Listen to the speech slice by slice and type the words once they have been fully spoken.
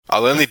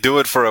I'll only do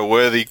it for a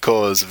worthy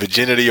cause,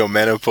 virginity or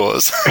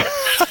menopause.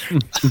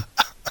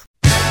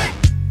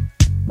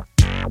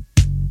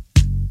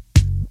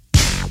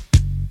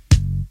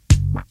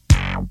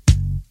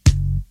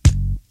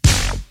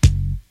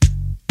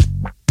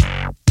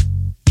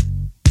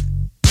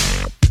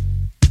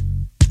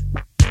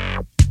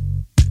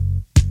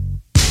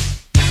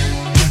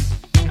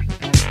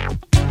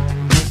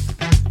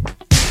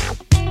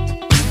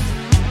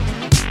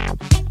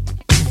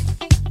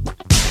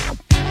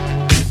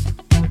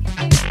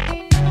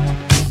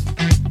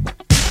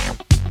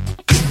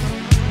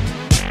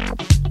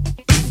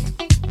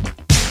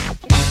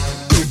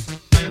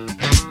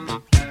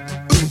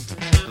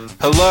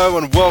 Hello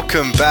and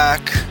welcome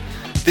back.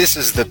 This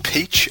is the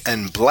Peach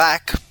and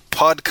Black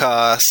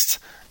podcast,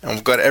 and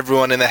we've got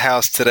everyone in the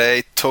house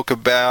today to talk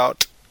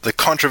about the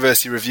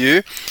controversy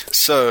review.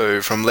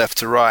 So, from left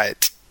to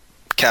right,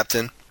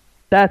 Captain.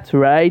 That's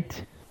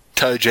right.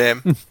 Toe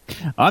Jam.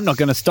 I'm not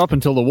going to stop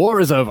until the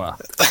war is over.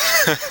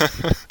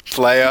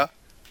 Player.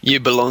 You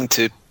belong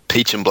to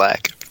Peach and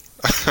Black.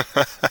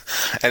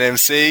 And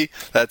MC,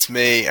 that's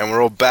me, and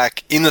we're all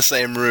back in the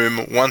same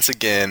room once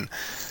again,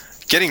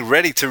 getting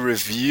ready to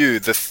review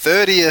the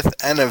 30th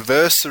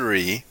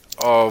anniversary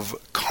of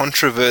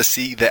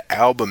Controversy, the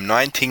album,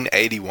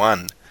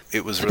 1981.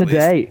 It was released.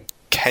 Today.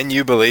 Can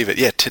you believe it?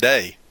 Yeah,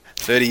 today.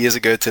 30 years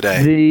ago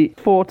today. The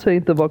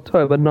 14th of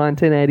October,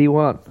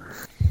 1981.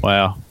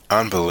 Wow.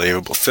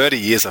 Unbelievable. 30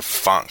 years of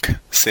funk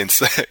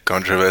since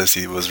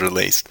Controversy was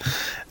released.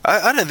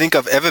 I don't think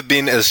I've ever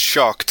been as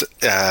shocked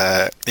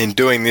in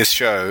doing this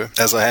show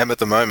as I am at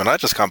the moment. I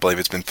just can't believe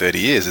it's been 30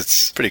 years.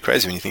 It's pretty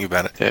crazy when you think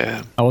about it.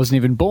 Yeah. I wasn't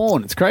even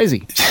born. It's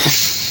crazy.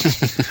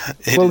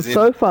 Well,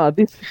 so far,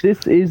 this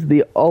is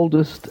the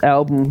oldest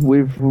album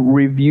we've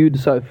reviewed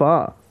so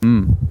far.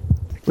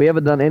 We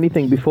haven't done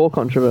anything before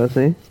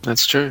Controversy.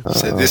 That's true.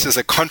 So this is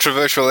a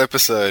controversial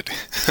episode,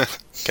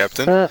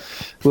 Captain.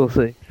 We'll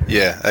see.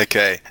 Yeah,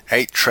 okay.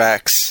 8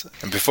 tracks.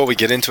 And before we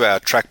get into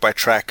our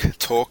track-by-track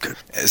talk,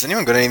 has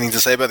anyone got anything to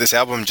say about this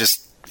album,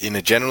 just in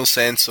a general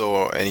sense,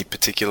 or any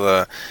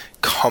particular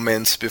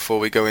comments before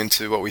we go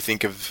into what we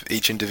think of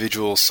each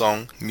individual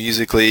song?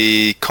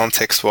 Musically,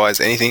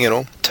 context-wise, anything at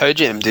all? Toe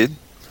Jam did.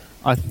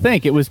 I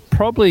think it was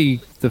probably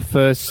the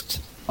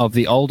first of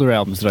the older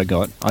albums that I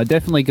got. I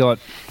definitely got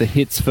the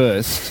hits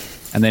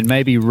first, and then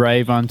maybe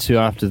Rave Unto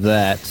after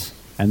that.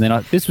 And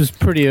then this was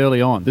pretty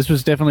early on. This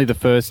was definitely the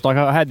first. Like,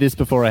 I had this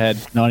before I had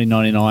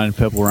 1999,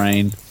 Purple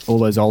Rain, all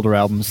those older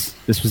albums.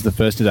 This was the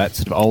first of that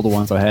sort of older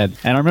ones I had.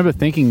 And I remember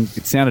thinking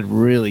it sounded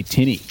really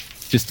tinny,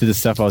 just to the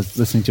stuff I was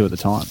listening to at the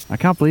time. I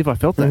can't believe I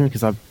felt that,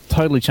 because I've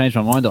totally changed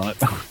my mind on it.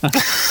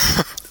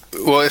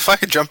 Well, if I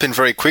could jump in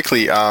very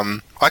quickly, I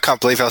can't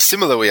believe how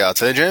similar we are,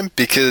 Toe Jam,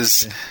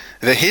 because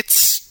the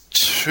Hits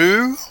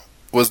 2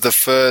 was the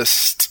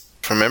first,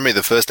 from memory,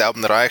 the first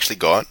album that I actually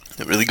got.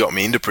 It really got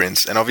me into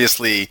Prince. And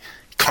obviously,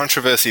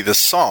 Controversy, the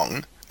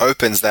song,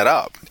 opens that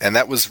up. And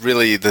that was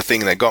really the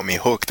thing that got me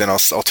hooked. And I'll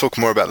talk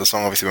more about the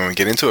song, obviously, when we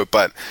get into it.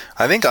 But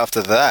I think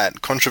after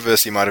that,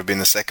 Controversy might have been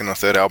the second or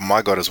third album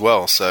I got as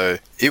well. So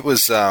it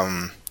was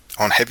on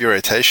heavy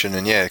rotation,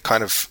 and yeah,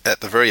 kind of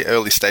at the very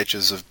early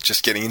stages of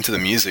just getting into the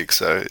music.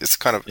 So it's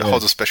kind of, it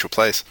holds a special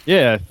place.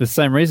 Yeah, for the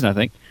same reason, I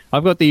think.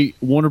 I've got the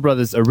Warner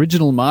Brothers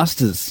Original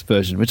Masters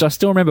version, which I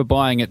still remember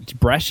buying at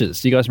Brash's.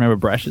 Do you guys remember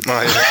Brash's?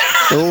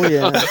 Oh,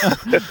 yeah.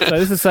 So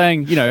this is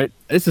saying,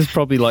 this is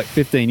probably like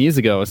 15 years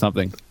ago or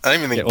something. I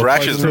don't even think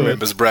Brash's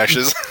remembers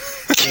Brash's.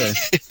 Yeah.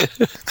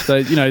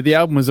 So, the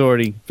album was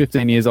already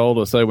 15 years old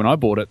or so when I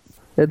bought it.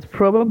 It was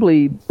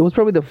probably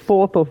the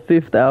fourth or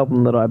fifth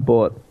album that I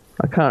bought.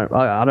 I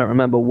don't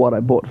remember what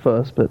I bought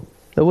first, but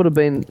it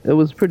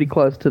was pretty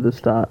close to the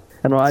start.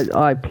 And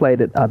I played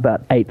it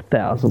about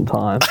 8,000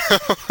 times.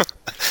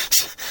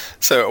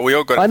 So we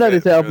all got. I know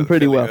this album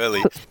pretty well.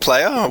 Early.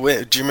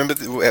 Player, do you remember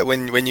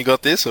when you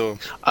got this? Or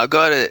I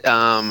got it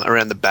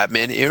around the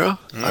Batman era.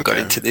 Okay. I got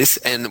into this,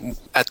 and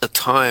at the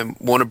time,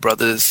 Warner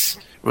Brothers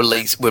were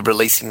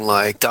releasing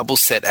like double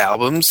set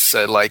albums.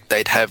 So like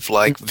they'd have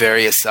like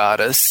various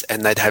artists,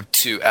 and they'd have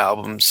 2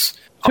 albums.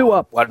 Two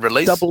up, one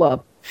release, double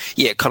up.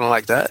 Yeah, kind of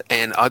like that.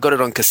 And I got it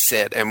on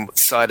cassette, and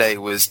side A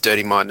was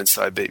Dirty Mind and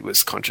side B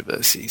was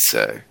Controversy.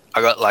 So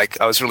I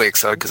was really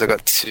excited because I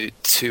got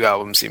two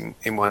albums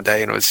in one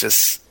day, and it was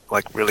just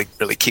like really,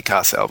 really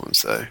kick-ass albums.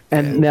 So.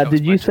 And now,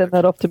 did you send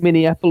that off to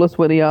Minneapolis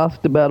when he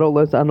asked about all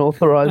those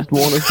unauthorized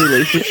Warner's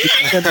releases?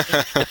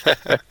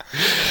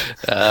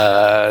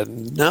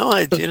 No,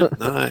 I didn't.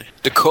 No,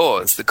 the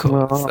cause.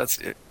 Oh. That's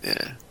it.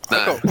 Yeah.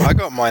 No. I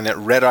got mine at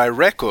Red Eye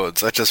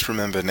Records. I just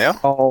remember now.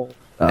 Oh.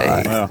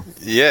 Hey. Wow.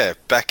 Yeah,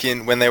 back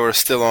in when they were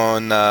still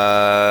on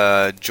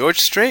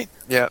George Street.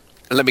 Yeah.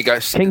 And let me go.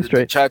 King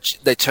Street.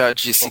 They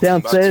charge you $60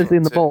 downstairs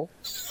in the mall.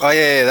 Oh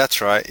yeah, that's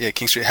right. Yeah,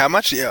 King Street. How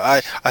much? Yeah,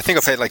 I think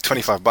I paid like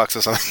 $25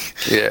 or something.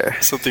 Yeah.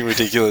 Something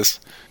ridiculous.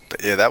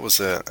 But yeah, that was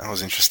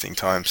interesting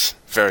times.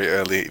 Very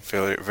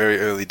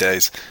early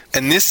days.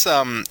 And this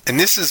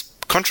is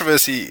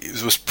Controversy.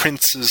 Was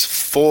Prince's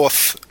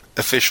 4th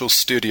official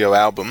studio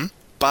album,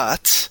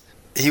 but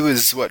he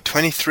was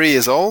 23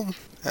 years old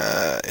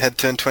had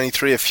turned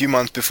 23 a few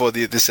months before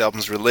this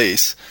album's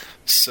release.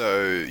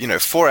 So,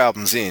 4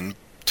 albums in,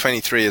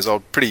 23 is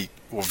old,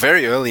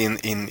 very early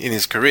in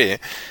his career,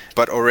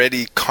 but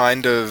already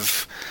kind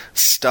of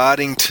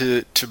starting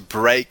to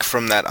break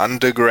from that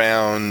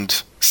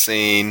underground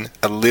scene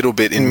a little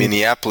bit in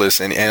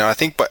Minneapolis. And I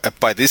think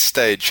by this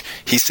stage,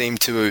 he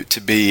seemed to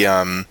be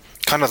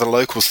kind of the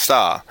local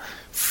star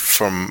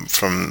from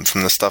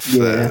the stuff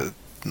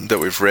that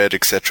we've read,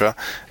 etc.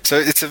 So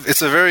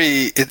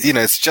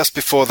it's just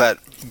before that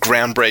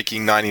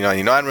groundbreaking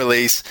 1999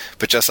 release,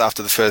 but just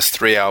after the first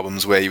 3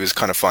 albums where he was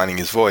kind of finding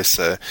his voice.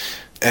 So,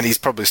 and he's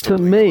probably still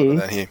doing a lot of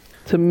that here.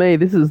 To me,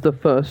 this is the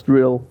first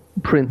real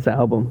Prince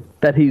album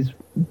that he's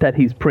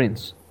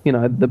Prince.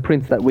 The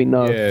Prince that we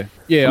know.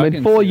 Yeah. I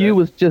mean, For You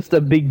was just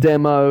a big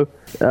demo.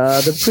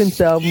 The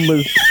Prince album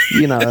was,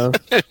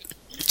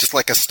 just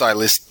like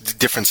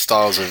different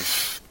styles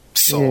of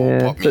soul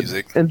pop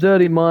music. And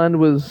Dirty Mind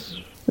was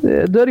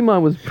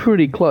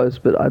pretty close,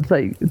 but I'd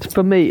say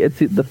for me, it's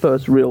the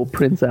first real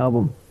Prince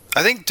album.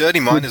 I think Dirty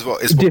Mind is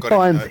what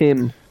defines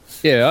him.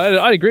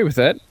 Yeah, I'd agree with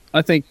that.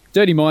 I think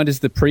Dirty Mind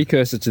is the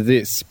precursor to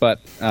this, but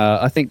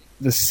I think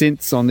the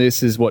synths on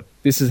this is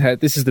this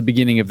is the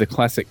beginning of the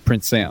classic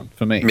Prince sound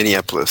for me.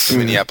 Minneapolis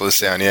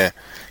sound, yeah.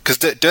 Because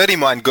Dirty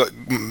Mind got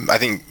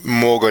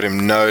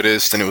him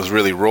noticed, and it was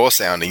really raw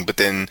sounding. But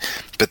then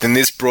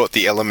this brought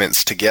the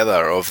elements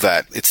together of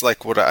that. It's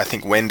like what I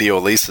think Wendy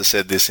or Lisa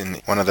said this in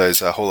one of those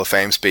Hall of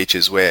Fame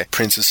speeches, where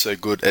Prince is so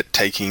good at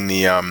taking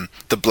the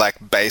black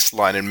bass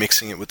line and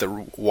mixing it with the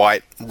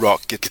white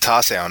rock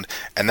guitar sound,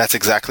 and that's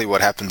exactly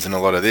what happens in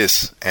a lot of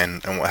this,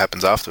 and what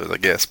happens afterwards, I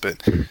guess.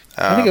 But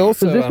I think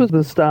also this was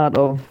the start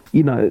of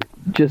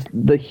just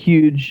the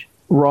huge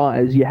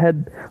rise you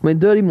had. I mean,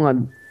 Dirty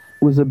Mind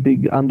was a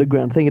big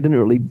underground thing. It didn't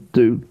really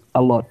do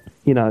a lot,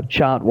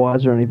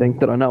 chart-wise or anything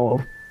that I know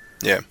of.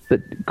 Yeah.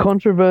 But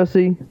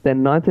Controversy,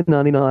 then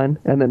 1999,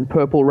 and then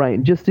Purple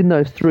Rain. Just in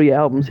those 3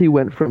 albums, he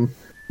went from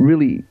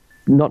really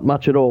not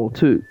much at all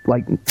to,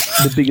 like,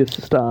 the biggest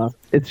star.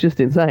 It's just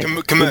insane.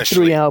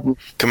 Commercially. 3 albums.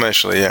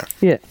 Commercially, yeah.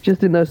 Yeah,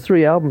 just in those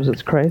 3 albums,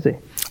 it's crazy.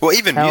 Well,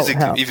 even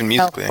musically.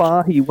 How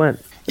far he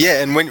went.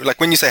 Yeah, and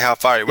when you say how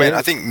far he went, Yeah.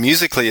 I think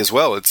musically as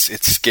well, it's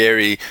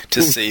scary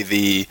to see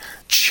the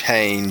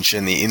change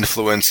and the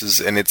influences,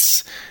 and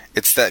it's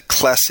that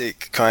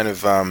classic kind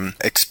of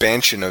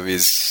expansion of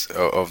his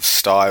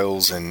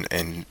styles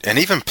and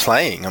even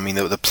playing. I mean,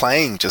 the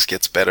playing just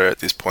gets better at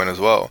this point as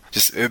well.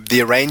 Just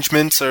the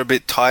arrangements are a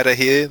bit tighter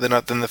here than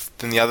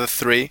the other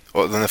 3,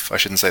 or I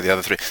shouldn't say the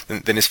other 3,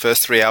 than his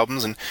first 3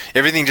 albums, and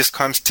everything just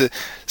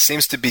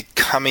seems to be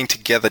coming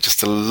together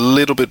just a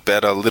little bit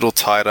better, a little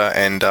tighter,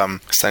 and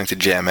starting to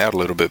jam out a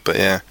little bit. But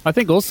yeah, I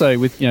think also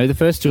with the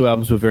first 2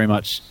 albums were very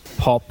much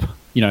pop,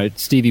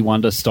 Stevie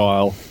Wonder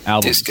style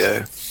albums.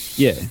 Disco.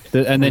 Yeah,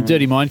 and then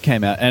Dirty Mind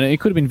came out, and it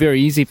could have been very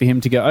easy for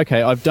him to go,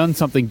 okay, I've done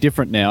something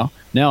different now.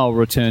 Now I'll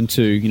return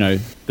to,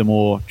 the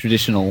more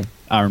traditional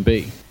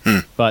R&B.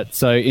 But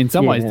so in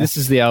some ways, this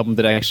is the album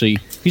that actually,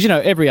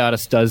 because, every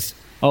artist does,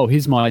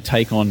 here's my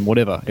take on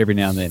whatever every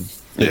now and then.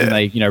 But then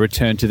they,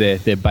 return to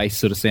their bass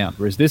sort of sound.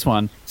 Whereas this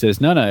one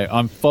says, no,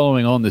 I'm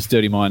following on this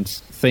Dirty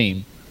Mind's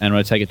theme, and I'm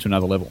going to take it to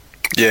another level.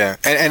 Yeah,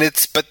 and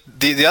but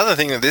the other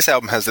thing that this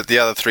album has that the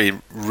other 3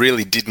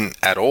 really didn't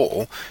at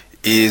all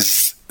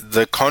is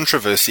the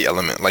controversy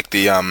element, like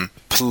the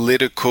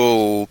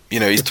political,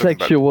 he's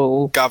talking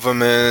about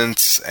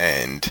governments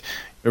and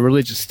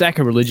a stack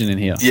of religion in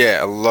here.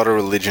 Yeah, a lot of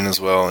religion as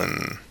well,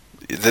 and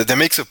the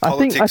mix of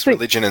politics,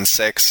 religion, and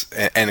sex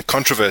and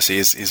controversy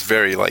is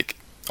very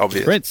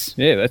obvious. Prince,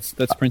 yeah,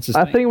 that's Prince's.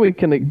 I think we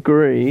can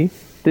agree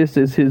this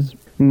is his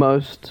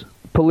most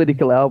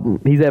political album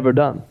he's ever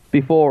done,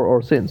 before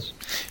or since.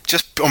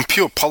 Just on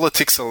pure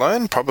politics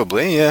alone,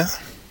 probably, yeah.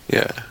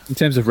 In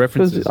terms of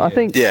references, I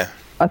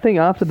think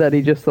after that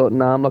he just thought,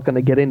 I'm not going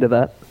to get into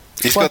that.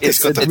 He's got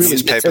the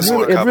newspapers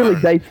on the cover. It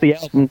really dates the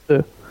album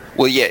too.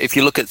 Well, yeah, if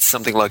you look at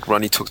something like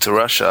Ronnie Took to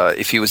Russia,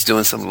 if he was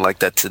doing something like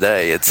that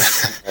today,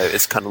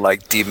 it's kind of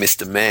like Dear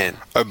Mr. Man.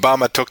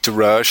 Obama took to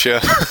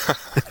Russia.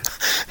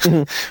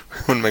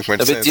 Wouldn't make much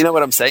sense. But do you know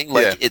what I'm saying?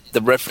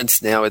 The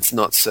reference now, it's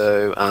not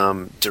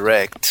so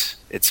direct.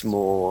 It's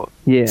more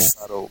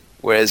subtle.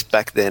 Whereas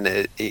back then,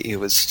 it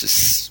was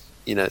just,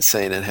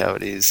 saying it how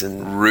it is.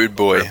 And rude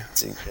boy.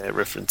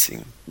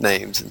 Referencing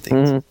names and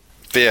things. Mm-hmm.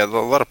 But yeah, a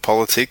lot of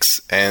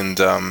politics, and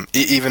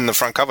even the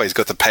front cover, he's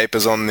got the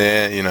papers on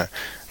there,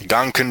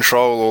 gun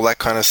control, all that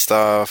kind of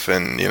stuff,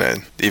 and,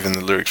 even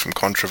the lyrics from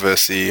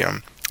Controversy,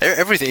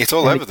 everything, it's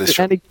all over this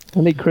show.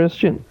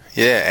 Anti-Christian.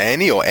 Yeah,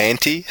 anti or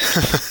anti,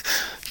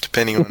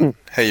 depending on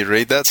how you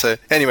read that. So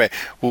anyway,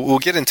 we'll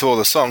get into all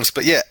the songs,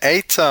 but yeah,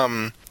 8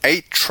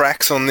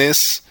 tracks on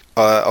this.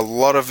 A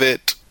lot of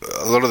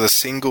the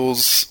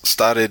singles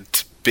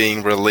started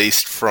being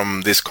released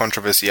from this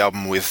Controversy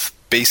album with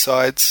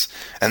B-sides,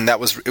 and it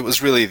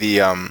was really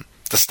the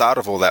start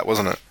of all that,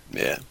 wasn't it?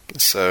 Yeah.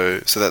 So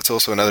that's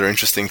also another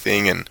interesting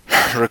thing. And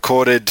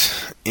recorded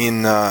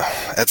in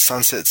at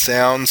Sunset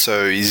Sound,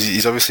 so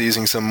he's obviously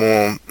using some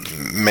more,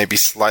 maybe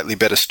slightly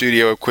better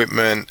studio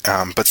equipment,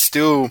 but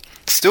still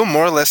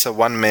more or less a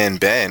one-man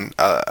band,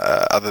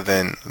 other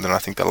than I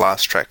think the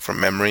last track from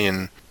memory.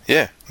 And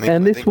yeah,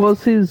 and this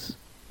was his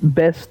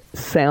best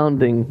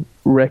sounding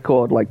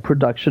record, like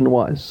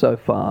production-wise, so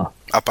far.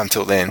 Up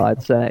until then,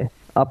 I'd say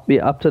up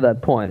to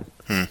that point.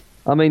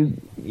 I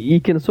mean, you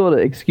can sort of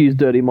excuse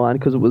Dirty Mind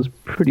because it was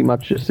pretty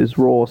much just this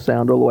raw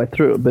sound all the way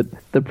through it. But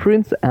the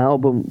Prince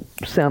album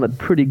sounded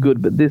pretty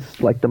good, but this,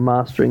 like the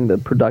mastering, the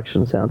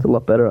production sounds a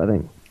lot better, I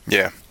think.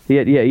 Yeah.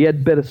 He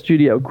had better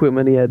studio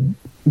equipment. He had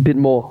a bit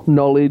more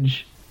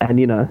knowledge, and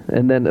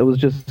and then it was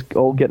just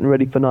all getting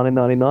ready for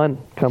 1999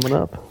 coming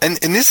up. And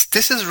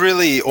this is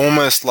really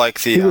almost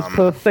like the... He was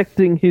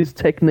perfecting his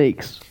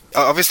techniques.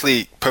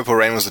 Obviously, Purple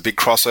Rain was a big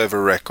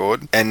crossover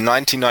record, and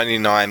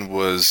 1999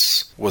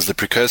 was the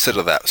precursor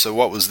to that. So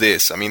what was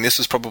this? I mean, this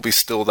was probably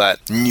still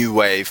that new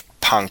wave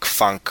punk,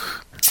 funk.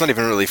 It's not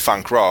even really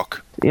funk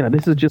rock.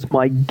 This is just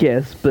my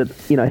guess, but,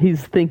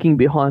 his thinking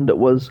behind it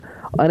was,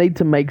 I need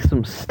to make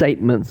some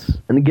statements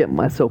and get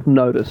myself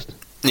noticed.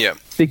 Yeah.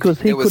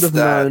 Because he could have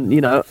known,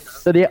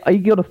 that he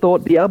could have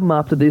thought the album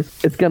after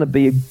this, it's going to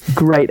be a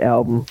great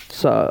album.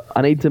 So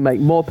I need to make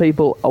more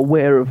people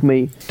aware of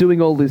me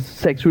doing all this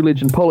sex,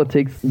 religion,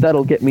 politics.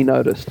 That'll get me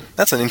noticed.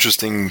 That's an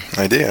interesting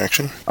idea,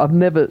 actually. I've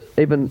never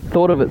even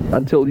thought of it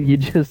until you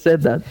just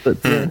said that. But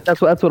yeah,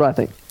 that's what I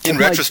think. In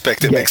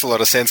retrospect, it makes a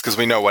lot of sense because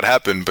we know what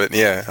happened. But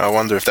yeah, I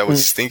wonder if that was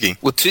his thinking.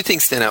 Well, two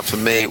things stand out for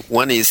me.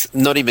 One is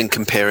not even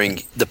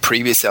comparing the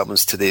previous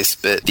albums to this,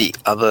 but the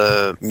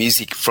other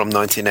music from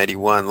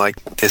 1981.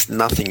 Like, there's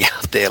nothing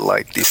out there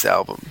like this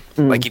album.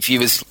 Like, if you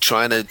was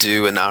trying to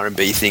do an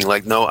R&B thing,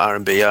 like no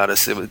R&B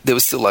artists, there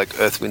was still like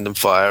Earth, Wind and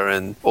Fire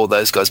and all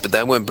those guys, but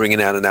they weren't bringing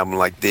out an album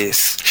like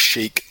this.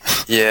 Chic.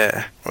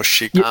 Yeah. Or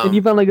Chic. Yeah, and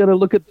you've only got to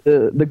look at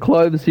the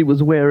clothes he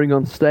was wearing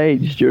on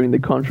stage during the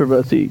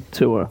Controversy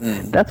tour.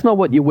 That's not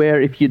what you wear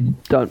if you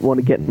don't want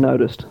to get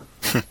noticed.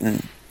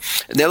 And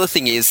the other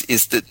thing is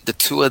that the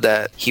tour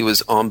that he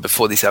was on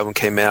before this album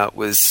came out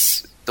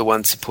was the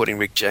one supporting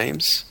Rick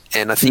James.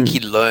 And I think he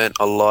learned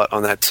a lot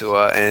on that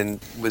tour and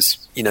was,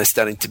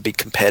 starting to be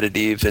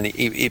competitive, and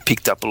he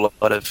picked up a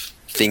lot of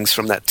things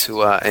from that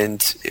tour,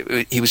 and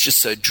he was just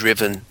so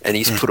driven, and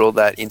he's put all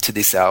that into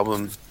this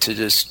album to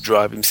just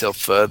drive himself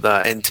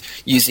further, and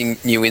using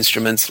new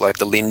instruments like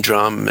the Linn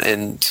drum,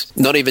 and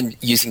not even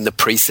using the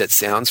preset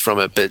sounds from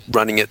it, but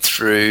running it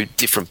through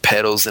different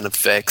pedals and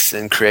effects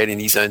and creating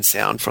his own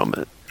sound from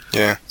it.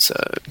 Yeah. So,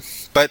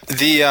 but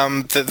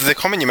the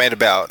comment you made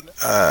about,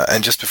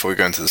 and just before we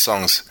go into the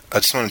songs, I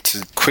just wanted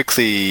to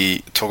quickly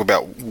talk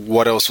about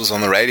what else was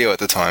on the radio at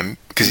the time,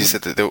 because you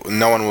said that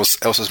no one else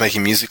was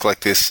making music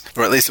like this,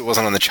 or at least it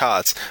wasn't on the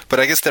charts. But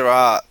I guess there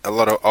are a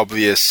lot of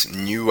obvious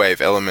new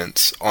wave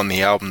elements on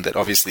the album that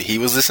obviously he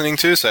was listening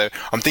to. So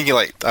I'm thinking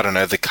like, I don't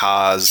know, The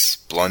Cars,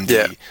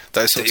 Blondie,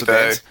 those sorts of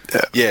bands.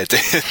 Yeah,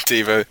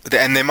 Devo.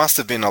 And there must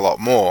have been a lot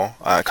more.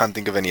 I can't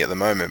think of any at the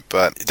moment,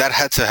 but that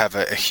had to have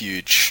a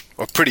huge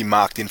or pretty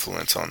marked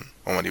influence on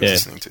what he was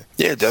listening to.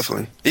 Yeah,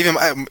 definitely.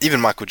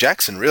 Even Michael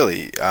Jackson,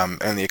 really,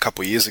 only a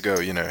couple of years ago,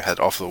 had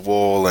Off the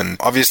Wall, and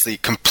obviously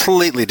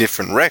completely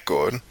different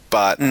record,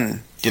 but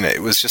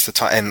it was just a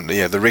time. And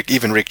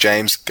even Rick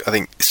James, I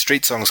think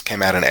Street Songs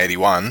came out in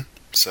 '81,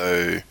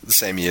 so the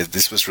same year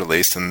this was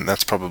released, and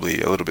that's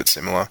probably a little bit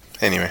similar.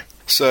 Anyway.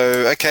 So,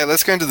 okay,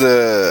 let's go into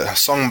the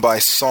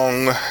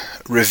song-by-song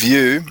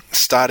review,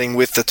 starting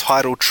with the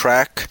title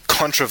track,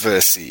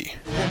 Controversy.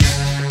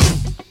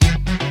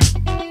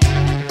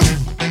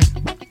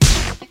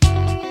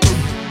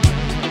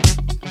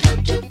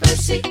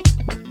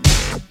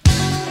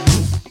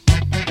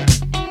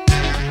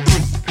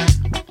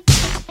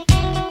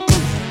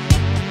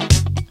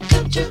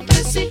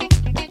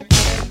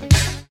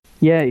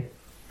 Yay.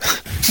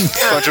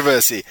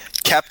 Controversy.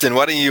 Captain,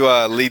 why don't you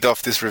lead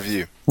off this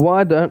review?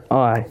 Why don't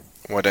I?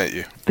 Why don't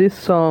you? This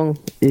song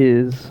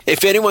is...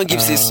 If anyone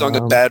gives this song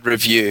a bad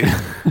review,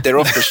 they're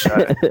off the show.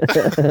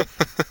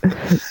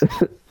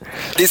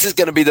 This is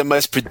going to be the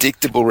most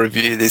predictable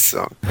review, this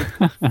song.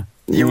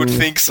 You would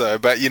think so,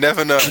 but you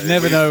never know. You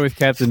never know with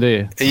Captain, do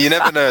you? You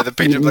never know. The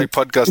Peter Blake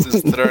podcast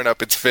has thrown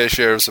up its fair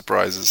share of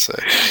surprises. So.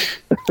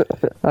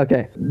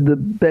 Okay, the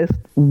best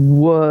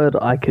word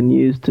I can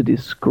use to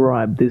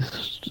describe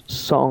this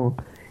song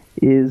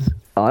is,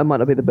 I might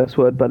not be the best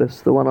word, but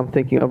it's the one I'm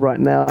thinking of right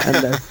now, and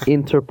that's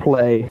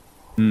interplay.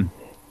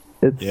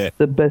 It's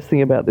the best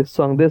thing about this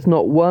song. There's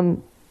not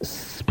one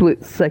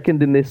split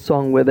second in this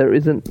song where there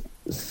isn't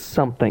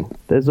something.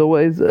 There's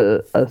always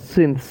a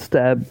synth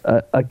stab,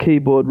 a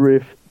keyboard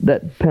riff,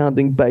 that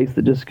pounding bass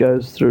that just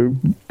goes through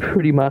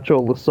pretty much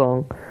all the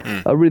song,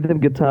 a rhythm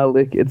guitar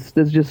lick.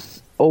 There's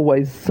just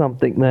always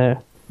something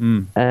there.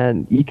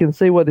 And you can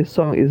see why this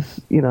song is,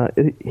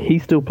 he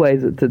still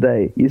plays it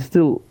today. You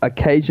still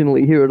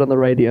occasionally hear it on the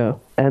radio,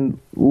 and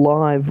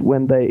live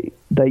when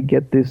they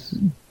get this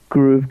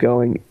groove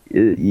going,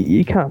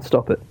 you can't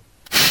stop it.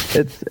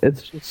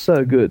 It's just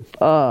so good.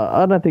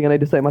 I don't think I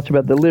need to say much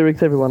about the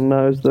lyrics. Everyone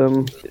knows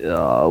them.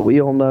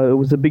 We all know it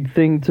was a big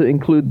thing to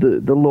include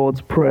the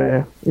Lord's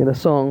Prayer in a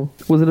song.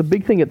 Was it a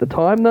big thing at the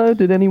time, though?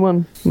 Did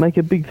anyone make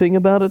a big thing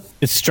about it?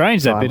 It's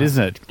strange, that bit,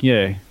 isn't it?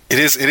 Yeah. It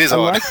is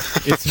odd.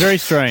 It's very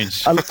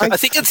strange. I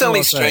think it's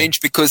only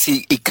strange because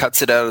he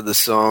cuts it out of the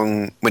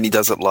song when he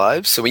does it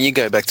live. So when you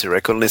go back to the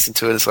record and listen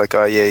to it, it's like,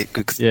 oh yeah,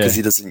 because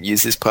he doesn't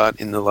use this part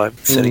in the live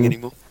setting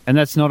anymore. And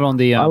that's not on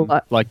the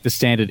like the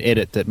standard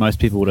edit that most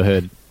people would have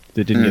heard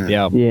that didn't get the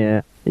album.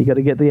 Yeah, you got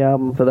to get the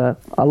album for that.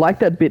 I like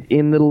that bit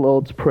in the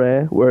Lord's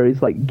Prayer where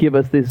he's like, "Give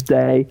us this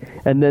day,"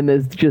 and then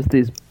there's just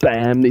this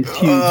bam, this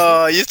huge.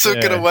 Oh, you took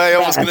it away. I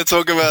was going to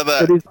talk about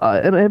that. It is,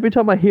 and every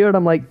time I hear it,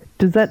 I'm like,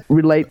 does that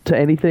relate to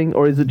anything,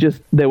 or is it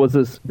just there was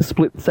a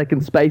split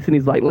second space, and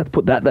he's like, let's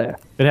put that there.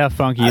 But how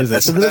funky is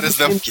it? That is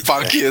the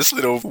funkiest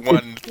little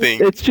one thing.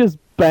 It's just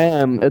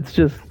bam. It's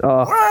just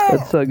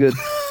it's so good.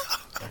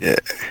 Yeah.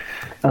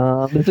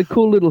 There's a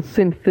cool little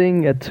synth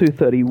thing at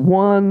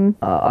 231.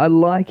 I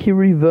like he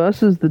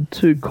reverses the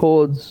two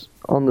chords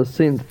on the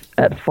synth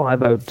at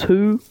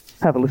 502.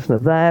 Have a listen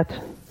to that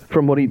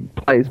from what he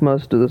plays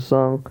most of the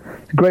song.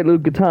 Great little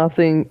guitar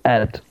thing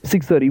at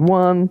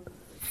 631.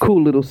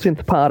 Cool little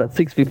synth part at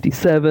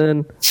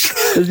 657.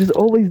 There's just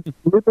all these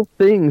little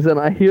things,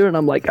 and I hear it and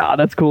I'm like,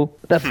 that's cool.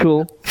 That's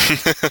cool.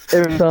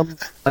 Every time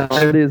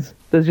it is.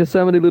 There's just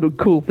so many little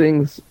cool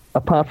things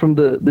apart from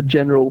the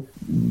general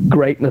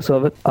greatness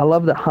of it. I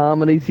love the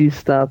harmonies he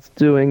starts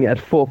doing at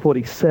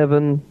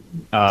 447.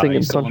 Singing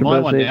he's on my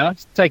one Controversy. now.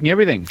 He's taking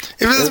everything. If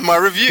this is my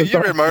review, you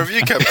read my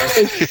review,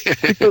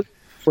 Captain.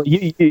 Well,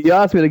 you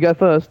asked me to go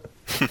first.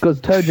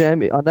 Because Toe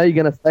Jam, I know you're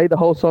going to say the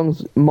whole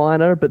song's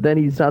minor, but then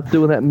he starts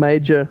doing that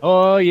major.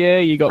 Oh, yeah,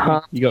 you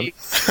got me. You got me.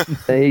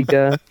 There you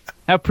go.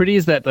 How pretty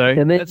is that, though?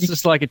 And then That's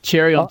just like a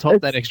cherry on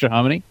top, that extra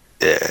harmony.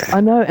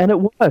 I know, and it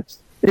works.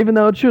 Even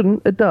though it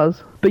shouldn't, it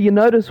does. But you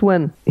notice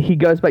when he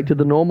goes back to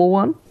the normal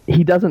one,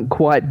 he doesn't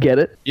quite get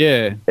it.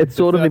 Yeah. It's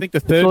sort of. I think the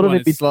third one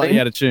is slightly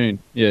out of tune.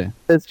 Yeah.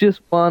 It's just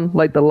one,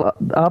 like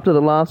after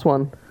the last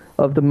one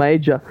of the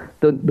major,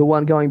 the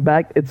one going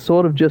back, it's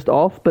sort of just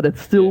off, but it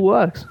still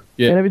works.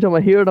 Yeah. And every time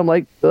I hear it, I'm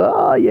like,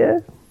 oh, yeah.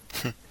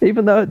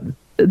 Even though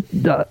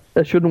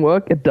it shouldn't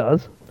work, it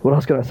does. What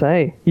else can I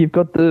say? You've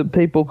got the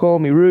people call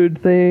me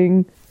rude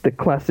thing, the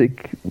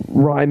classic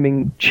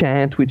rhyming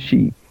chant, which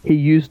he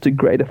used to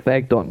great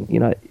effect on,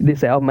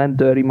 this album and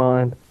Dirty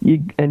Mind.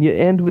 You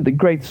end with the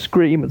great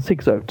scream at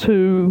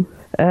 602,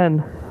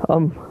 and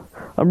I'm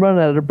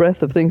running out of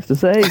breath of things to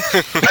say.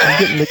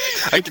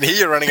 I can hear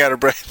you running out of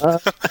breath.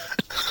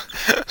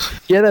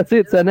 Yeah, that's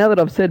it. So now that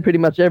I've said pretty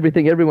much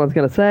everything everyone's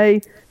going to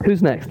say,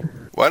 who's next?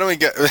 Why don't we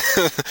go...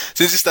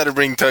 Since you started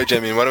bringing Toe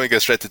Jam in, why don't we go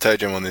straight to Toe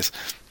Jam on this?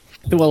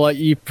 Well,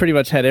 you pretty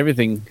much had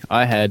everything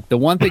I had. The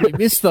one thing you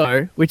missed,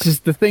 though, which is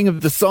the thing of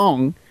the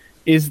song,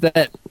 is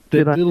that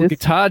the little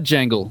guitar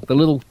jangle, the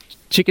little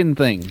chicken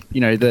thing,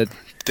 the...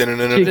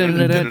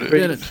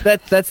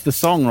 That's the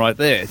song right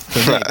there.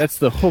 For me. That's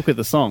the hook of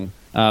the song.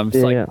 It's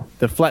like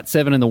the flat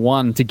 7 and the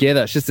 1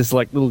 together. It's just this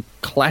like little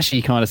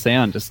clashy kind of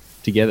sound just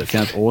together. It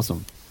sounds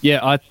awesome.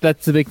 Yeah,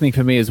 that's the big thing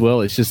for me as well.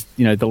 It's just,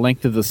 the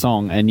length of the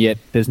song, and yet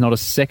there's not a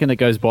second that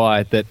goes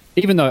by that,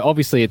 even though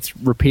obviously it's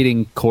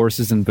repeating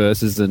choruses and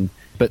verses,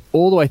 but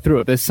all the way through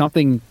it, there's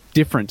something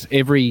different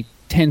every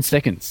 10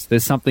 seconds.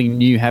 There's something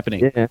new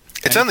happening. Yeah.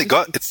 It's only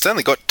got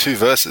 2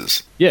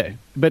 verses. Yeah,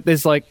 but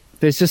there's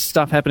just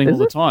stuff happening all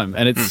the time,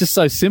 and it's just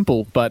so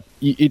simple, but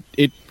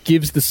it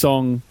gives the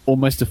song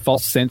almost a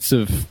false sense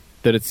of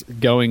that it's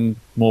going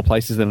more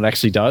places than it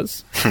actually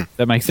does.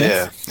 That makes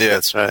sense? Yeah,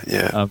 that's right,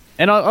 yeah.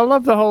 And I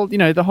love the whole,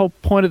 the whole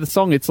point of the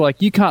song. It's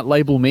like, you can't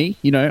label me,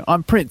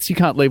 I'm Prince, you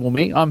can't label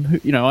me. I'm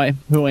who, I am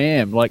who I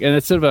am. Like, and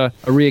it's sort of a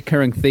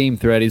reoccurring theme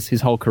throughout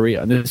his whole career,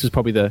 and this is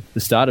probably the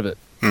start of it.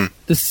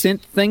 The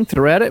synth thing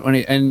throughout it,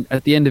 and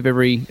at the end of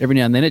every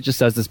now and then, it just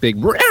does this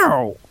big...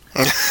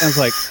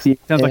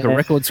 sounds like a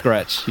record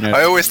scratch.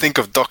 I always think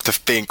of Dr.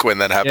 Fink when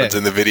that happens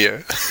in the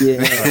video.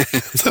 Yeah.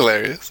 It's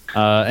hilarious.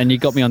 And you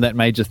got me on that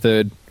major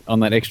third,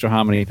 on that extra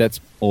harmony. That's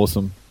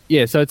awesome.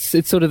 Yeah, so it's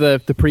sort of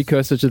the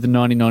precursor to the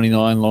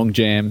 1999 long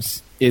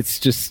jams. It's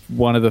just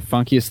one of the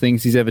funkiest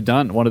things he's ever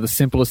done. One of the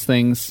simplest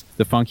things,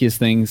 the funkiest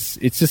things.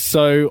 It's just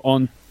so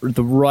on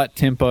the right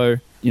tempo.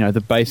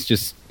 The bass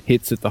just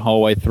hits it the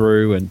whole way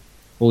through, and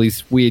all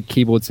these weird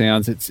keyboard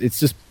sounds. It's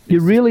just... You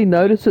really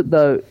notice it,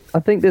 though. I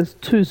think there's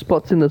 2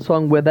 spots in the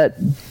song where that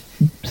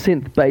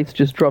synth bass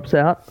just drops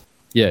out.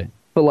 Yeah.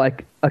 For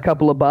like a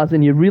couple of bars,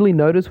 and you really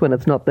notice when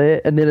it's not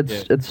there, and then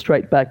it's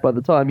straight back by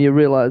the time you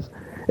realise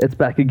it's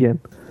back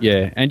again.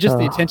 Yeah, and just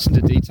the attention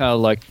to detail,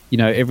 like,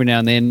 every now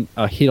and then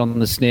a hit on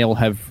the snare will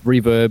have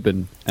reverb,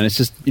 and it's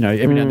just,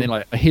 every now and then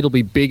like a hit will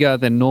be bigger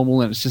than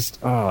normal, and it's just,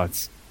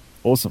 it's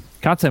awesome.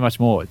 Can't say much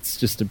more. It's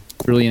just a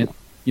brilliant,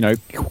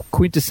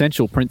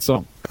 quintessential Prince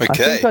song. Okay. I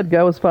think I'd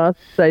go as far as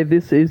to say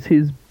this is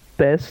his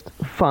best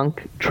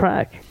funk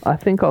track. I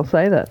think I'll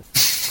say that.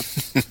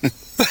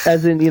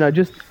 As in,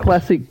 just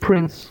classic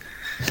Prince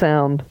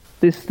sound.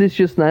 This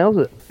just nails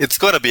it. It's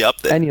got to be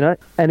up there. And,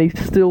 and he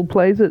still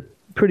plays it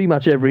pretty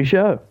much every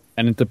show.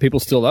 and the people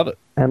still love it.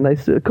 And they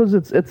because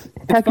it's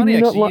how can funny,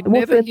 you not actually, like you'd what's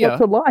never there not hear-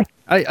 to like?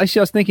 I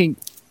was thinking,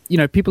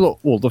 people,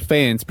 the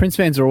fans, Prince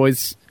fans are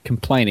always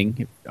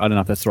complaining. I don't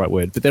know if that's the right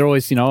word, but they're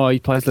always, he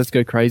plays Let's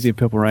Go Crazy and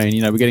Purple Rain,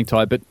 we're getting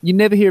tired. But you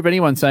never hear of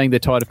anyone saying they're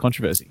tired of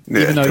Controversy,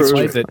 even though he true.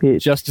 plays it Yeah.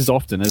 just as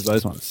often as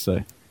those ones.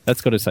 So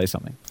that's got to say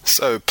something.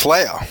 So,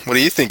 player, what do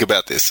you think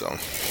about this song?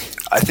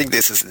 I think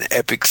this is an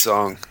epic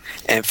song,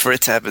 and for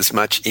it to have as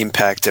much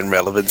impact and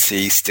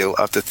relevancy still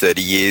after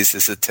 30 years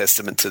is a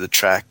testament to the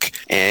track.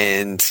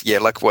 And yeah,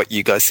 like what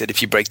you guys said,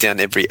 if you break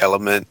down every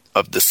element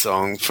of the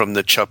song, from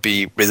the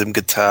choppy rhythm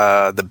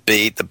guitar, the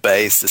beat, the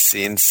bass, the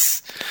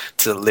synths,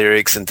 to the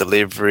lyrics and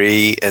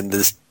delivery, and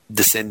the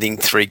descending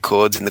 3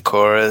 chords in the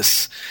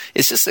chorus,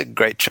 it's just a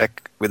great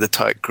track with a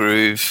tight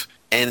groove.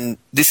 And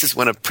this is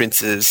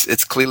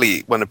it's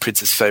clearly one of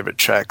Prince's favorite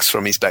tracks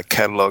from his back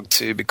catalogue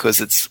too, because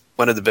it's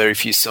one of the very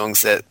few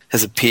songs that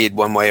has appeared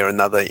one way or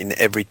another in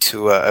every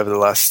tour over the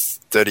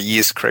last 30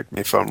 years, correct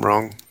me if I'm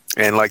wrong.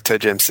 And like Toe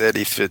Jam said,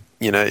 if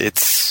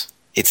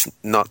it's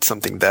not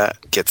something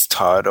that gets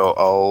tired or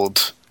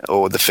old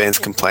or the fans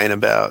complain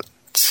about.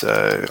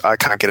 So I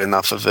can't get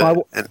enough of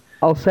it.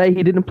 I'll say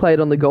he didn't play it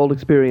on the Gold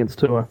Experience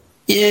tour.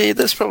 Yeah,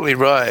 that's probably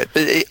right.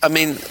 But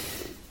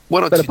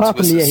one or But two apart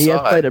from tours he has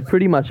aside, played it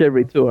pretty much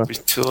every tour.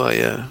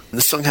 yeah.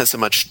 The song has so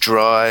much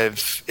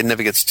drive. It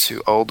never gets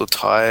too old or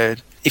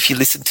tired. If you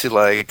listen to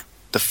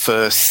the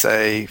first,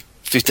 say,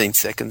 15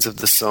 seconds of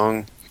the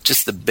song,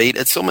 just the beat,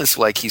 it's almost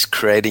like he's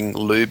creating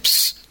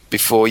loops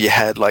before you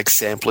had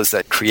samplers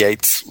that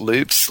creates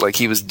loops. Like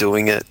he was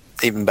doing it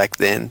even back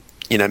then,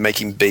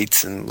 making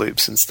beats and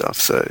loops and stuff.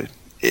 So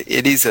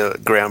it is a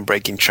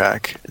groundbreaking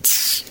track.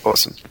 It's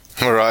awesome.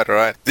 All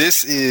right.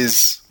 This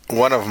is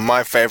one of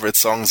my favorite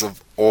songs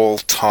of all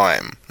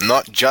time.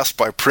 Not just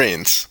by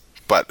Prince,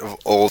 but of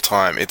all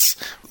time. It's,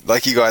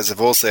 like you guys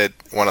have all said,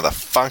 one of the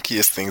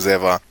funkiest things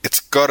ever. It's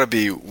got to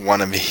be one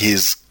of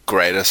his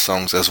greatest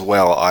songs as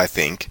well, I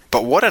think.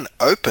 But what an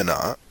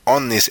opener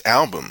on this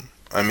album.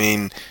 I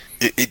mean,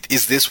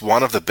 is this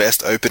one of the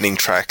best opening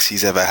tracks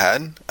he's ever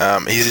had?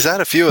 He's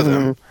had a few of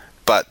them.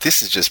 But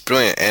this is just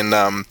brilliant, and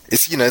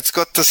it's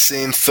got the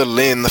synth, the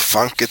Lin, the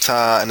funk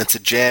guitar, and it's a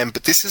jam.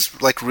 But this is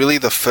really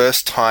the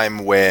first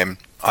time where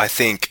I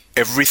think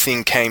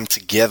everything came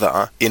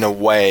together in a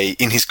way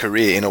in his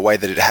career, in a way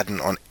that it hadn't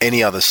on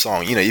any other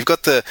song. You've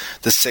got the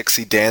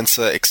Sexy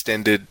Dancer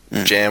extended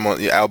jam on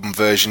the album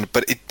version,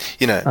 but it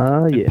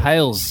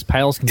Pales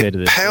compared to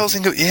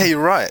this. Yeah,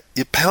 you're right.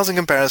 It pales in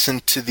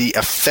comparison to the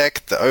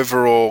effect, the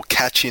overall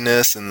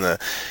catchiness, and the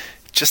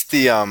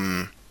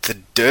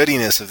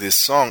dirtiness of this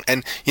song.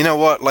 And you know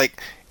what,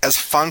 as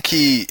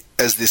funky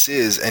as this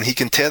is, and he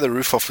can tear the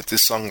roof off with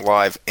this song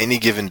live any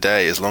given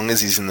day as long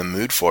as he's in the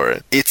mood for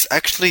it, it's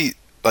actually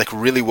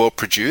really well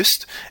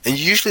produced. And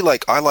usually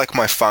I like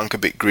my funk a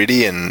bit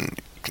gritty and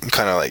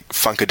kind of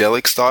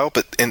funkadelic style,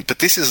 but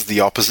this is the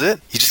opposite.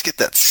 You just get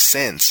that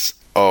sense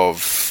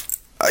of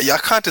I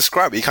can't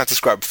describe it. You can't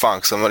describe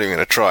funk, so I'm not even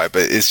going to try,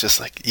 but it's just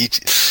you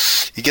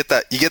get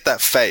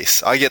that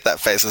face. I get that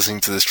face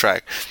listening to this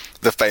track.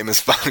 The famous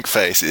funk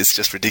face is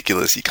just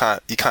ridiculous. You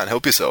can't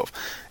help yourself.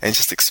 And it's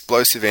just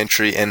explosive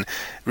entry, and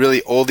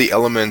really all the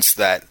elements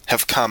that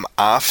have come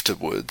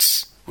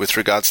afterwards with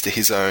regards to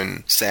his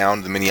own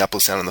sound, the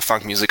Minneapolis sound and the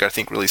funk music, I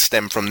think really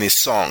stem from this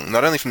song.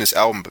 Not only from this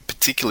album, but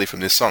particularly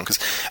from this song. Because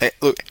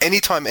look,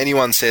 anytime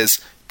anyone says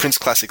Prince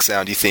classic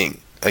sound, you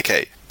think,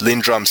 okay, Lin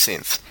drum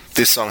synth,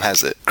 this song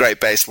has it. Great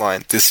bass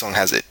line, this song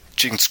has it.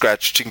 Chicken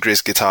scratch, chicken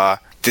grease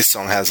guitar, this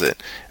song has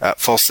it.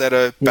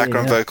 Falsetto,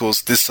 background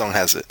vocals, this song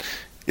has it.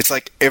 It's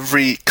like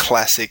every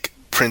classic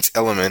Prince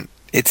element,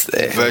 it's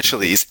there,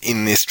 virtually is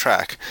in this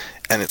track,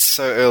 and it's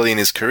so early in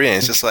his career. And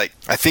it's just I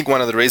think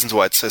one of the reasons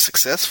why it's so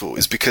successful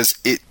is because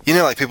it,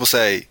 people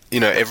say,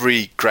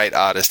 every great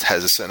artist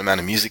has a certain amount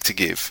of music to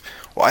give.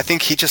 Well, I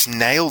think he just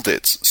nailed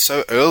it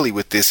so early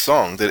with this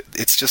song that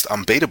it's just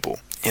unbeatable.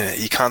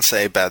 You can't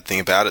say a bad thing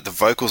about it. The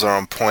vocals are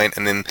on point,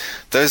 and then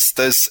those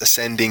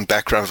ascending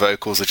background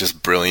vocals are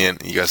just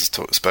brilliant. You guys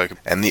have spoken,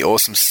 and the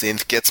awesome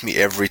synth gets me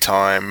every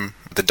time.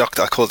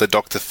 I call it the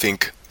Dr.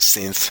 Think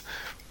synth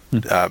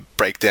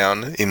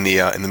breakdown in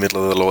the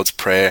middle of the Lord's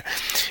Prayer,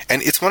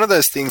 and it's one of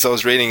those things. I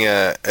was reading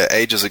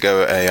ages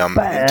ago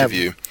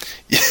interview,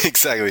 yeah,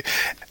 exactly,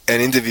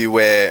 an interview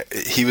where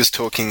he was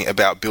talking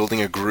about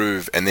building a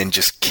groove and then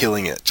just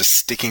killing it, just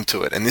sticking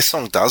to it. And this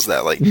song does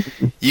that.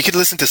 You could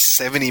listen to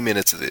 70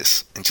 minutes of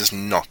this and just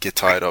not get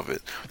tired of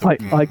it.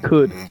 I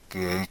could.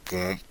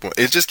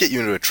 It'd just get you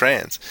into a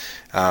trance.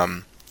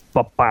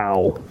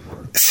 Wow.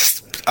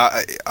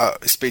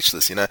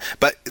 Speechless,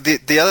 But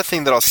the other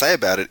thing that I'll say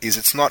about it is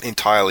it's not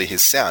entirely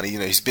his sound.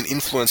 He's been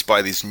influenced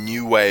by these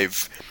new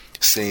wave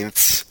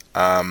synths.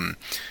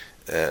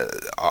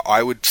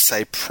 I would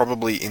say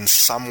probably in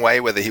some way,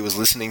 whether he was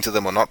listening to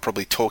them or not,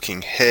 probably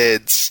Talking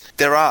Heads.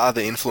 There are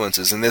other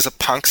influences, and there's a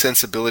punk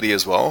sensibility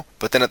as well.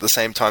 But then at the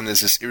same time,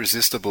 there's this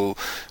irresistible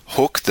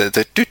hook, the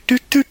do do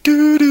do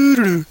do do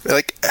do.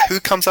 Who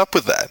comes up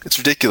with that? It's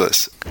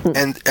ridiculous.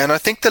 And I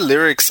think the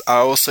lyrics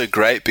are also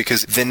great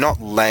because they're not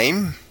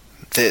lame.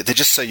 they're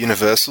just so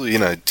universal. You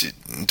know,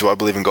 do I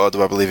believe in God?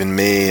 Do I believe in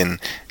me? And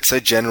it's so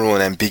general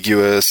and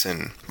ambiguous,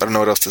 and I don't know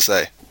what else to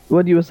say.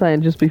 What you were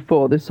saying just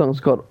before, this song's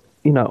got,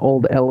 you know, all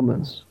the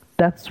elements.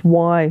 That's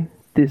why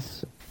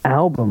this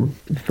album,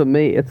 for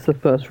me, it's the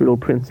first real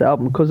Prince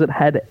album, because it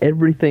had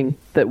everything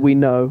that we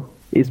know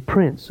is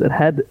Prince. It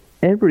had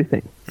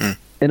everything. And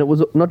it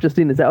was not just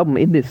in his album,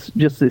 in this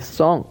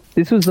song.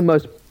 This was the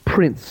most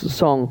Prince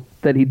song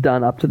that he'd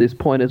done up to this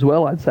point as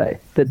well, I'd say,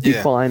 that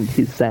defined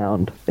his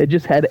sound. It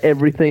just had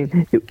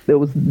everything. It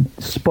was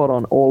spot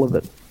on, all of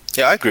it.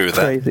 Yeah, I agree with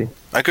that. Crazy.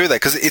 I agree with that,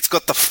 because it's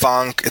got the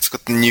funk, it's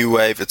got the new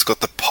wave, it's got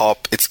the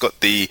pop, it's got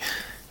the...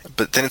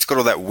 But then it's got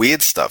all that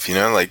weird stuff, you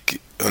know, like...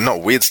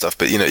 Not weird stuff,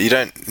 but, you know, you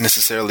don't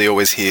necessarily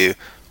always hear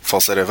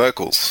falsetto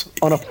vocals.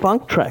 On a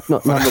funk track,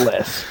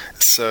 nonetheless.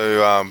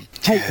 So,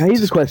 Hey,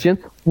 here's a question.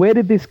 Where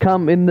did this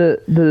come in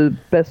the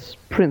best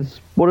Prince?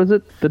 What is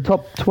it? The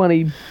top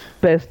 20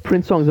 best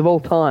Prince songs of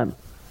all time.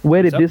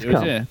 Where did this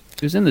come? Yeah.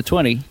 It was in the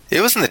 20. it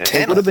was in the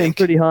 10, It would have been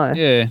pretty high.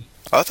 Yeah.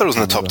 I thought it was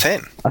in the top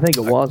 10. I think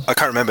it was. I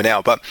can't remember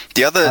now, but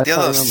the other can't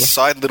remember.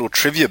 side little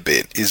trivia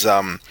bit is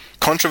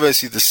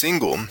Controversy the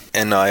single,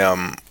 and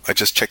I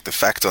just checked the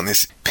fact on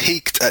this,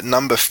 peaked at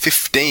number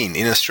 15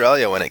 in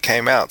Australia when it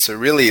came out. So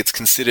really it's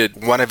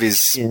considered one of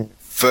his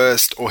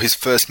his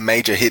first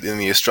major hit in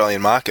the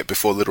Australian market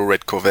before Little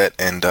Red Corvette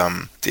and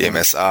the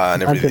MSR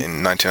and everything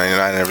in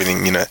 1999 and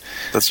everything, you know.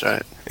 That's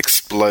right.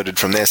 Exploded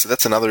from there. So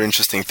that's another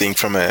interesting thing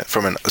from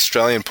an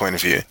Australian point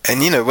of view.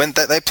 And, you know, when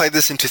they played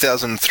this in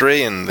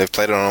 2003 and they've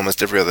played it on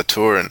almost every other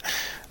tour, and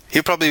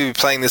he'll probably be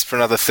playing this for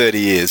another 30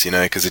 years, you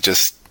know, because it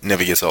just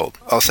never gets old.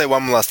 I'll say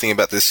one last thing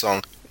about this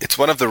song. It's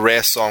one of the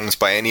rare songs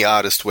by any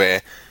artist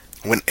where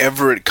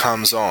whenever it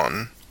comes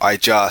on, I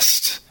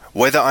just,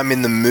 whether I'm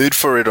in the mood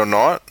for it or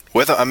not,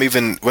 whether I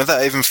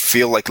even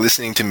feel like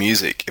listening to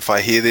music, if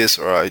I hear this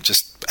or I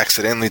just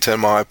accidentally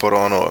turn my iPod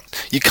on, or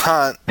you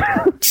can't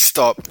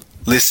stop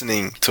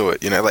listening to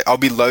it, you know, like I'll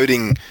be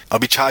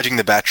charging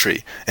the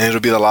battery and it'll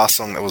be the last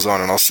song that was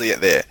on and I'll see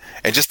it there,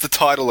 and just the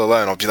title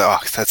alone I'll be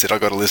like, oh, that's it, I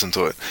got to listen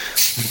to it.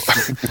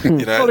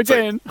 You know, Not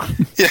again. like,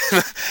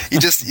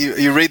 yeah,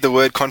 you read the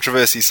word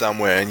Controversy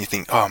somewhere and you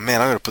think, oh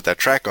man, I got to put that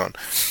track on.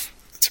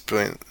 It's a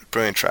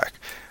brilliant track.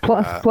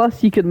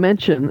 Plus you could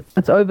mention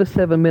it's over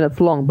 7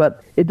 minutes long,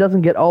 but it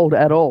doesn't get old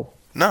at all.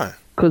 No,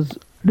 because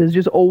there's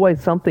just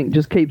always something,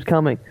 just keeps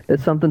coming.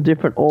 There's something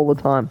different all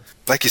the time.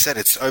 like you said,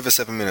 it's over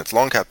 7 minutes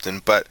long,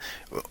 Captain, but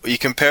you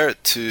compare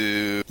it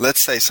to,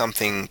 let's say,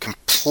 something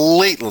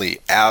completely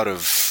out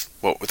of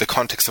the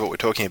context of what we're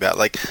talking about,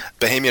 like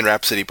Bohemian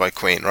Rhapsody by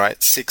Queen, right?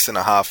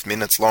 6.5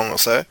 minutes long or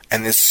so,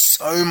 and there's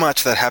so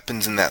much that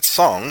happens in that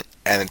song,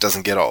 and it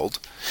doesn't get old.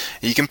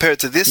 You compare it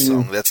to this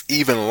song that's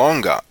even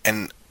longer,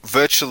 and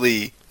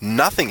virtually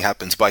nothing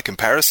happens by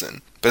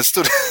comparison, but it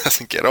still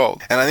doesn't get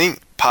old. And I think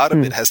part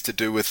of it has to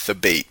do with the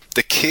beat.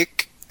 The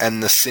kick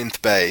and the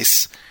synth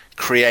bass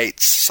create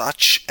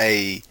such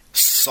a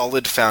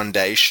solid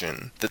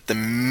foundation that the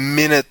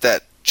minute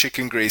that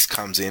Chicken Grease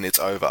comes in, it's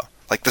over.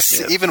 Like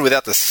even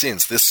without the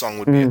synths, this song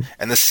would be,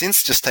 and the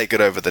synths just take it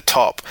over the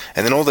top,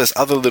 and then all those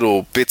other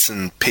little bits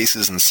and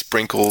pieces and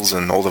sprinkles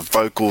and all the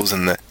vocals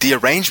and the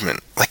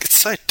arrangement, like it's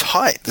so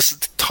tight. This is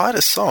the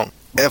tightest song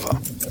ever.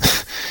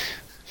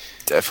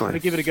 Definitely.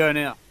 Give it a go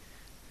now.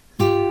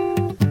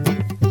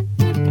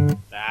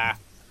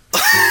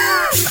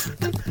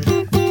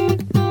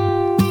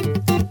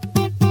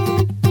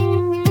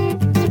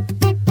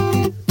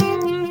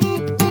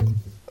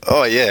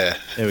 Oh yeah.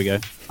 There we go.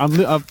 I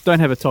don't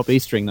have a top E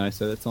string though,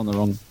 so that's on the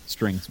wrong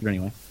strings. But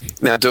anyway,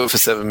 Now do it for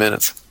 7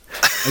 minutes.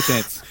 no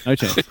chance. No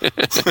chance.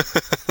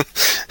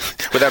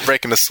 Without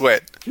breaking a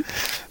sweat.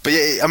 But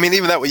yeah, I mean,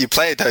 even that way you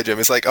play it, Toe Jam,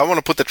 it's like, I want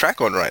to put the track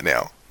on right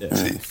now. Yeah.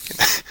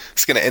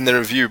 It's going to end the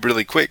review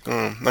really quick.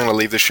 I'm going to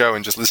leave the show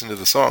and just listen to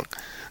the song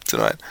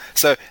tonight.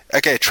 So,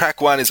 okay,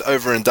 track 1 is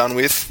over and done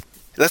with.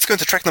 Let's go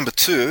into track number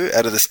 2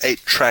 out of this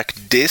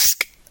 8-track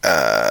disc.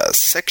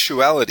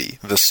 Sexuality,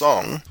 the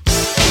song.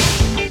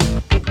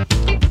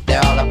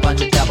 They're all a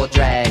bunch of double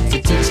drags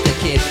to teach the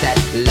kids that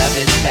love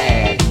is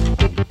bad.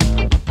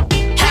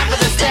 Half of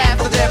the staff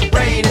of their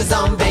brain is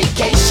on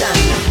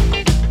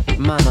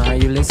vacation. Mama, are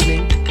you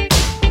listening?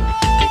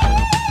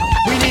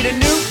 We need a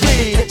new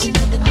breed.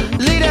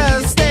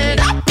 Leaders,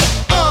 stand up,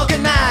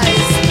 organize.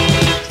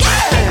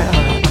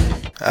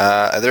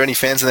 Are there any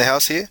fans in the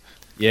house here?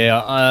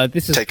 Yeah,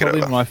 this is Take it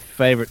probably over. my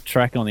favourite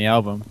track on the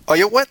album. Oh,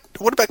 yeah, what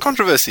about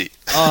Controversy?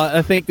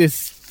 I think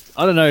this,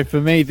 I don't know,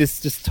 for me, this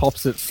just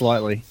tops it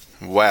slightly.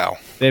 Wow.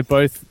 They're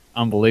both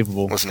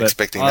unbelievable. Wasn't but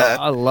expecting that.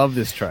 I love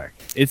this track.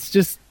 It's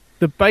just,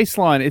 the bass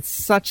line, it's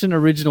such an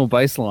original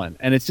bass line,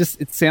 and it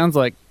sounds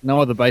like no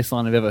other bass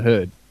line I've ever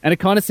heard. And it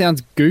kind of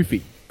sounds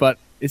goofy, but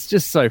it's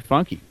just so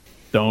funky.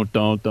 Don't,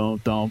 bum, bum,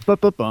 bum, bum,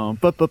 bum,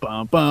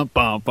 bum,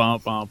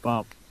 bum, bum,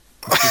 bum.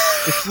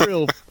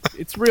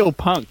 It's real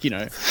punk, you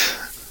know.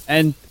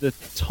 And the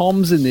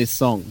toms in this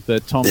song,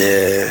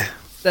 Yeah.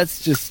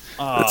 that's just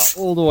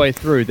all the way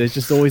through. There's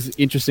just always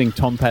interesting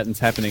tom patterns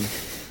happening.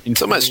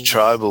 It's almost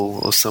tribal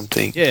or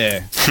something.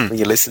 Yeah. When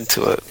you listen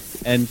to it.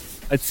 And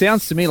it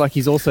sounds to me like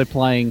he's also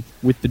playing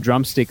with the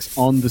drumsticks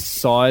on the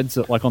sides,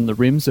 like on the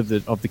rims of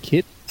the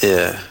kit,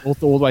 Yeah. all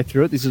the way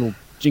through it. These little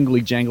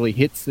jingly jangly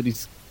hits that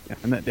he's,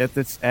 and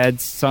that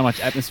adds so much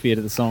atmosphere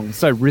to the song. It's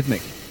so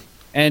rhythmic.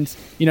 And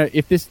you know,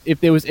 if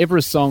there was ever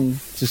a song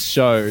to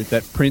show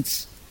that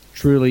Prince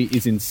truly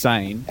is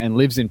insane and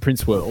lives in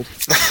Prince world,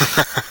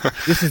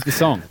 this is the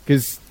song.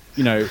 Because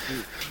you know,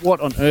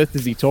 what on earth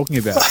is he talking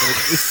about? But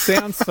it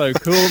sounds so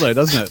cool though,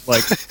 doesn't it?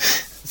 Like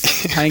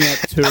hang out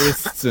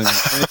tourists and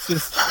it's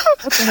just,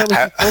 what the hell is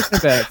he talking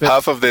about? But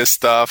half of their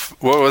staff.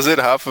 What was it?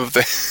 Half of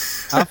the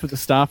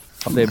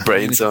staff of their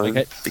Brain zone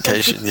okay,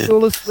 vacation. it's the Yeah.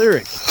 coolest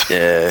lyric.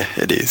 Yeah,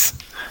 it is.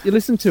 You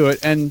listen to it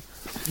and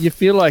you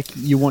feel like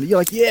you're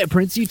like, yeah,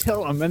 Prince, you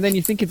tell him. And then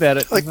you think about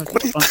it, Like, like,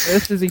 what what on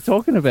earth is he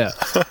talking about?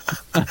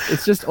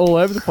 It's just all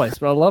over the place,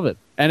 but I love it.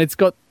 And it's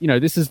got, you know,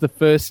 this is the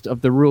first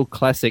of the real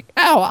classic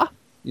hour,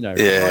 you know.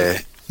 Yeah.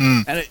 Right?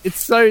 And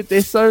it's so,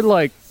 they're so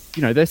like,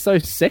 you know, they're so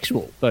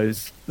sexual,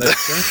 those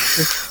songs.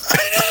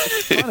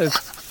 It's kind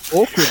of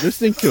awkward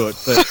listening to it,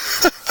 but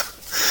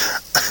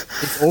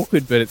it's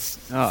awkward, but it's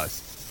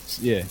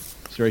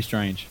very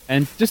strange.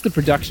 And just the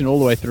production all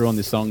the way through on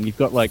this song, you've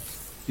got like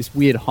this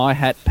weird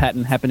hi-hat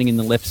pattern happening in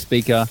the left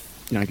speaker,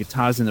 you know,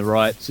 guitars in the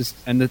right, it's just,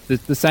 and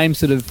the same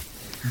sort of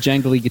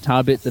jangly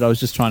guitar bit that I was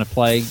just trying to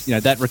play, you know,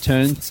 that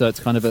returns, so it's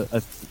kind of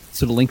a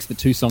sort of links the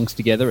two songs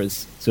together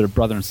as sort of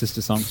brother and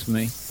sister songs for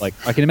me. Like,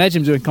 I can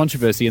imagine doing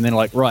Controversy and then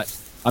like, right,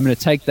 I'm going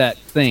to take that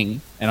thing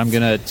and I'm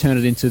going to turn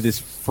it into this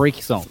freak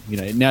song. You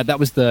know, now that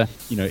was the,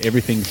 you know,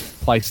 everything's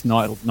placed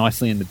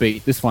nicely in the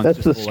beat. This one's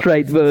That's just the all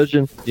straight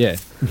version. yeah.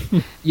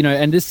 You know,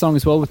 and this song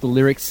as well with the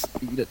lyrics,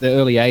 the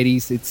early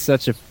 80s, it's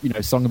such a, you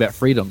know, song about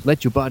freedom.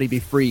 Let your body be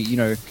free. You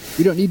know,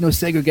 we don't need no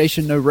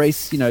segregation, no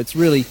race. You know, it's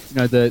really, you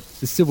know, the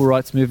civil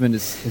rights movement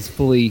is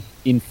fully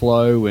in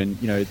flow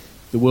and, you know,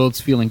 the world's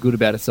feeling good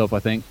about itself, I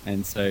think.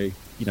 And so,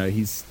 you know,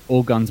 he's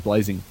all guns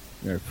blazing.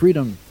 You know,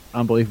 freedom,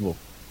 unbelievable.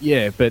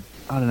 Yeah, but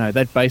I don't know,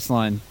 that bass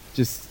line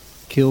just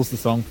kills the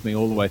song for me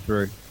all the way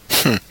through.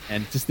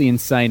 And just the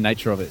insane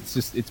nature of it.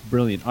 It's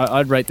brilliant.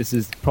 I'd rate this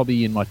as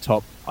probably in my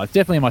top,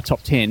 definitely in my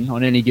top 10.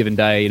 On any given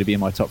day, it'd be in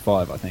my top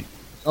 5, I think.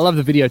 I love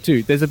the video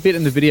too. There's a bit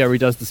in the video where he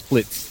does the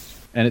splits.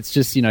 And it's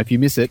just, you know, if you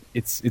miss it,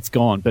 it's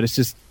gone. But it's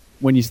just,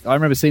 I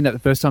remember seeing that the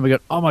first time, I go,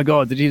 oh my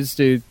God, did he just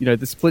do, you know,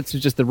 the splits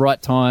was just the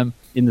right time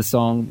in the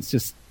song. It's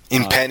just...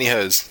 in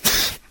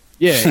pantyhose.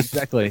 Yeah,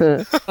 exactly.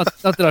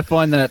 not that I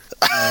find that...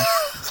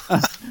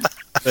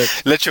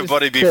 but Let your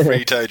body be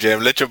free, Toe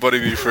Jam. Let your body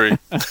be free.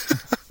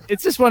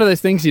 it's just one of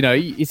those things, you know,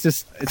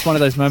 it's one of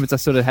those moments I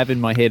sort of have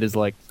in my head as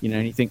like, you know,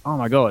 and you think, oh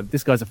my God,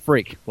 this guy's a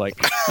freak. Like,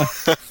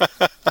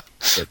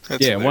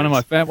 yeah, one of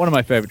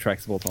my favorite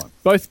tracks of all time.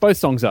 Both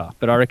songs are,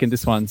 but I reckon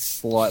this one's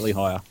slightly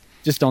higher,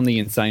 just on the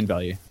insane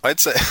value. I'd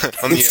say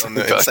on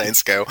the insane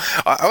scale.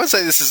 I would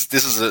say this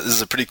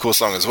is a pretty cool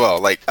song as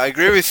well. Like, I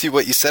agree with you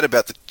what you said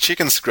about the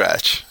chicken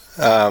scratch.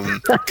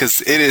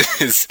 Because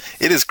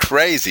it is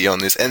crazy on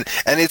this, and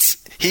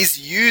he's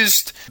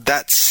used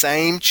that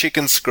same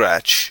chicken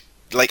scratch,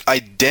 like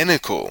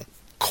identical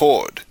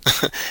chord,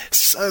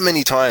 so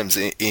many times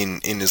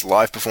in his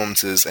live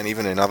performances and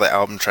even in other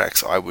album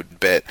tracks. I would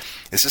bet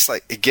it's just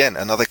like, again,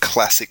 another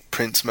classic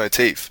Prince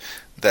motif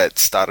that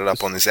started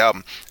up on this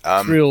album.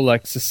 Real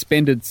like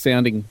suspended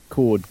sounding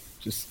chord,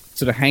 just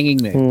sort of hanging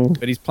there,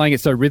 but he's playing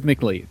it so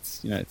rhythmically.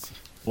 It's, you know, it's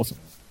awesome.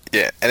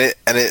 Yeah, and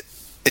it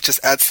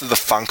just adds to the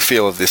funk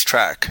feel of this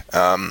track.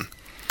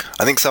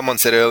 I think someone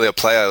said earlier,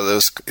 Player,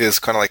 is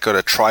kind of like got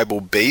a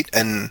tribal beat,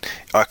 and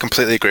I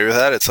completely agree with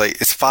that. It's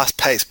like, it's fast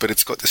paced, but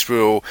it's got this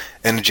real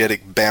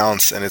energetic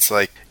bounce, and it's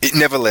like it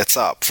never lets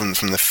up from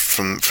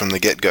the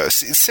get go.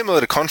 It's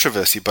similar to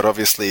Controversy, but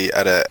obviously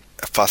at a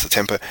faster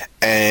tempo.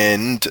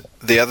 And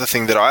the other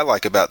thing that I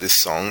like about this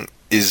song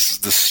is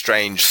the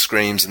strange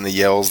screams and the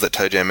yells that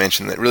Toe Jam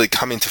mentioned that really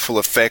come into full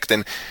effect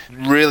and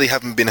really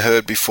haven't been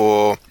heard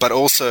before, but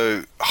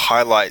also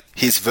highlight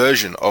his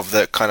version of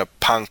that kind of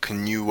punk,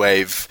 new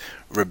wave,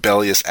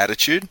 rebellious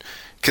attitude.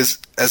 Because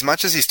as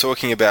much as he's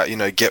talking about, you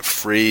know, get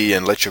free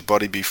and let your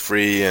body be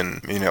free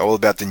and, you know, all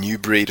about the new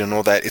breed and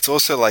all that, it's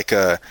also like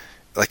a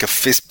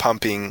fist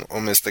pumping,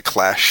 almost the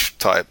Clash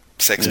type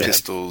Sex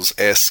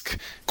Pistols-esque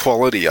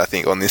quality, I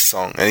think, on this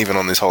song and even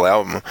on this whole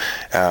album,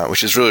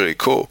 which is really, really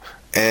cool.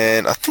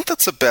 And I think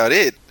that's about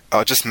it.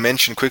 I'll just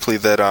mention quickly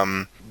that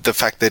the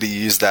fact that he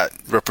used that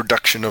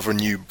reproduction of a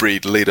new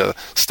breed leader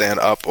stand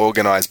up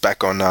organized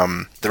back on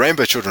the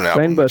Rainbow Children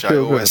album, which I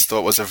always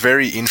thought was a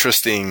very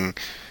interesting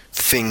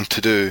thing to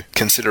do,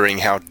 considering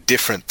how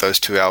different those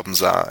two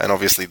albums are, and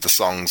obviously the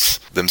songs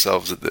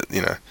themselves that,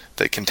 you know,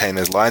 that contain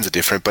those lines are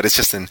different, but it's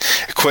just a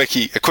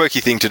quirky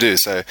thing to do.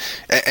 So,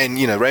 and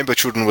you know, Rainbow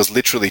Children was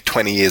literally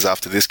 20 years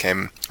after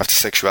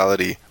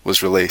Sexuality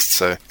was released.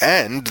 So,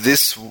 and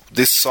this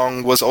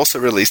song was also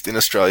released in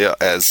Australia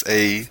as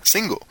a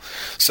single.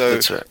 So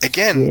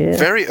again,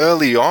 very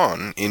early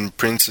on in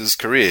Prince's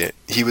career,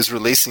 he was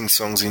releasing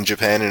songs in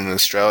Japan and in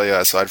Australia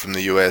aside from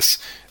the US,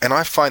 and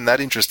I find that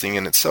interesting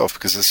in itself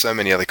because there's so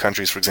many other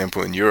countries, for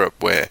example in Europe,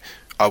 where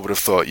I would have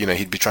thought,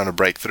 he'd be trying to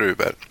break through,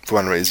 but for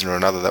one reason or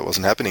another, that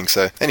wasn't happening.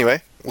 So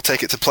anyway, we'll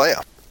take it to Player.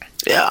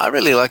 Yeah, I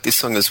really like this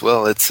song as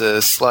well. It's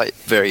a slight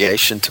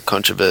variation to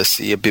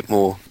Controversy, a bit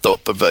more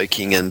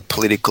thought-provoking and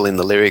political in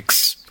the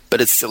lyrics,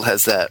 but it still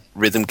has that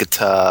rhythm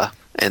guitar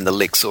and the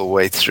licks all the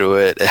way through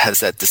it. It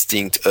has that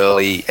distinct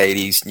early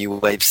 80s new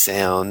wave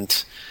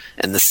sound,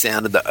 and the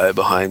sound of the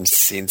Oberheim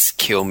synths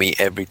kill me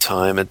every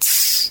time.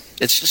 It's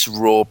just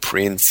raw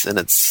Prince, and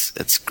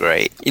it's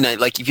great.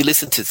 Like if you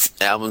listen to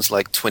albums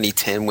like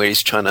 2010 where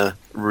he's trying to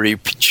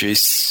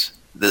reproduce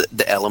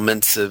the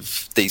elements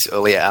of these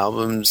earlier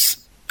albums,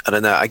 I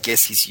don't know, I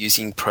guess he's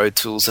using Pro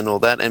Tools and all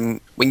that.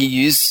 And when you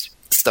use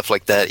stuff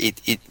like that,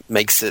 it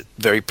makes it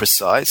very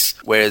precise.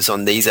 Whereas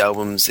on these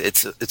albums,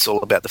 it's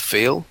all about the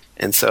feel.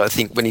 And so I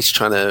think when he's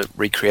trying to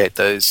recreate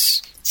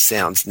those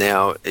sounds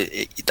now,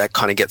 that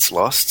kind of gets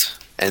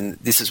lost. And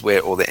this is where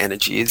all the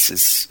energy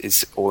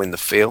is all in the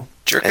feel.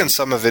 Do you reckon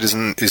some of it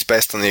is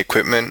based on the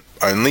equipment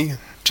only,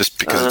 just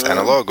because it's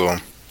analog, or?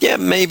 Yeah,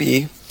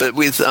 maybe. But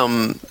with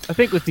I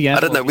think with the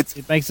analog, I don't know,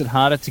 it makes it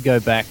harder to go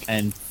back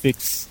and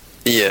fix.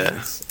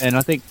 Yeah, and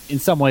I think in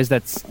some ways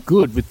that's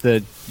good with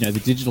the the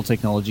digital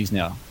technologies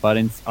now. But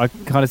I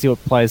kind of see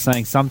what Player's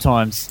saying.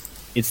 Sometimes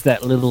it's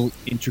that little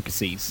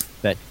intricacies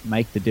that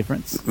make the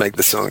difference. Make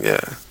the song,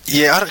 yeah.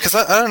 Yeah, because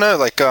I don't know,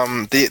 like,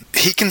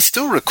 he can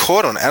still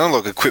record on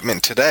analog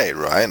equipment today,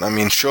 right? I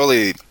mean,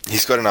 surely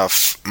he's got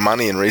enough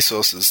money and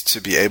resources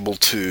to be able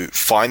to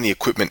find the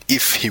equipment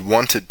if he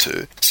wanted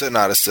to. Certain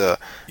artists are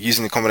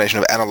using the combination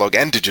of analog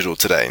and digital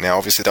today. Now,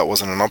 obviously, that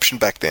wasn't an option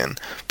back then,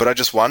 but I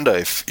just wonder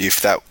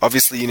if that,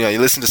 obviously, you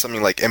listen to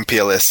something like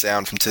MPLS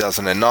Sound from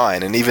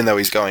 2009, and even though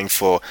he's going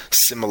for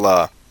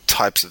similar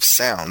types of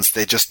sounds,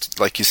 they just,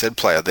 like you said,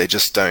 Player, they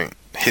just don't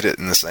hit it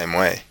in the same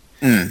way.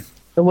 It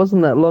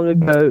wasn't that long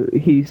ago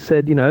he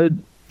said,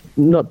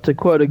 not to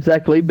quote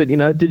exactly, but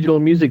digital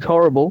music's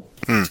horrible.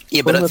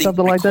 Yeah, but I think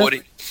something like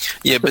that?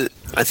 Yeah, but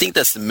I think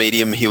that's the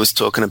medium he was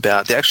talking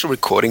about. The actual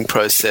recording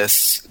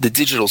process, the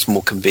digital's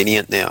more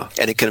convenient now,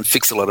 and it can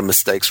fix a lot of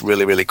mistakes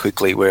really, really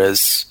quickly,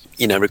 whereas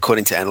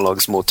recording to analog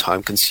is more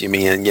time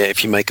consuming, and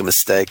if you make a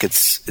mistake,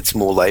 it's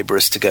more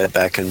laborious to go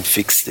back and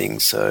fix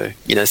things. So,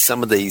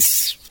 some of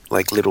these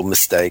like little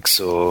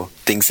mistakes or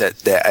things that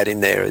they're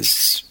adding there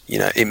is,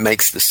 it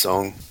makes the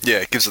song. Yeah,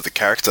 it gives it the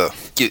character.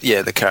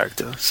 Yeah, the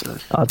character. So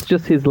it's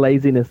just his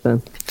laziness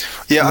then.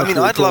 Yeah, I mean,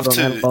 I'd love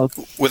to,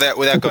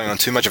 without going on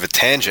too much of a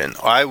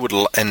tangent, I would,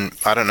 and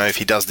I don't know if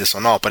he does this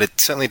or not, but it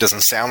certainly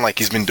doesn't sound like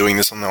he's been doing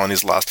this on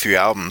his last few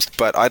albums,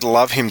 but I'd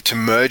love him to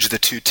merge the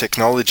two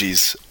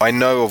technologies. I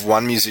know of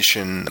one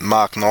musician,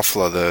 Mark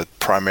Knopfler, the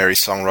primary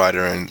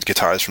songwriter and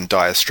guitarist from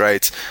Dire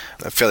Straits,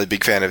 a fairly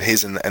big fan of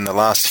his, and the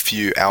last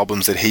few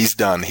albums that he's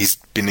done, he's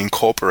been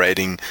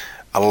incorporating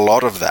a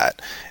lot of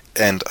that.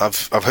 And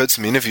I've heard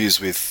some interviews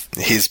with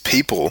his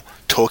people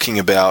talking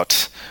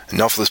about,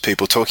 Knopfler's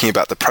people talking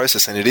about the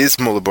process, and it is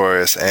more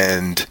laborious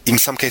and in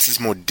some cases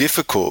more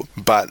difficult,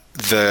 but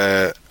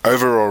the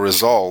overall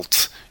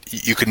result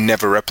you could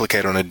never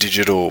replicate on a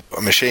digital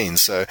machine.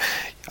 So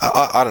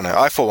I don't know.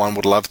 I, for one,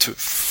 would love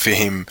for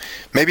him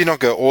maybe not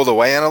go all the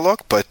way analog,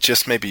 but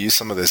just maybe use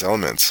some of those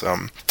elements.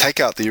 Take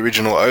out the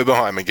original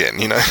Oberheim again,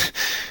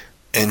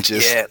 and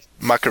just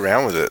muck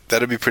around with it.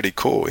 That'd be pretty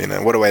cool,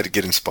 What a way to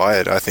get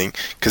inspired, I think,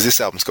 because this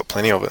album's got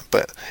plenty of it.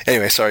 But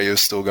anyway, sorry, you were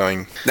still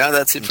going. No,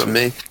 that's it from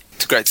me.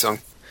 It's a great song.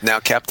 Now,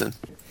 Captain.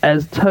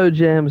 As Toe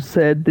Jam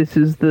said, this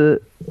is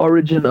the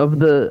origin of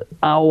the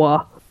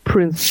Awa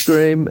Prince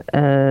Scream,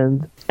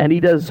 and he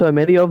does so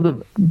many of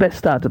them. Best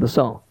start to the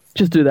song.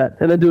 Just do that,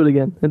 and then do it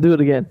again, and do it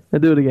again,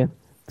 and do it again.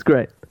 It's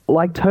great.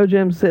 Like Toe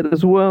Jam said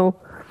as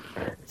well,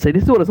 see,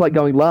 this is what it's like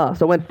going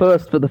last. I went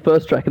first for the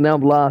first track, and now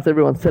I'm last.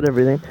 Everyone said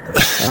everything.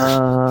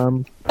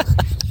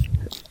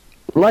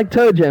 Like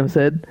Toe Jam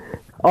said,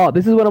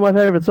 this is one of my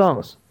favorite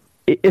songs.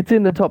 It's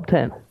in the top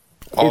 10.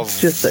 It's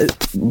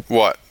just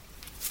what?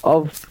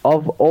 Of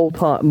all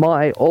time,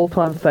 my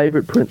all-time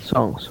favorite Prince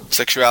songs.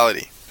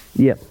 Sexuality.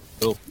 Yep.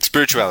 Cool.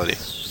 Spirituality.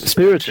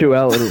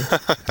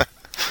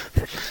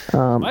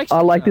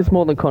 I like this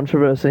more than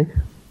Controversy.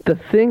 The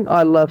thing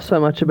I love so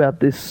much about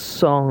this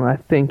song, I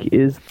think,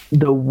 is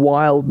the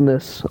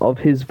wildness of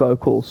his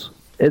vocals.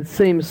 It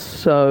seems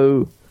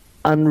so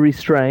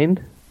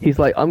unrestrained. He's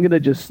like, I'm going to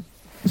just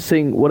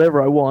sing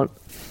whatever I want,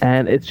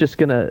 and it's just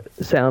going to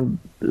sound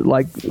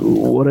like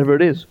whatever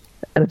it is.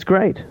 And it's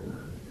great.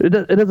 It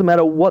doesn't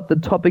matter what the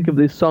topic of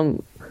this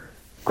song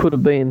could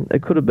have been.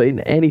 It could have been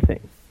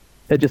anything.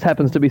 It just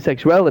happens to be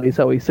sexuality,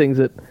 so he sings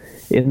it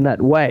in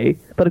that way.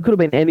 But it could have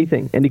been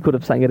anything, and he could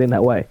have sang it in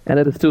that way, and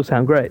it'd still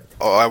sound great.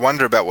 Oh, I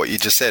wonder about what you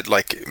just said.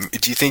 Like,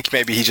 do you think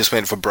maybe he just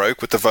went for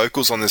broke with the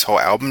vocals on this whole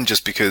album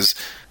just because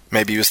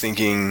maybe he was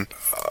thinking,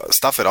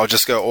 stuff it, I'll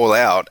just go all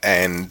out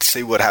and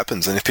see what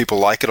happens, and if people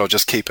like it, I'll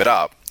just keep it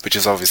up, which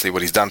is obviously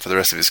what he's done for the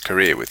rest of his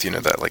career with,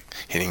 that, like,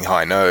 hitting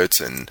high notes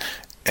and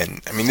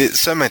I mean, there's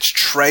so much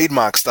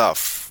trademark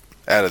stuff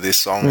out of this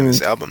song and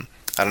this album.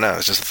 I don't know,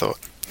 it's just a thought.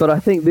 But I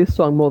think this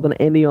song, more than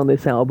any on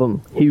this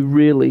album, he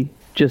really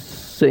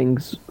just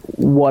sings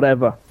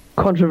whatever.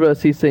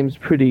 Controversy seems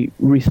pretty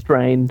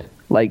restrained,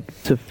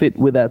 like to fit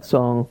with that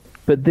song.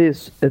 But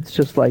this, it's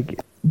just like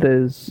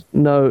there's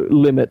no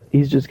limit.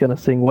 He's just gonna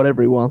sing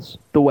whatever he wants,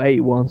 the way he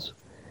wants,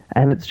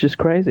 and it's just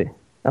crazy.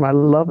 And I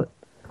love it.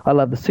 I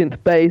love the synth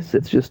bass.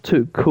 It's just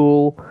too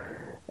cool.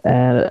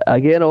 And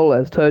again, all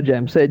as Toe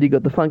Jam said, you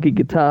got the funky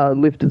guitar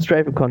lifted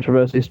straight from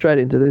Controversy straight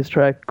into this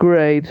track.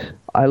 Great.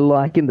 I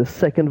like in the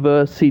second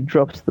verse, he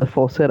drops the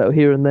falsetto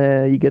here and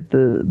there. You get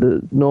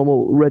the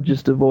normal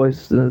register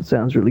voice, and it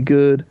sounds really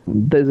good.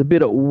 There's a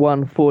bit at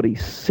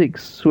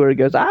 146 where he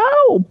goes,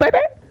 "Ow, baby!"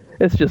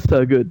 It's just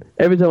so good.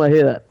 Every time I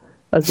hear that,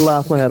 I just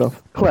laugh my head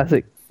off.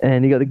 Classic.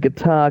 And you got the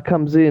guitar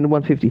comes in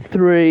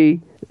 153,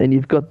 and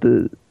you've got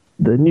the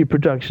new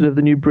production of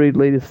the New Breed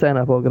Leaders Stand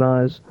Up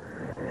Organize.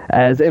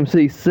 As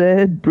MC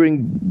said,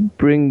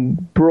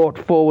 brought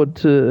forward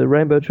to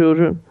Rainbow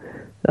Children.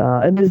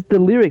 And there's the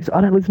lyrics.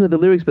 I don't listen to the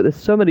lyrics, but there's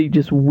so many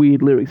just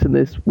weird lyrics in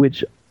this,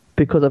 which,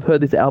 because I've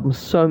heard this album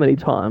so many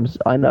times,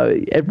 I know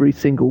every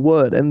single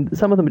word. And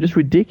some of them are just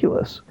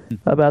ridiculous.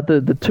 About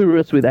the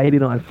tourists with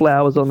 89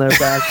 flowers on their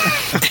back.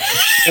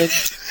 And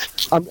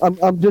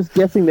I'm just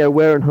guessing they're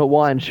wearing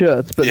Hawaiian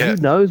shirts, but who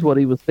knows what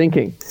he was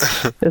thinking?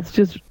 It's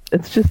just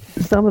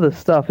some of the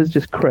stuff is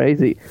just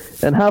crazy.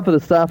 And half of the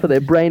staff of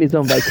their brain is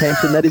on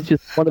vacation. That is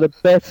just one of the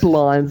best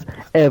lines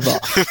ever.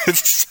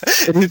 It's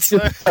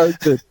just so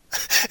good.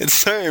 It's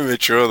so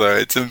immature though.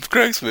 It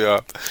cracks me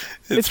up.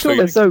 It's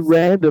so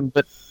random,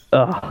 but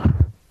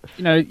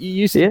you know, you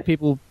used to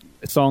people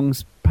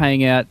songs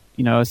paying out,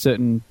 you know, a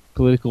certain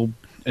political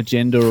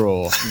agenda,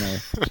 or you know,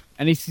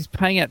 and he's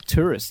paying out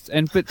tourists,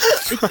 but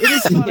it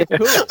is kind of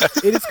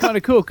cool. It is kind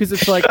of cool because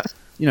it's like,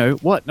 you know,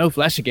 what? No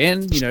Flash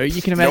again? You know,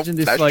 you can imagine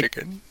this like,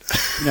 again.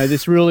 You know,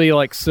 this really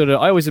like sort of.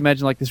 I always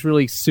imagine like this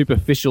really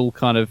superficial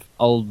kind of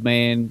old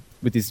man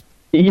with his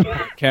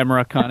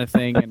camera kind of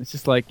thing, and it's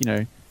just like, you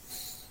know,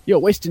 you're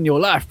wasting your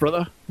life,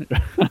 brother.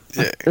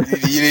 Yeah,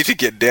 you need to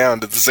get down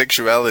to the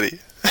sexuality.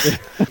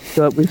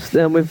 So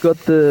we've got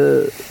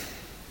the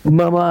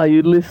 "Mama, are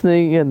you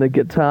listening?" and the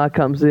guitar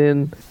comes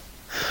in,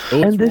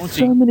 and there's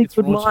so many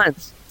good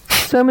lines.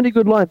 So many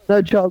good lines.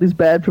 No child is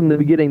bad from the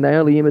beginning. They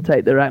only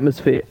imitate their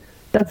atmosphere.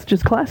 That's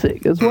just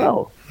classic as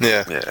well.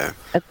 Yeah.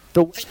 And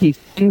the way he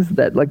sings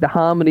that, like the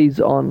harmonies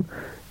on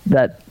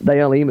that,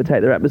 they only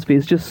imitate their atmosphere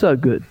is just so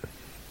good.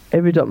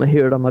 Every time I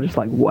hear it, I'm just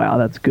like, wow,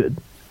 that's good.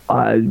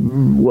 I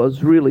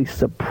was really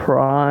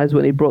surprised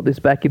when he brought this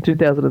back in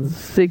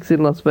 2006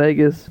 in Las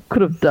Vegas.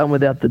 Could have done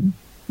without the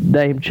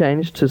name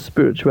change to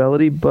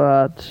Spirituality,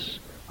 but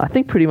I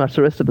think pretty much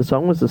the rest of the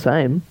song was the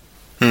same.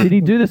 Did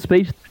he do the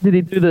speech? Did he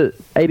do the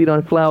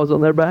 89 flowers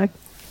on their back?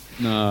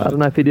 No. I don't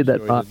know if he did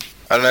that part.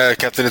 I don't know,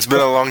 Captain. It's been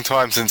a long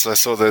time since I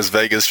saw those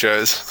Vegas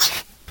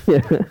shows.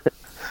 Yeah.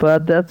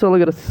 But that's all I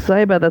got to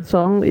say about that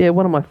song. Yeah,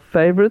 one of my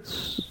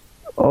favorites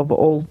of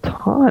all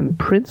time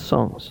Prince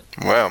songs.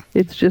 Wow.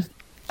 It's just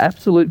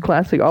absolute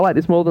classic. I like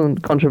this more than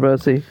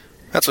Controversy.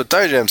 That's what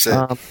Toe Jam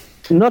said.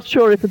 Not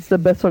sure if it's the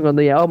best song on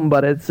the album,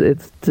 but it's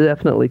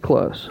definitely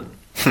close.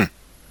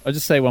 I'll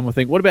just say one more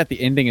thing. What about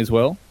the ending as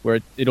well,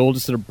 where it all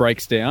just sort of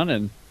breaks down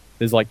and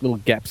there's like little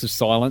gaps of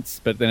silence,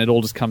 but then it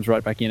all just comes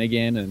right back in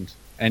again, and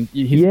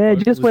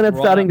just when it's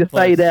starting to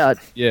fade out.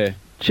 Yeah.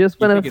 Just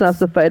when it starts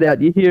to fade out,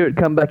 you hear it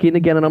come back in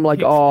again, and I'm like,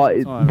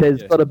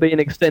 there's got to be an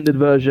extended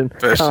version.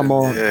 Come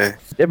on. Yeah.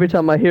 Every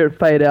time I hear it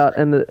fade out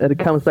and it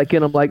comes back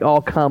in, I'm like,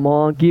 oh, come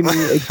on, give me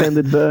an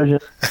extended version.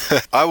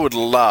 I would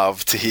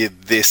love to hear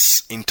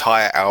this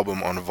entire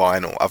album on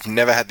vinyl. I've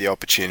never had the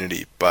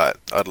opportunity, but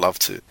I'd love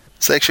to.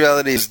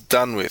 Sexuality is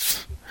done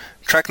with.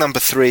 Track number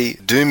 3,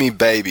 Do Me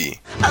Baby.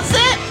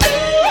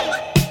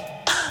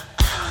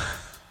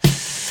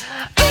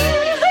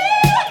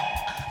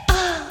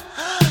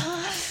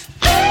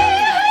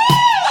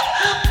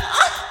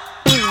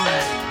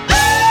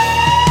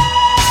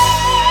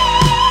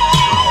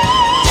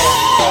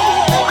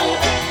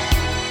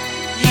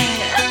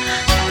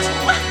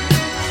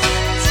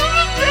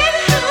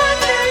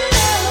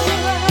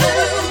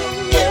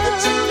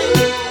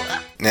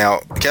 Now,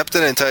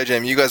 Captain and Toe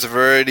Jam, you guys have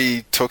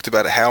already talked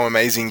about how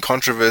amazing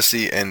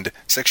Controversy and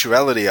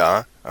Sexuality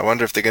are. I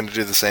wonder if they're going to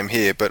do the same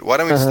here. But why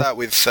don't we start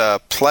with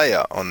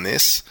Player on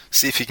this?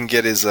 See if he can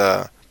get his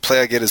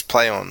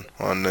play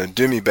on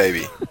Do Me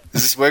Baby.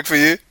 Does this work for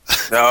you?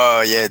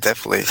 Oh, yeah,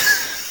 definitely.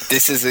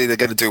 This is either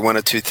going to do one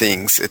of two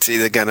things. It's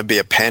either going to be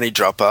a panty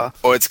dropper,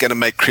 or it's going to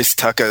make Chris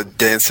Tucker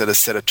dance at a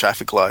set of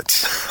traffic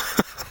lights.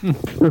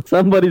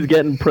 Somebody's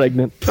getting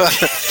pregnant.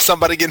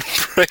 Somebody getting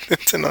pregnant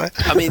tonight.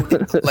 I mean,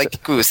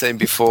 like we were saying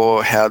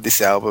before, how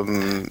this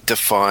album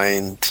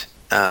defined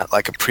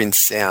like a Prince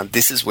sound.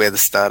 This is where the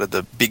start of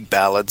the big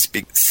ballads,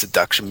 big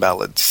seduction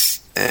ballads,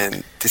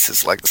 and this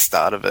is like the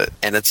start of it.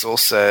 And it's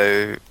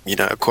also, you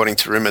know, according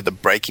to rumor, the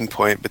breaking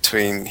point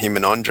between him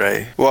and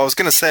Andre. Well, I was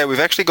going to say, we've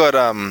actually got,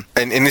 and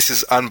this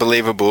is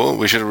unbelievable,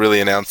 we should have really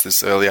announced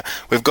this earlier,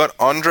 we've got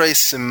Andre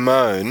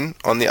Simone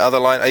on the other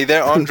line. Are you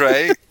there,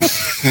 Andre?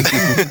 We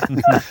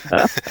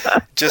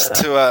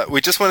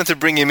just wanted to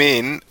bring him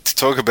in to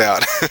talk about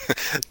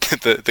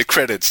the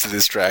credits to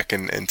this track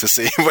and to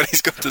see what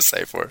he's got to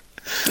say for it.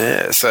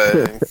 Yeah,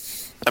 so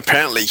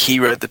apparently he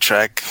wrote the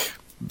track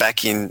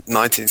back in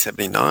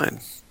 1979.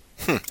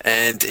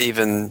 And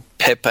even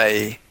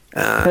Pepe...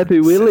 Pepe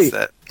Willie. says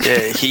that.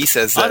 Yeah, he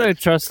says that. I don't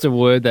trust a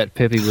word that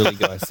Pepe Willie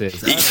guy says.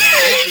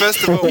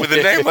 First of all, with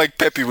a name like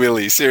Pepe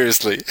Willie,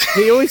 seriously.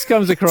 He always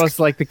comes across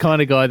like the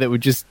kind of guy that would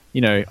just,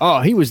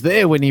 oh, he was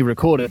there when he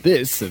recorded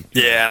this. And,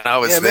 Yeah, I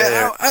was Yeah, there.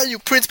 man, how you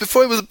Prince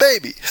before he was a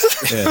baby?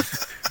 yeah.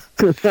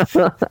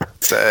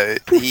 So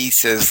he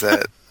says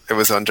that it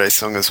was Andre's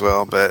song as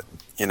well, but,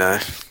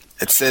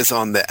 it says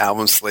on the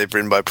album sleeve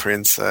written by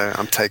Prince, so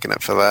I'm taking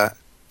it for that.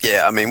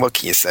 Yeah, I mean, what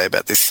can you say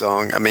about this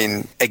song? I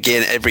mean,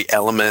 again, every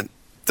element,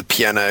 the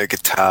piano,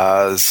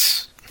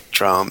 guitars,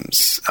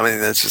 drums, I mean,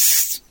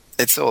 it's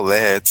all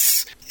there.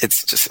 It's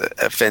just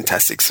a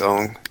fantastic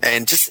song.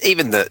 And just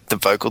even the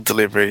vocal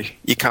delivery,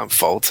 you can't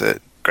fault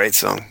it. Great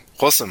song.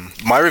 Awesome.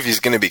 My review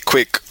is going to be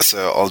quick,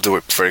 so I'll do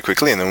it very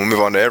quickly and then we'll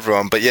move on to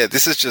everyone. But yeah,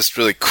 this is just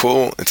really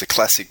cool. It's a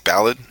classic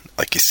ballad,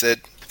 like you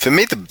said. For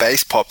me, the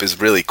bass pop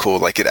is really cool.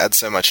 Like, it adds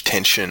so much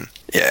tension.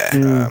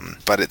 Yeah.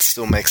 But it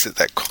still makes it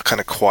that kind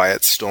of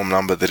quiet storm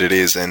number that it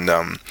is. And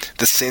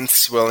the synths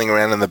swirling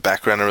around in the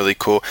background are really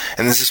cool.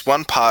 And there's this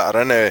one part, I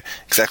don't know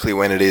exactly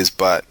when it is,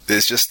 but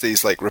there's just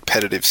these, like,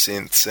 repetitive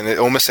synths. And it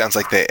almost sounds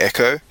like they're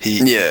echo. He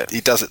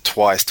does it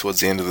twice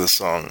towards the end of the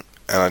song.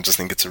 And I just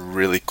think it's a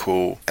really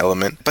cool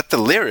element. But the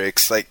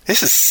lyrics, like,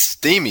 this is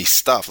steamy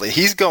stuff. Like,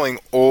 he's going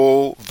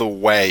all the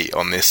way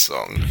on this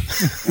song.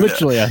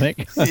 Literally, I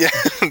think. Yeah,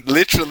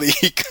 literally.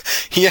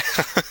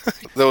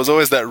 There was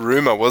always that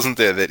rumor, wasn't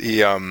there, that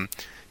he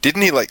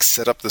didn't he like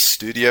set up the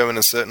studio in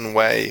a certain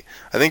way?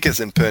 I think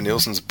it's in Per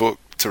Nielsen's book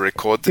to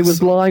record this. He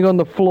was lying on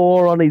the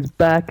floor on his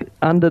back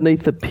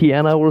underneath the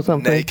piano or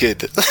something.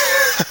 naked.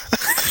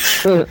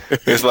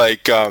 With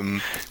like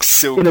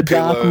silk In a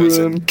dark pillows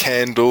room. and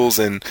candles,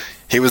 and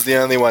he was the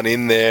only one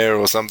in there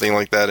or something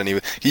like that.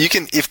 And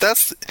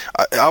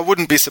I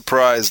wouldn't be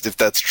surprised if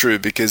that's true,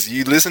 because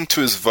you listen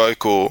to his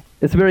vocal.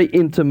 It's very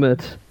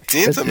intimate. It's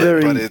intimate,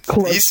 very but he's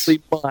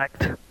closely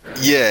mic'd.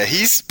 yeah,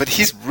 he's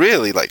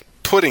really like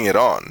putting it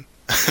on.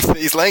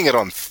 He's laying it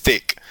on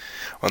thick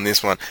on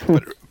this one.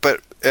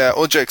 But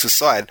all jokes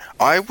aside,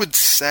 I would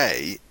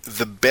say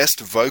the best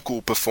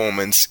vocal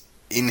performance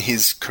in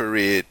his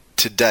career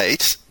to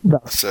date.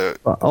 So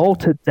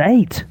To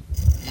date.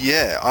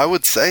 yeah, I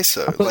would say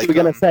so. I thought you were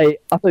going to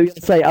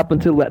say up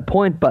until that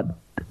point, but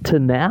to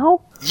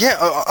now? Yeah,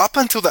 up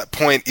until that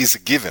point is a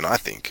given, I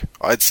think,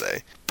 I'd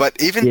say.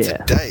 But even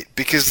to date,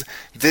 because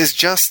there's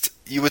just,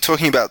 you were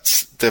talking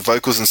about the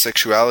vocals and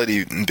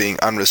sexuality and being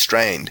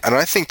unrestrained, and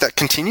I think that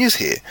continues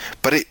here.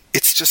 But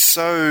it's just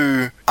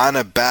so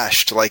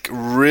unabashed, like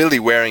really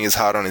wearing his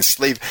heart on his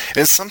sleeve.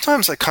 And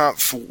sometimes I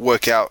can't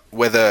work out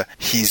whether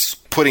he's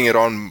putting it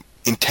on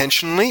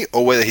intentionally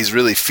or whether he's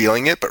really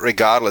feeling it, but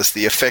regardless,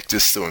 the effect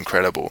is still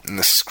incredible. And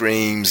the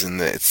screams,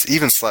 and it's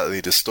even slightly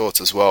distorts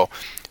as well.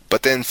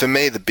 But then for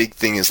me, the big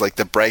thing is like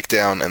the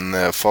breakdown and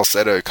the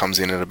falsetto comes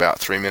in at about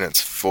 3 minutes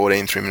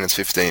 14, 3 minutes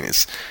 15.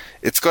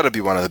 It's got to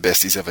be one of the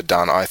best he's ever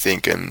done, I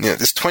think. And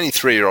this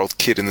 23-year-old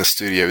kid in the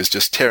studio is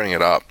just tearing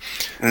it up.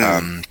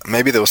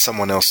 Maybe there was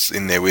someone else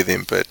in there with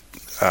him, but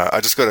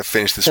I just got to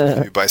finish this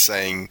review by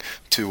saying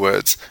 2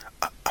 words.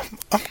 I'm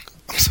cold.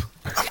 I'm so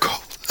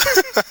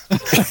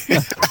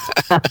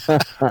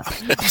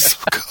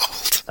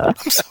cold. I'm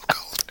so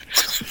cold.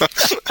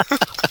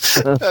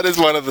 That is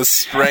one of the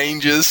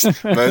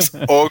strangest, most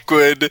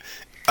awkward,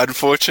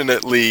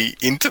 unfortunately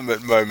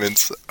intimate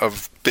moments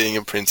of being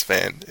a Prince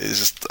fan. It's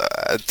just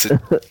I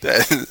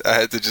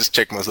had to just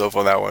check myself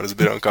on that one. It was a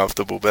bit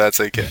uncomfortable, but that's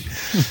okay.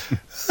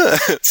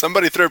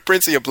 Somebody throw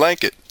Princey a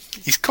blanket.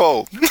 He's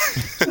cold.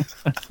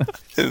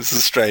 It's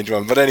a strange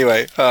one, but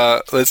anyway,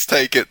 let's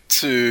take it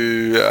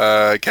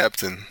to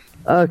Captain.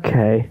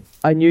 Okay.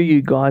 I knew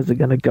you guys are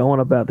going to go on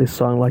about this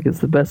song like it's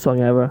the best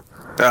song ever.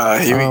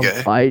 Here we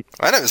go. I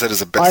never said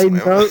it's the best song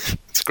ever.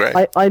 It's great.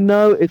 I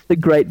know it's a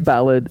great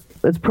ballad.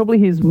 It's probably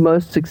his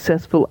most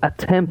successful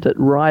attempt at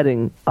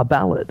writing a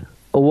ballad,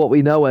 or what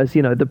we know as,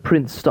 the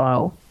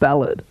Prince-style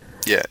ballad.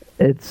 Yeah.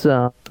 It's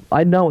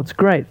I know it's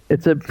great.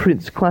 It's a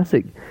Prince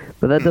classic,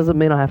 but that doesn't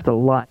mean I have to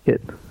like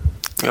it.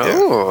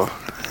 Oh,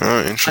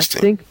 interesting.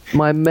 I think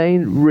my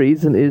main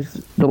reason is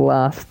the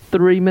last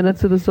 3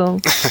 minutes of the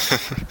song.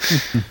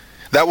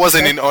 That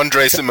wasn't in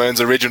Andre Simone's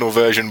original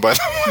version, by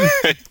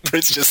the way.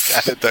 Prince just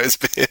added those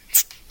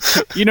bits.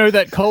 You know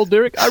that cold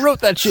lyric? I wrote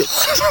that shit.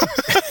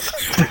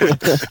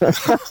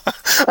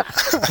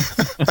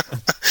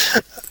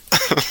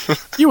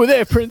 You were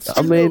there, Prince.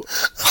 I mean,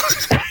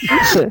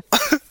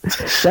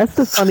 that's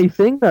the funny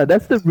thing, though.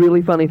 That's the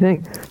really funny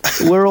thing.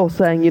 We're all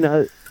saying,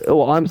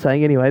 or I'm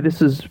saying anyway,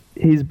 this is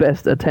his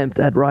best attempt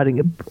at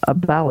writing a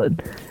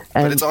ballad.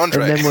 But it's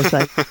Andre. And then we're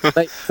saying,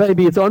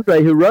 maybe it's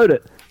Andre who wrote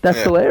it. That's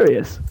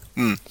hilarious.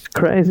 It's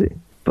crazy.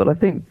 But I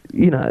think,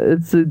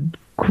 it's a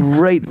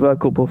great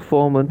vocal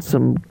performance,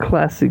 some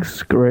classic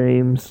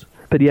screams.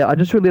 But yeah, I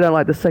just really don't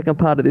like the second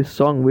part of this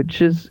song,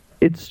 which is,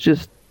 it's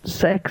just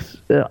sex.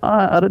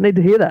 I don't need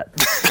to hear that.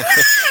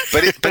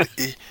 but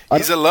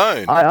he's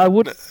alone. I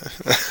wouldn't.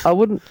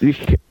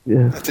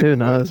 Yeah, who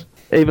knows?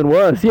 Even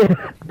worse,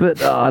 yeah.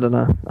 But I don't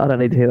know. I don't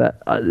need to hear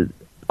that.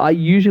 I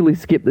usually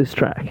skip this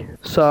track.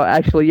 So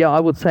actually, yeah, I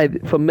would say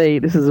that for me,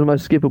 this is the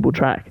most skippable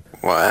track.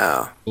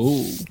 Wow.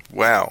 Ooh.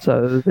 Wow.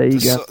 So there you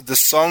go. The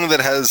song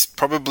that has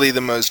probably the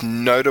most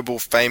notable,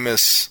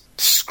 famous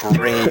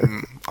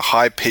scream,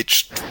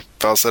 high-pitched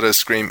falsetto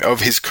scream of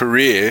his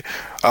career,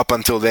 up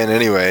until then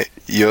anyway,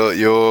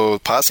 you're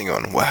passing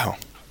on. Wow.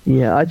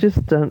 Yeah, I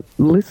just don't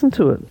listen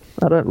to it.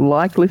 I don't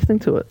like listening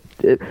to it.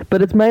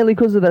 But it's mainly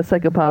because of that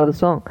second part of the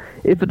song.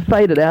 If it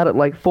faded out at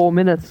like 4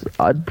 minutes,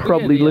 I'd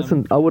probably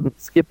listen. I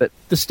wouldn't skip it.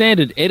 The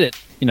standard edit,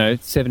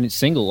 7-inch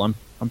single, I'm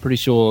pretty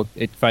sure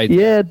it fades.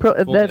 Yeah,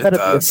 that'd be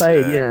a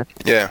fade, yeah.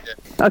 Yeah.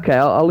 Okay,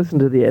 I'll listen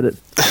to the edit.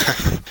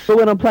 But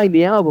when I'm playing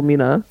the album,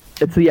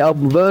 it's the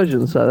album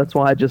version, so that's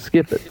why I just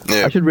skip it.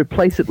 Yeah. I should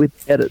replace it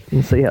with the edit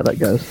and see how that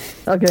goes.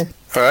 Okay.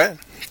 All right.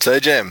 So,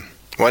 Jam,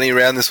 why don't you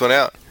round this one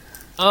out?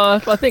 I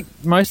think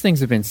most things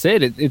have been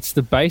said. It's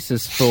the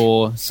basis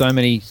for so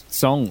many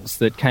songs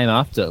that came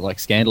after, like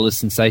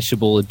Scandalous,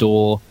 Insatiable,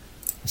 Adore,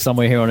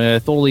 Somewhere Here on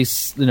Earth, all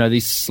these,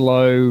 these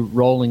slow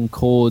rolling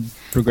chord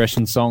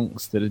progression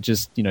songs that are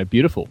just,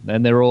 beautiful,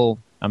 and they're all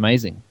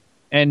amazing.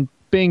 And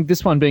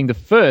this one being the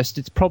first,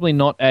 it's probably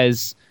not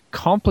as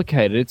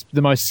complicated. It's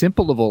the most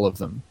simple of all of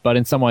them, but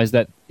in some ways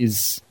that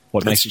is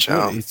what makes it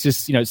good. It's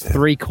just, it's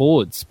 3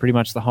 chords pretty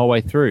much the whole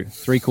way through.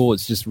 3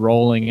 chords just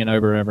rolling and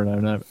over and over and over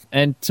and over.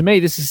 And to me,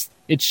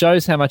 it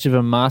shows how much of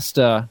a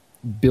master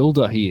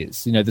builder he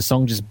is. The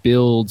song just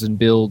builds and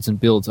builds and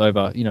builds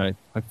over,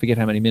 I forget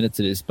how many minutes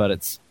it is, but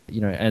it's,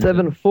 and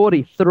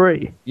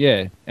 7:43.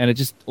 Yeah, and it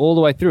just all the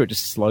way through, it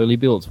just slowly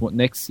builds. What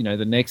next,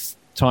 the next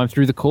time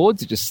through the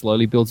chords, it just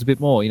slowly builds a bit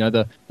more.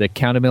 The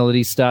counter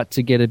melodies start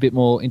to get a bit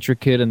more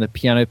intricate, and the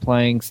piano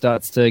playing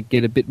starts to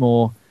get a bit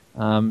more.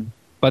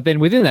 But then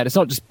within that, it's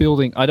not just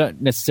building. I don't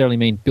necessarily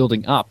mean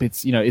building up.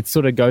 It's it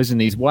sort of goes in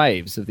these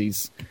waves of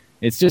these.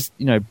 It's just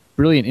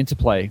brilliant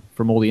interplay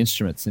from all the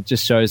instruments. It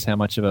just shows how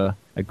much of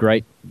a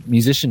great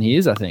musician he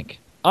is. I think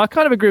I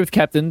kind of agree with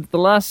Captain. The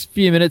last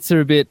few minutes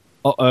are a bit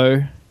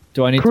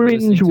do I need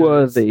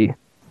cringeworthy? To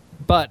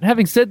but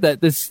having said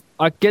that,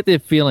 I get the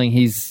feeling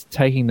he's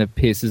taking the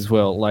piss as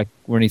well. Like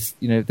when he's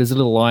there's a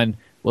little line.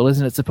 Well,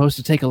 isn't it supposed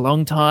to take a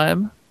long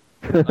time?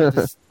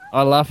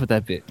 I laugh at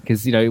that bit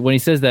because, when he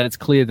says that, it's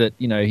clear that,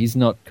 he's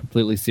not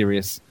completely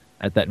serious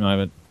at that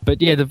moment.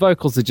 But yeah, the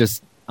vocals are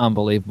just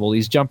unbelievable.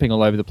 He's jumping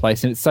all over the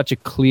place, and it's such a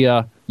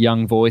clear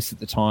young voice at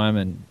the time,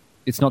 and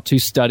it's not too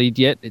studied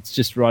yet. It's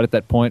just right at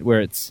that point where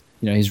it's,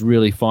 he's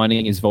really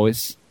finding his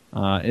voice.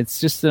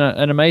 It's just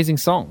an amazing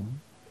song.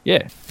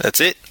 Yeah.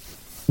 That's it.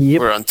 Yep.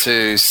 We're on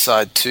to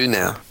side 2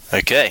 now.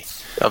 Okay.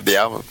 Of the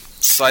album.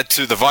 Side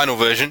 2, the vinyl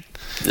version.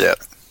 Yep.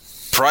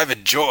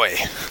 Private Joy.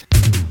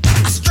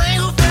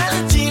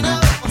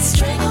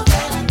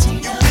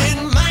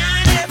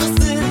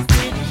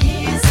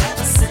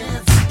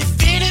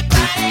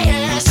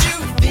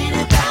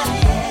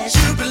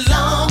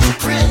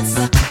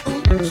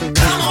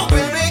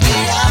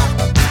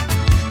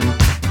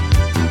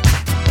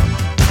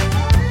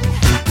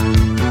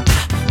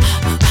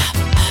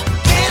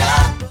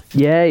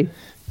 Yay.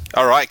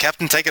 All right,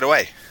 Captain, take it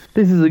away.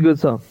 This is a good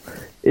song.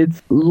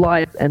 It's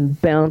light and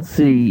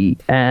bouncy,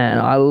 and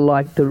I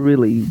like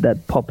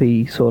that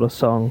poppy sort of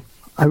song.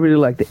 I really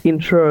like the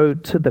intro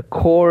to the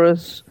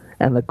chorus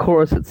and the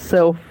chorus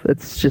itself.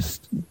 It's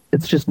just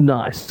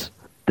nice.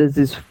 There's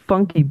this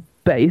funky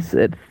bass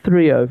at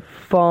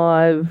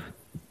 3:05,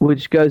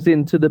 which goes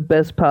into the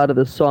best part of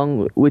the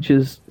song, which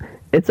is,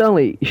 it's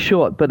only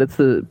short, but it's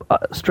the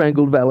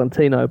Strangled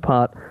Valentino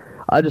part.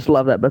 I just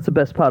love that. That's the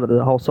best part of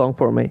the whole song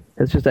for me.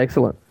 It's just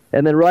excellent.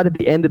 And then right at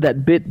the end of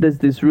that bit, there's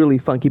this really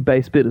funky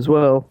bass bit as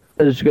well.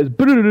 And it just goes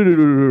all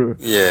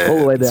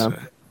the way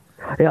down.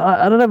 Yeah,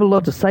 I don't have a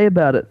lot to say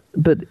about it,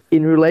 but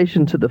in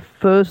relation to the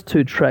first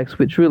 2 tracks,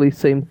 which really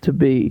seem to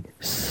be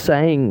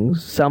saying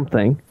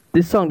something,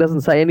 this song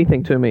doesn't say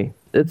anything to me.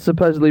 It's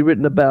supposedly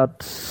written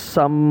about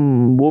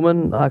some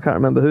woman. I can't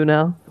remember who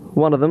now.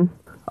 One of them.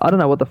 I don't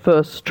know what the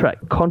first track,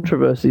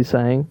 Controversy, is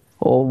saying,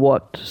 or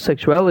what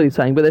Sexuality is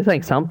saying, but they're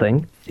saying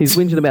something. He's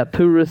whinging about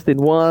tourists in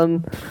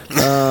one.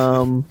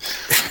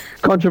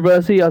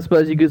 Controversy, I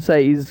suppose you could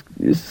say, is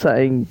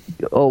saying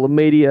all the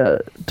media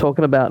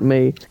talking about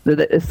me.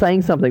 They're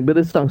saying something, but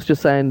this song's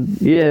just saying,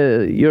 yeah,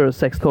 you're a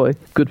sex toy.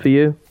 Good for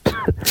you.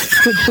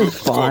 Which is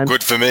fine.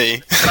 Good for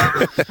me.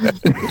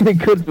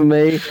 Good for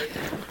me.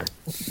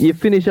 You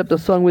finish up the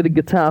song with a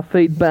guitar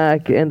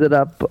feedback, ended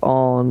up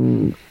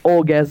on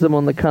Orgasm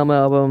on the Come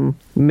album,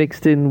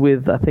 mixed in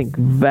with, I think,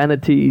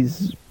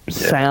 Vanity's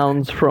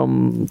sounds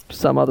from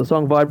some other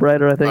song,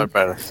 Vibrator, I think.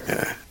 Vibrator,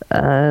 yeah.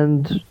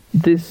 And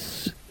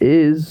this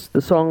is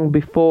the song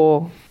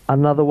before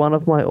another one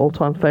of my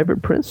all-time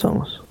favourite Prince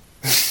songs.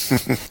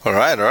 All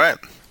right.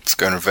 Let's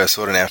go in reverse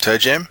order now. Toe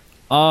Jam.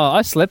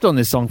 I slept on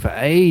this song for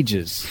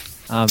ages.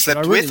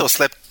 Slept with or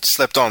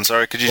slept on?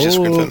 Sorry, could you just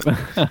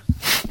confirm?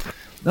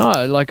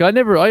 No, like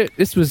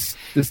this was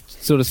this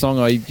sort of song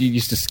you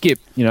used to skip,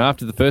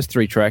 after the first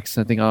 3 tracks.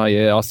 I think, oh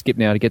yeah, I'll skip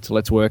now to get to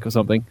Let's Work or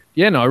something.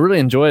 Yeah, no, I really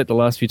enjoy it the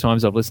last few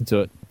times I've listened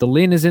to it. The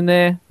Lynn is in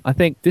there. I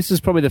think this is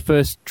probably the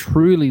first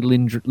truly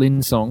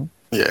Lynn song.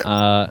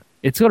 Yeah.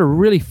 It's got a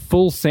really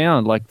full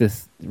sound, like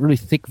this really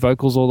thick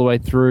vocals all the way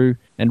through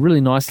and really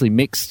nicely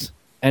mixed.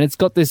 And it's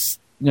got this,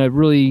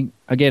 really,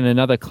 again,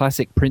 another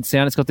classic Prince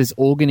sound. It's got this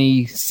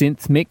organy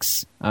synth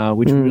mix,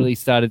 which really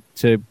started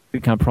to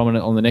become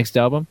prominent on the next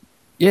album.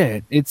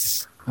 Yeah,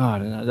 it's... Oh, I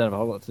don't have a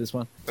whole lot to this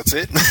one. That's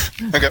it?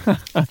 Okay.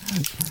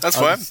 That's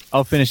fine.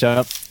 I'll finish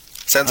up.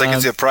 Sounds like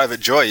it's your private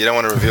joy. You don't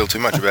want to reveal too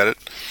much about it.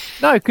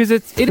 No, because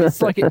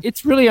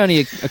it's really only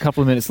a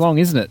couple of minutes long,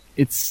 isn't it?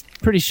 It's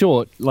pretty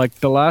short. Like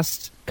the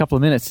last couple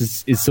of minutes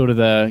is sort of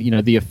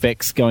the the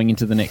effects going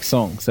into the next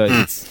song. So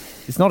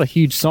it's not a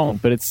huge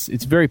song, but it's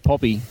very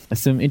poppy.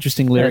 There's some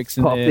interesting lyrics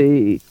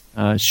in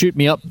there. Shoot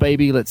me up,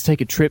 baby. Let's take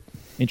a trip.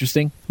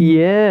 Interesting.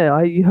 Yeah,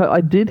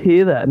 I did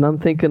hear that, and I'm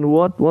thinking,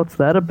 what's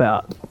that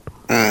about?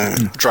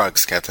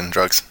 Drugs, Captain,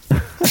 drugs.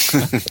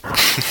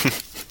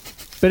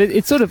 But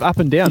it's sort of up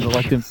and down.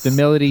 Like the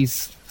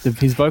melodies,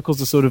 his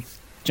vocals are sort of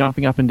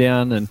jumping up and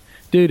down, and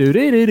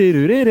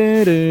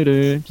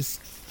just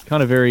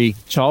kind of very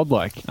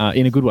childlike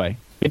in a good way.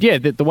 But yeah,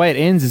 the way it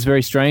ends is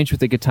very strange with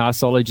the guitar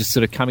solo just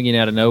sort of coming in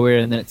out of nowhere,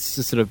 and then it's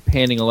just sort of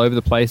panning all over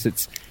the place.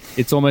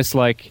 It's almost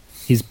like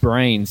his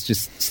brains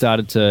just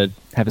started to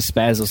have a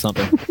spaz or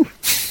something.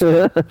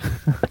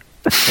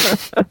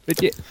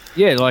 But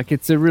yeah, like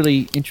it's a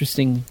really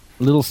interesting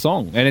little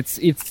song, and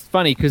it's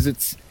funny because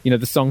it's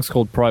the song's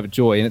called Private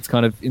Joy, and it's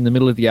kind of in the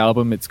middle of the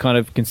album. It's kind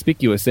of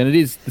conspicuous, and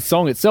the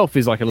song itself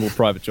is like a little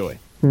private joy.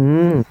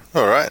 All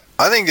right,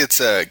 I think it's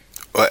at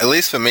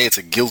least for me, it's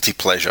a guilty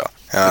pleasure.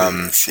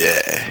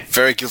 Yeah,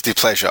 very guilty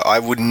pleasure.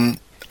 I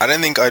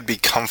don't think I'd be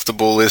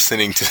comfortable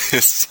listening to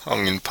this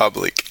song in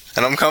public,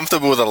 and I'm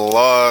comfortable with a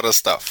lot of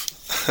stuff.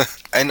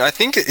 And I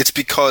think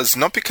it's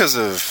not because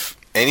of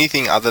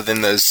anything other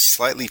than those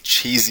slightly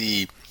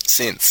cheesy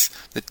synths.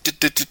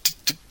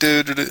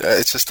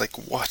 It's just like,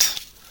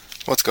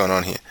 what's going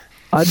on here?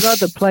 I'd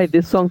rather play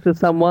this song to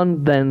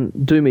someone than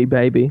Do Me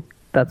Baby,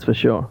 that's for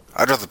sure.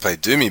 I'd rather play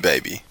Do Me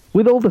Baby.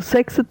 With all the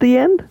sex at the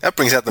end? That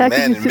brings out the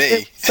man in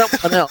me.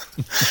 Someone else.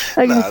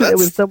 How can you sit there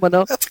with someone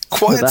else? That's a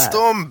Quiet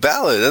Storm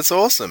ballad. That's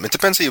awesome. It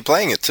depends who you're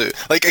playing it to.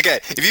 Like,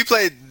 okay, if you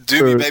play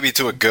Do Me Baby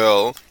to a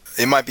girl,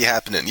 it might be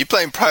happening. You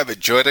playing Private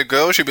Joy to a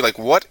girl, she'll be like,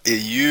 what are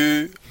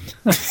you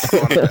on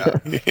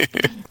about?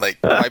 Like,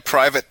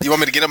 you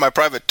want me to get on my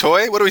private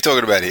toy? What are we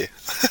talking about here?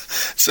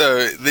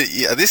 So,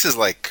 this is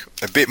like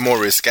a bit more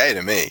risque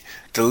to me.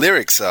 The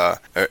lyrics are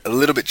a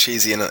little bit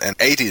cheesy, and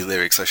 80s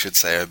lyrics, I should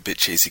say, are a bit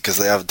cheesy, because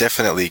they are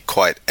definitely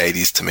quite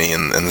 80s to me,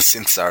 and the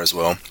synths are as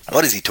well.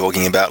 What is he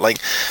talking about? Like,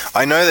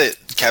 I know that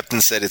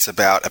Captain said it's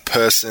about a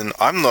person.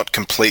 I'm not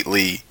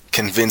completely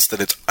convinced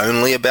that it's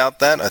only about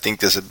that. I think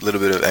there's a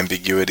little bit of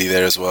ambiguity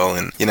there as well.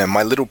 And,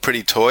 my little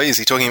pretty toy, is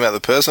he talking about the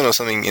person or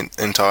something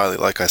entirely?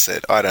 Like I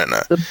said, I don't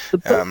know.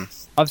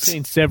 I've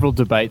seen several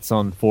debates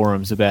on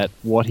forums about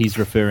what he's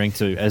referring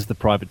to as the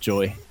Private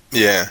Joy.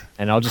 Yeah.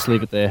 And I'll just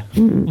leave it there.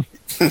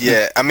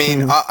 Yeah, I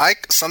mean, I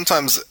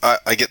sometimes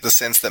I get the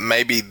sense that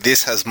maybe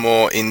this has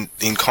more in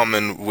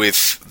common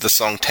with the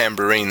song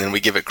Tambourine than we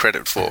give it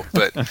credit for,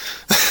 but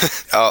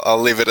I'll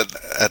leave it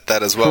at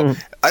that as well.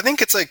 I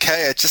think it's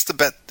okay.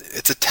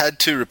 It's a tad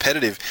too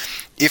repetitive.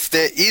 If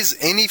there is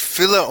any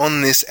filler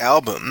on this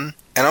album,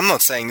 and I'm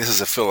not saying this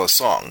is a filler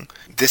song,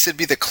 this would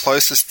be the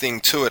closest thing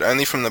to it,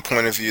 only from the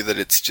point of view that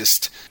it's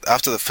just,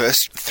 after the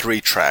first 3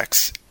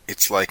 tracks,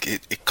 it's like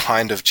it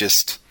kind of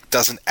just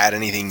doesn't add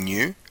anything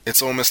new.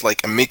 It's almost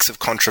like a mix of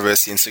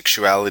controversy and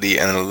sexuality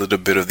and a little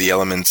bit of the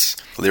elements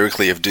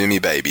lyrically of Do Me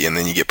Baby, and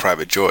then you get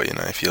Private Joy,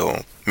 if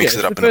you'll mix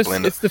it up in a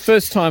blender. It's the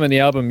first time in the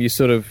album your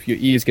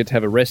ears get to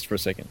have a rest for a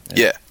second.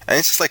 Yeah, and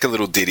it's just like a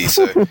little ditty.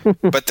 So,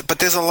 but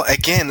there's a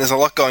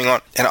lot going on,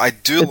 and I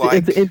do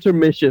like... It's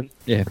intermission.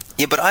 Yeah.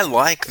 Yeah, but I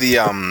like the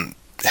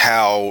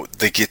how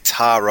the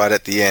guitar right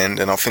at the end,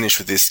 and I'll finish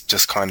with this,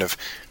 just kind of,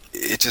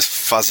 it just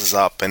fuzzes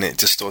up and it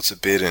distorts a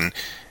bit, and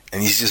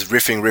he's just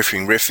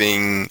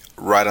riffing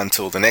right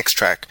until the next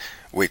track,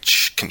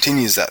 which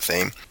continues that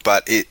theme.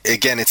 But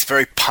it's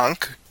very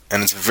punk,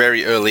 and it's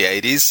very early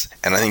 80s,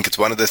 and I think it's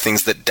one of the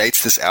things that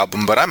dates this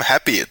album, but I'm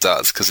happy it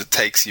does, because it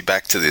takes you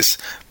back to this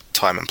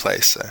time and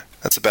place. So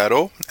that's about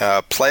all.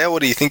 Player,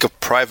 what do you think of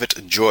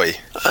Private Joy?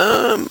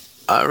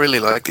 I really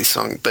like this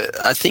song,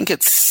 but I think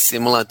it's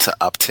similar to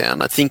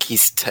Uptown. I think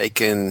he's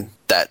taken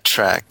that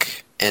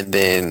track and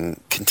then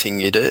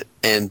continued it,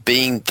 and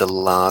being the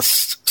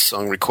last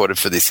song recorded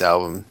for this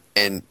album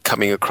and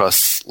coming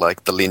across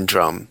like the Lynn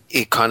drum,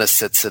 it kind of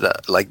sets it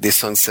up, like this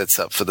song sets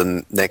up for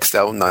the next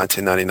album,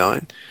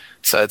 1999.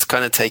 So it's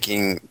kind of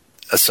taking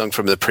a song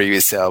from the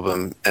previous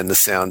album and the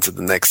sounds of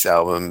the next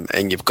album,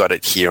 and you've got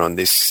it here on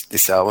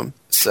this album.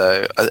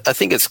 So I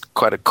think it's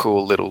quite a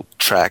cool little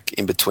track,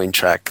 in between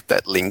track,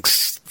 that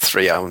links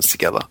 3 albums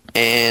together.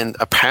 And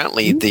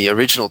apparently the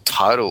original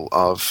title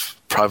of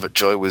Private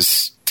Joy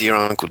was Dear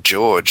Uncle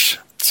George.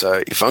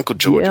 So if Uncle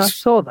George Yeah, I is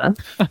saw that.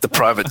 the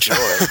private joy,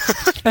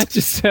 That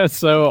just sounds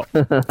so.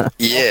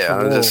 yeah,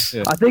 I'm Well, just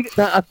Yeah.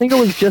 I think it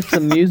was just the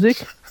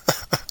music.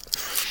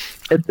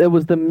 It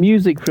was the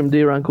music from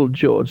Dear Uncle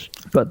George,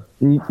 but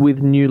with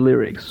new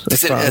lyrics.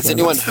 as far as has I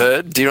anyone know.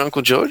 heard Dear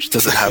Uncle George?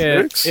 Does it have Yeah,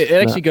 lyrics? it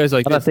actually goes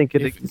like I don't this. think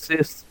it If-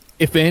 exists.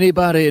 If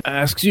anybody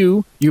asks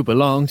you, you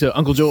belong to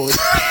Uncle George.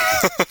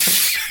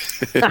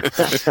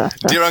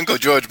 Dear Uncle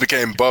George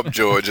became Bob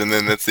George, and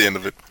then that's the end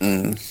of it.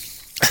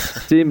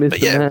 Dear Mr. But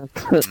yeah. Man.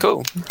 It's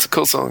cool. It's a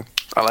cool song.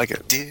 I like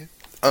it. Dear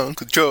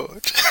Uncle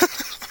George.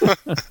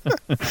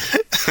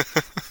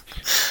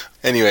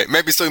 Anyway,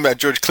 maybe he's talking about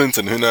George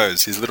Clinton. Who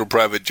knows? His little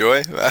private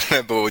joy. I don't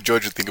know, but what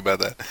George would think about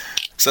that.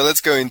 So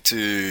let's go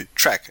into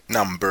track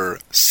number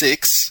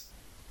 6.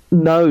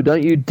 No,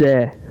 don't you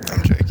dare.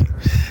 I'm joking.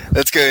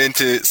 Let's go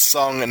into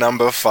song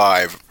number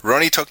 5.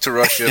 Ronnie Talk to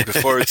Russia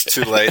before it's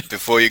too late.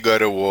 Before you go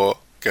to war,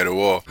 go to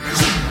war.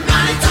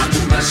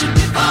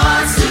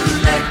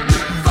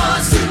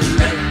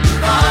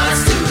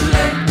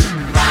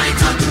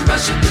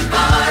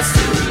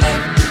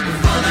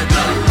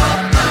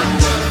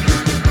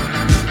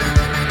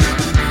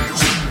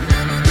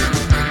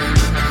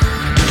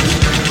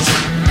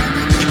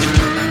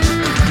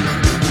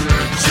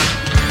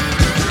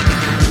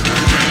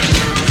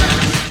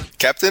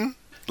 Captain,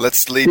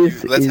 let's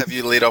have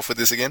you lead off with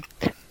this again.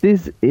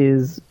 This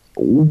is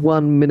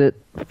 1 minute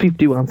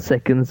 51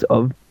 seconds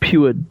of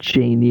pure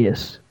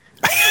genius.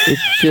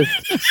 It's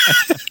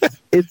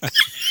just,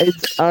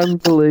 it's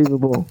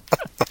unbelievable.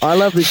 I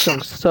love this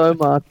song so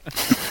much.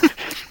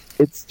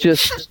 It's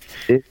just,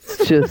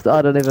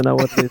 I don't even know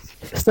what it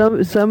is.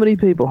 So many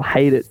people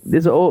hate it.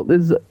 There's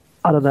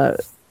I don't know,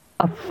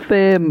 a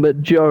fair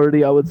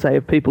majority, I would say,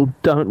 of people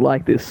don't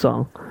like this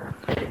song.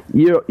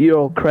 You're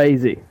all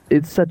crazy.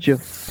 It's such a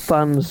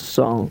fun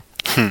song.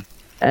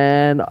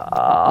 And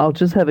I'll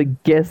just have a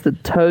guess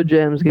that Toe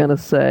Jam's going to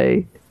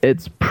say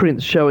it's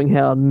Prince showing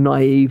how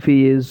naive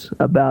he is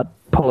about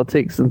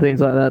politics and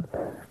things like that.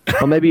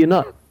 Or maybe you're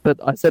not, but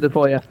I said it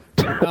for you.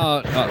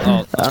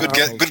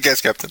 Good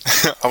guess, Captain.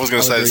 I was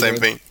going to say the same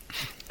thing.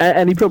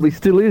 And he probably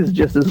still is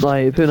just as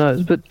naive, who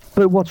knows. But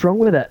what's wrong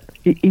with that?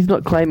 He's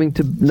not claiming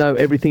to know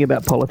everything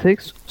about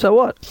politics. So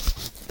what?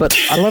 But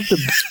I love the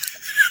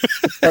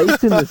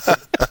bass in this song.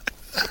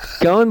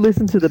 Go and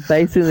listen to the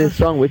bass in this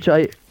song, which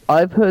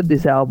I've heard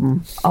this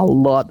album a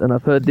lot, and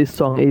I've heard this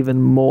song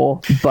even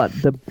more. But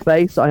the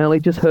bass I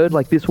only just heard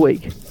like this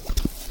week.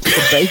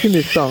 The bass in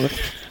this song is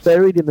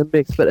buried in the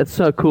mix, but it's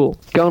so cool.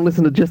 Go and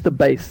listen to just the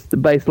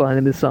bass line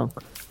in this song.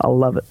 I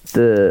love it.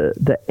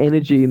 The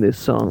energy in this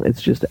song,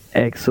 it's just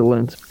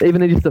excellent.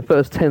 Even in just the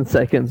first 10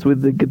 seconds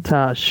with the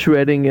guitar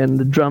shredding and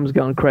the drums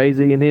going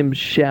crazy and him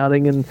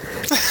shouting and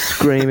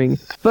screaming.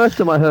 First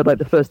time I heard like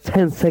the first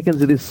 10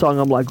 seconds of this song,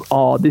 I'm like,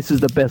 oh, this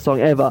is the best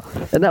song ever.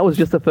 And that was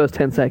just the first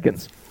 10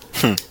 seconds.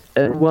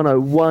 At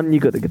 101,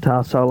 you got the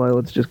guitar solo.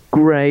 It's just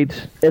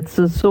great. It's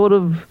a sort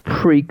of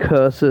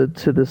precursor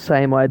to the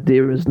same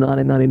idea as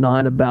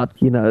 1999 about,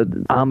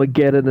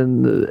 Armageddon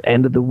and the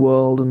end of the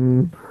world,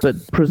 but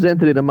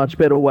presented in a much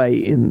better way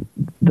in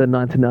the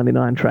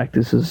 1999 track.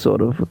 This is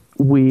sort of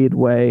weird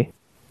way.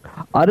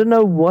 I don't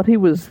know what he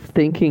was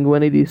thinking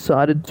when he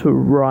decided to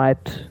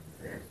write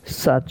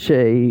such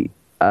a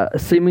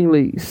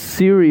seemingly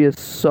serious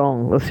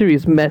song, a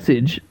serious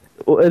message.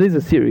 Well, it is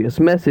a serious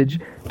message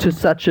to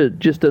such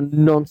just a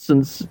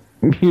nonsense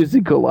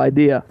musical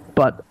idea,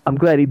 but I'm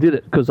glad he did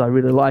it because I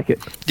really like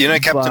it.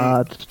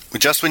 Captain,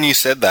 just when you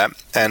said that,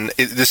 and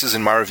this is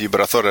in my review,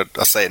 but I thought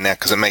I'll say it now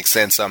because it makes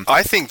sense.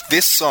 I think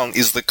this song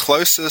is the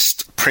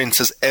closest Prince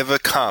has ever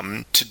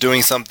come to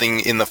doing something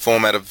in the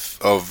format of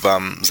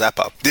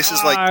Zappa. This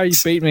is like... you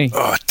beat me.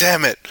 Oh,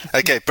 damn it.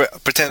 Okay,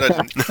 pretend I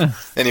didn't.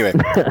 Anyway.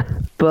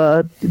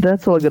 But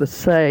that's all I got to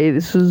say.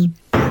 This is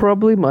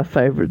probably my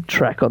favorite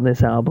track on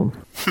this album.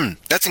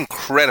 That's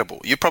incredible.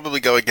 You probably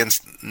go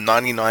against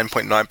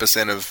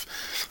 99.9% of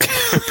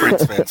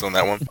Prince fans on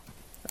that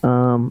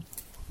one.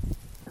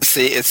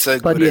 See, it's so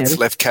But good. yeah. It's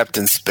left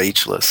Captain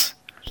speechless.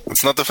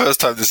 It's not the first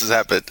time this has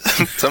happened.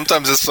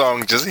 Sometimes a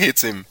song just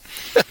hits him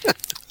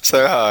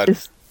so hard.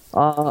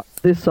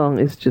 This song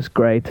is just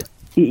great.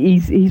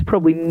 He's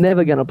probably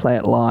never going to play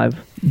it live,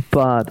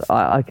 but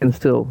I can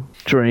still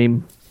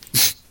dream.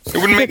 It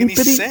wouldn't make any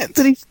sense.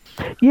 But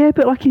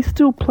he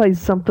still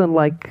plays something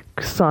like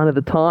Sign of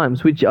the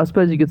Times, which I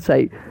suppose you could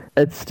say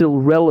it's still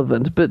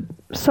relevant, but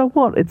so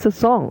what? It's a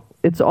song.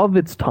 It's of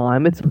its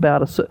time. It's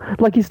about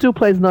he still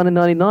plays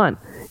 1999,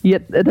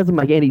 yet it doesn't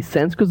make any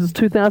sense because it's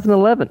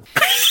 2011.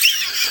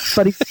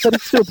 But he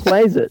still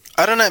plays it.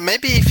 I don't know.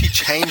 Maybe if you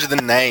change the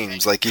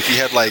names, like if you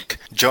had like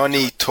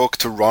Johnny talk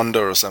to Rhonda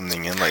or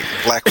something, and like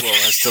Blackwell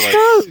has to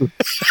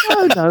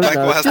No.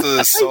 Blackwell has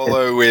to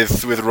solo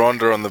with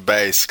Rhonda on the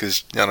bass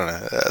because I don't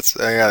know. That's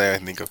the only thing I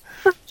can think of.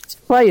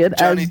 Play it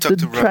Johnny as talk the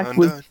to track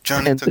was Rhonda.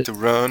 Johnny talk to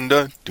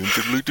Rhonda.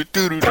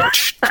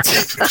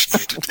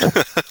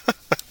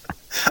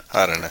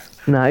 I don't know.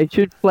 No, you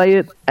should play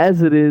it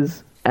as it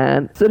is,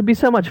 and it'd be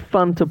so much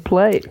fun to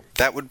play.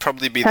 That would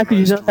probably be How the could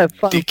you most not have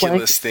fun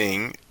ridiculous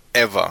thing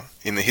ever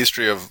in the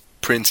history of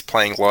Prince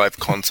playing live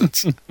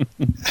concerts.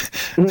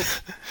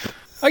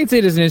 I can see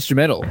it as an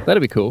instrumental. That'd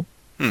be cool.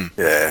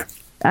 Yeah.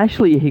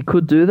 Actually, he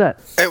could do that.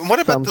 And what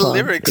about the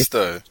Sometime. lyrics,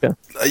 though? Yeah.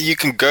 You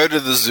can go to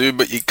the zoo,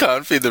 but you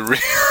can't feed the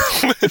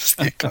realist.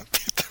 You can't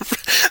feed the...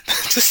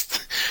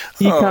 Just...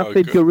 You Oh, can't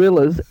feed God.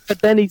 gorillas,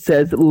 but then he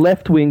says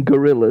left-wing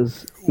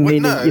gorillas,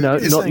 meaning, no,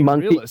 He's not saying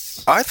monkey.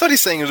 realists. I thought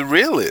he's saying it was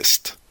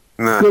realist.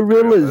 No.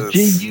 Gorillas, No.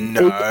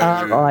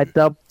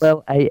 G-U-R-I-L-L-A-S.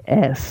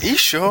 Are you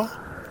sure?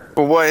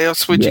 Well, why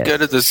else would you Yes. go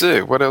to the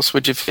zoo? What else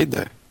would you feed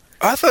there?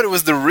 I thought it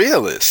was the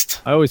realist.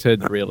 I always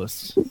heard the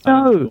realists. I don't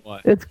know No,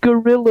 why. it's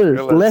gorillas,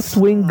 Gorillas.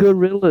 left-wing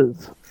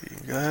gorillas.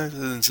 You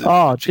guys,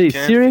 Oh, you gee,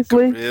 can't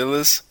seriously? be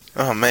gorillas?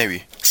 Oh,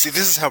 maybe. See,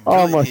 this is how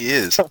Oh, brilliant my- he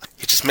is.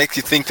 He just makes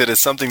you think that it's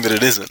something that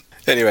it isn't.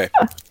 Anyway.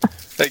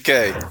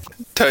 Okay.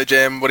 Toe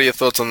Jam, what are your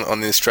thoughts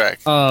on this track?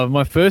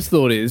 My first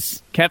thought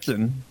is,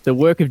 Captain, the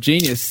work of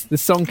genius.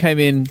 This song came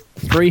in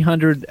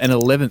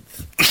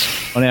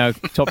 311th on our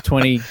top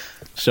 20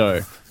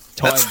 show.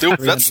 That's still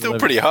 311th.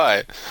 pretty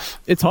high.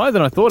 It's higher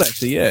than I thought,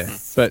 actually. Yeah,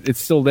 but it's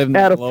still 11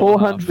 Out of below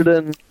half.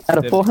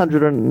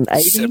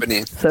 480,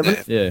 70. seven.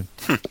 Yeah.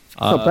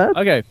 Not bad.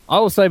 Okay, I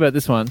will say about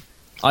this one,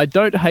 I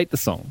don't hate the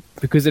song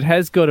because it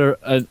has got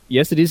a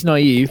yes, it is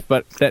naive,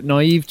 but that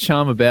naive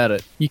charm about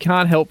it. You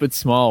can't help but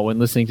smile when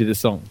listening to this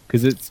song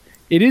because it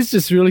is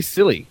just really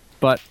silly,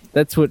 but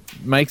that's what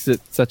makes it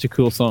such a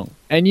cool song.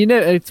 And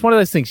it's one of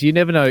those things you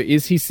never know,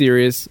 is he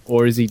serious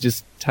or is he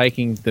just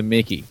taking the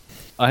mickey?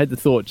 I had the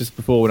thought just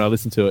before when I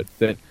listened to it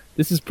that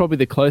this is probably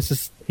the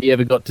closest he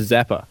ever got to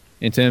Zappa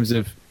in terms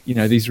of,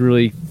 these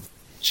really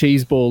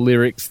cheeseball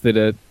lyrics that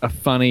are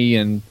funny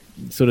and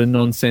sort of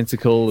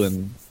nonsensical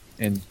and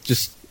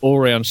just all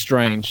around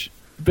strange.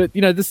 But,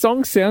 the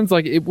song sounds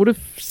like it would have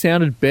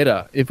sounded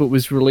better if it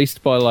was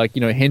released by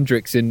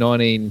Hendrix in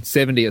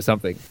 1970 or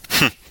something.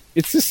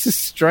 It's just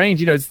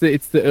strange, it's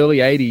the early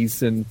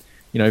 80s and,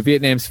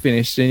 Vietnam's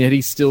finished and yet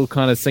he's still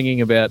kind of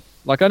singing about,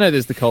 I know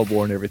there's the Cold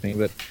War and everything,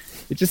 but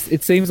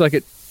it seems like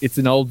it's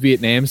an old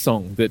Vietnam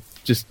song that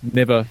just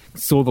never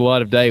saw the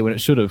light of day when it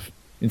should have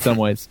in some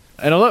ways.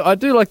 And I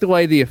do like the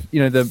way the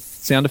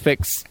sound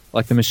effects,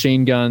 like the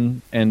machine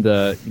gun and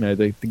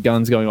the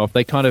guns going off,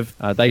 they kind of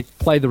they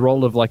play the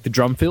role of like the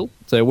drum fill.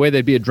 So where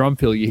there'd be a drum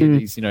fill, you hear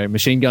these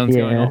machine guns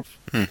going off.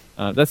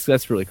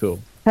 That's really cool.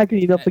 How can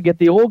you not forget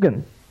the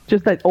organ?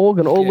 Just that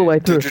organ all the way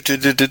through.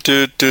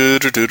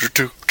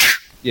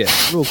 Yeah,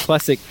 real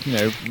classic,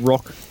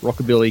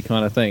 rockabilly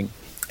kind of thing.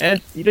 And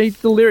the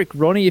lyric,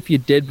 Ronnie, if you're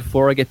dead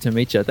before I get to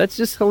meet you, that's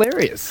just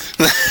hilarious.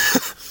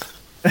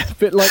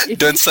 But if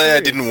Don't he's say I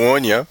serious- didn't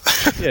warn you.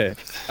 Yeah,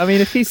 I mean,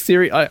 if he's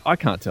serious, I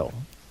can't tell,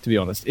 to be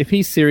honest. If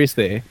he's serious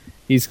there,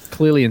 he's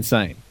clearly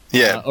insane.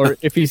 Yeah. Or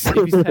if he's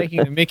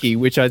taking the mickey,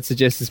 which I'd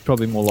suggest is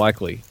probably more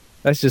likely,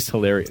 that's just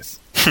hilarious.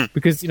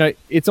 Because,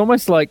 it's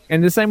almost like,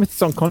 and the same with the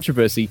song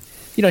Controversy,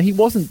 he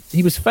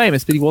was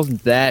famous, but he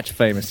wasn't that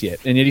famous yet.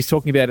 And yet he's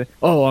talking about,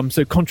 oh, I'm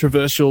so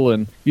controversial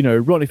and,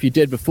 Ron, if you're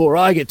dead before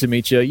I get to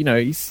meet you,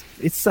 it's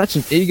such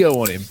an ego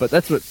on him. But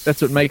that's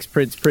what makes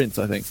Prince,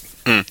 I think.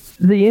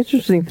 The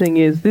interesting thing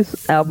is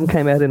this album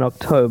came out in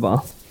October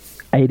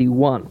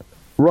 81.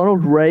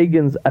 Ronald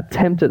Reagan's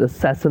attempted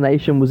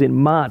assassination was in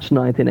March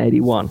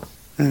 1981.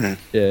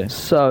 Yeah.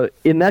 So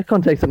in that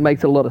context, it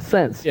makes a lot of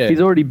sense. Yeah. He's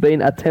already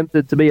been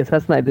attempted to be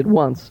assassinated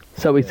once.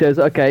 So he says,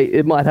 okay,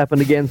 it might happen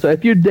again. So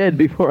if you're dead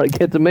before I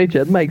get to meet you,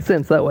 it makes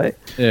sense that way.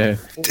 Yeah.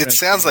 It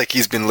sounds like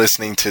he's been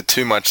listening to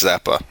too much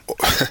Zappa.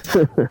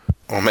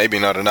 Or maybe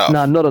not enough.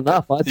 No, not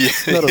enough. Not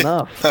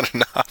enough. Not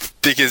enough.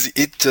 Because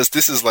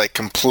this is like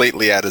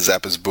completely out of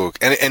Zappa's book.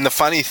 And the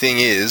funny thing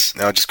is,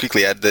 now I'll just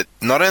quickly add that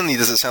not only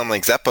does it sound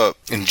like Zappa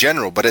in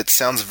general, but it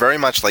sounds very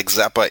much like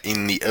Zappa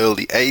in the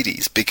early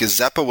 80s, because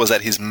Zappa was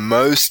at his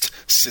most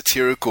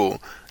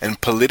satirical and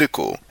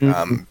political,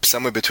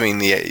 somewhere between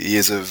the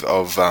years of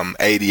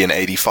 80 and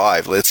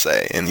 85, let's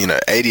say. And,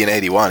 80 and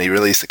 81, he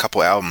released a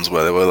couple albums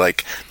where they were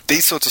like,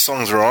 these sorts of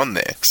songs were on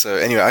there. So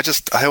anyway,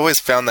 I always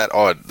found that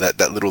odd, that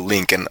little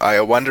link, and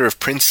I wonder if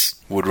Prince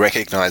would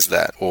recognize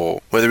that,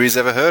 or whether he's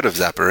ever heard of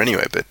Zappa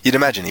anyway, but you'd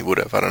imagine he would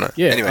have, I don't know.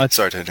 Yeah, Anyway,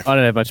 sorry, Tojo. I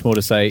don't have much more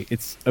to say.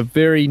 It's a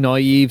very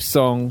naive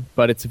song,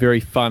 but it's a very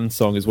fun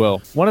song as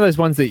well. One of those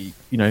ones that,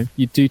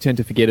 you do tend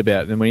to forget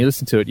about, and when you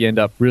listen to it, you end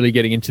up really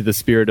getting into the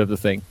spirit of the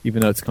thing,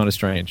 even though it's kind of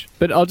strange.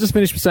 But I'll just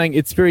finish by saying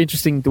it's very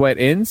interesting the way it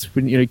ends,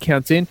 when, it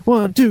counts in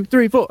 1, 2,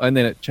 3, 4, and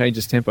then it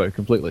changes tempo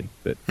completely.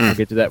 But I'll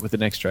get to that with the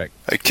next track.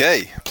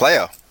 Okay,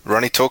 player.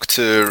 Ronnie talk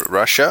to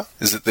Russia.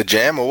 Is it the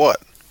jam or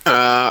what?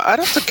 I'd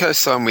have to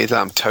co-sign with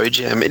Toe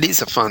Jam. It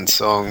is a fun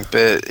song,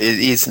 but it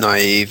is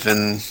naive,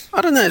 and I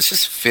don't know, it's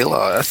just filler.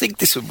 I think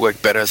this would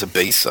work better as a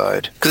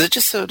B-side, because it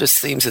just sort of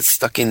seems it's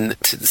stuck in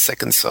to the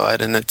second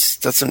side, and it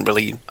doesn't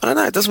really, I don't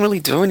know, it doesn't really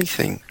do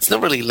anything. It's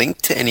not really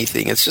linked to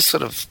anything. It's just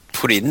sort of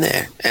put in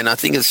there, and I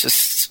think it's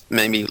just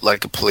maybe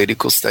like a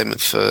political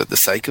statement for the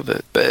sake of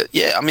it. But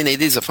yeah, I mean,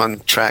 it is a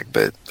fun track,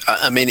 but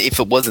I mean, if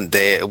it wasn't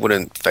there, it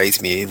wouldn't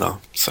faze me either.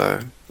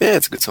 So yeah,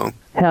 it's a good song.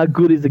 How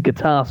good is a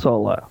guitar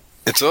solo?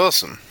 It's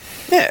awesome.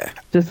 Yeah.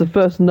 Just the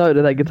first note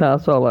of that guitar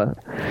solo.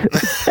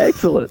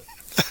 Excellent.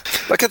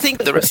 Like, I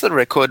think the rest of the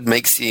record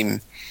makes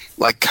him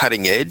like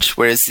cutting edge,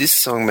 whereas this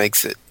song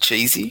makes it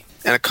cheesy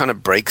and it kind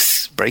of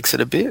breaks it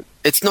a bit.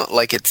 It's not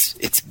like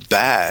it's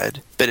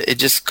bad, but it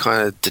just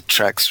kind of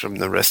detracts from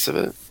the rest of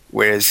it.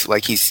 Whereas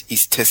like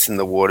he's testing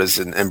the waters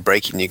and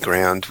breaking new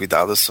ground with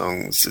other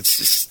songs. It's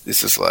just,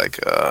 this is like,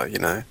 you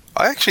know.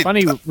 I actually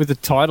Funny with the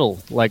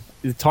title, like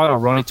the title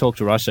Ronnie Talk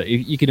to Russia,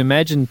 you can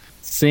imagine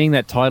seeing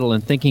that title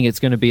and thinking it's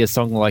going to be a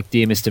song like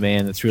Dear Mr.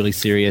 Man that's really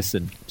serious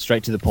and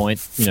straight to the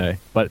point, you know,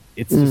 but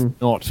it's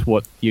just not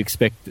what you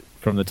expect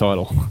from the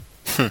title.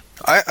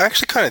 I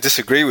actually kind of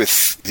disagree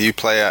with you,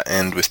 Player,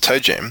 and with Toe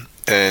Jam.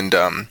 And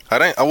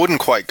I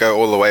wouldn't quite go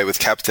all the way with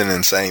Captain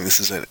and saying this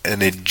is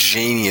an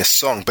ingenious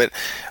song, but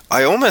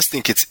I almost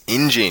think it's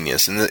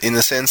ingenious in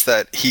the sense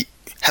that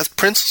has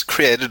Prince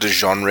created a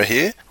genre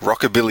here,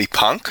 rockabilly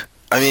punk.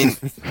 I mean,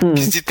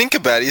 because you think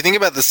about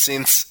the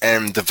synths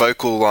and the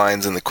vocal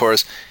lines and the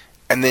chorus,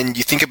 and then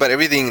you think about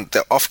everything,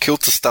 the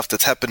off-kilter stuff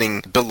that's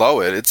happening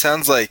below it. It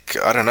sounds like,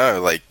 I don't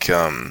know, like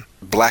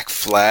Black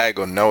Flag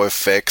or No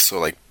Effects or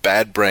like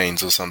Bad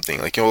Brains or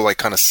something. Like, you know, like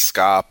kind of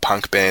ska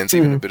punk bands,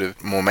 even a bit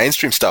of more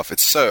mainstream stuff.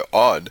 It's so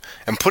odd.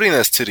 And putting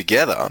those two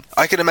together,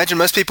 I can imagine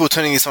most people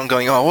turning this on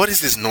going, oh, what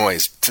is this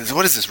noise?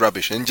 What is this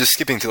rubbish? And just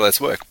skipping to Let's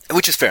Work.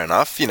 Which is fair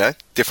enough, you know,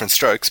 different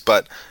strokes.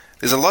 But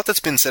there's a lot that's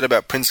been said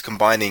about Prince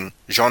combining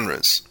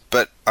genres.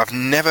 But I've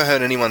never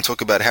heard anyone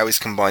talk about how he's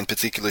combined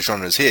particular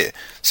genres here.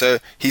 So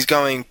he's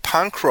going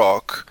punk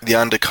rock, the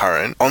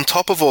undercurrent. On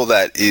top of all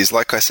that is,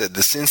 like I said,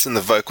 the synths and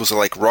the vocals are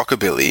like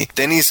rockabilly.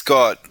 Then he's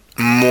got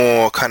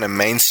more kind of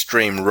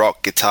mainstream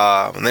rock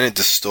guitar, and then it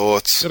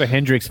distorts. It's got a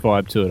Hendrix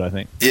vibe to it, I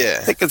think. Yeah.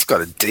 I think it's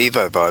got a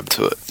Devo vibe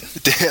to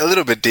it. A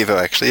little bit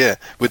Devo, actually, yeah.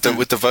 With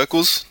the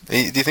vocals, do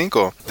you think?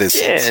 Or there's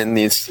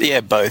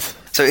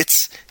both. So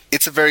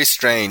it's a very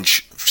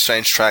strange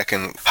track,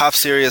 and half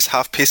serious,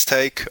 half piss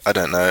take. I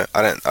don't know.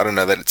 I don't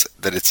know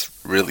that it's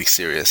really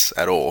serious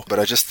at all. But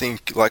I just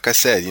think, like I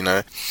said, you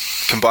know,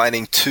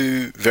 combining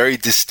two very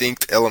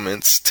distinct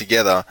elements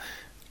together,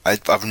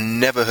 I've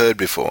never heard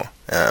before.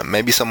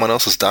 Maybe someone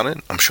else has done it.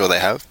 I'm sure they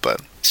have,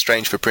 but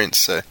strange for Prince.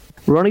 So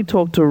Ronnie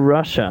Talk to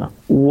Russia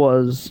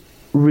was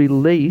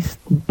released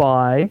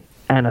by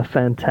Anna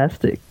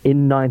Fantastic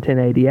in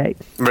 1988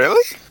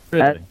 Really?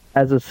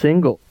 as a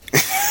single.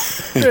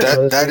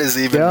 that is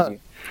even I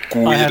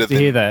weirder have to than...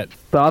 hear that.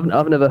 But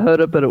I've never heard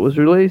it, but it was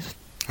released.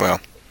 Well,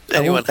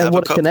 Anyone and have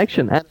what a a copy?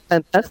 connection! Anna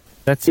Fantastic.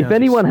 That If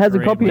anyone has a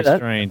copy of that,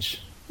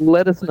 strange.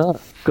 let us know,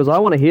 because I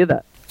want to hear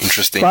that.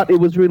 interesting. But it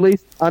was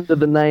released under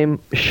the name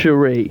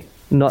Cherie,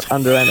 not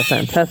under Anna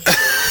Fantastic.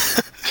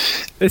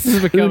 This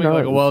is becoming knows?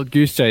 like a wild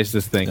goose chase,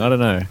 this thing. I don't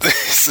know.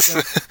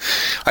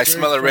 I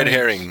smell a red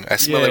herring. I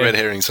smell a red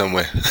herring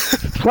somewhere.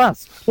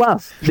 Plus,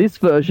 this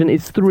version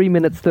is 3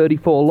 minutes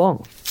 34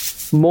 long.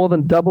 More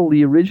than double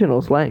the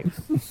original's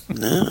length.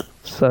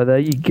 So there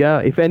you go.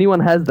 If anyone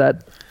has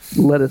that,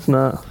 let us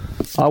know.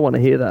 I want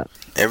to hear that.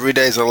 Every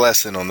day's a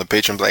lesson on the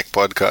Peach and Black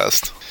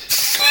podcast.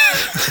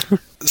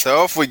 So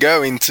off we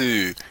go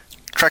into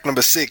track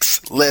number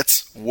 6.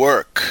 Let's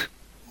work.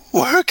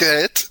 Work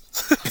it.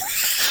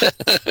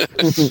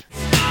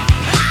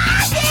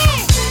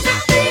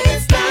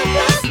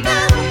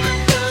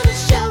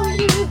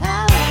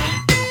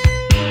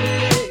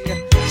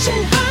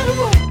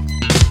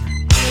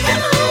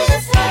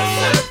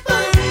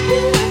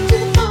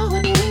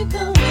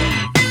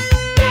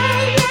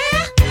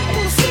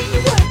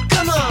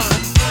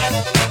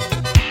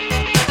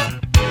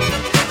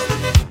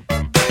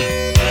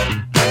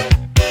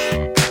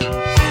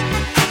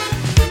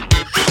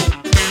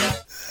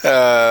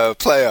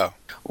 Player.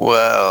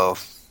 Well,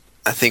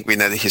 I think we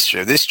know the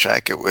history of this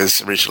track. It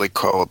was originally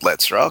called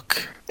Let's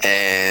Rock,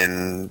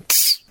 and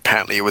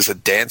apparently it was a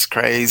dance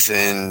craze,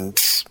 and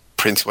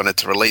Prince wanted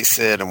to release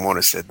it, and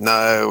Warner said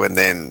no, and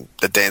then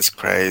the dance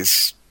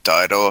craze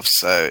died off,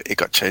 so it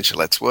got changed to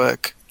Let's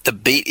Work. The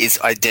beat is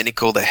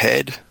identical to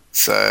Head,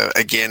 so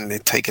again,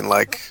 they've taken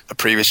like a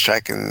previous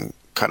track and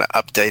kind of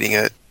updating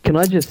it. Can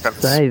I just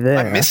say there?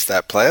 I missed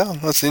that, Player.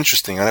 That's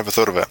interesting. I never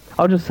thought of it.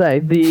 I'll just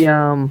say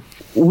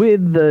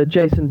with the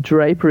Jason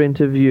Draper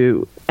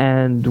interview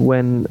and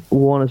when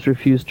Warner's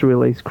refused to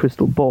release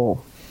Crystal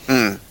Ball,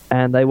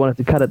 and they wanted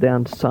to cut it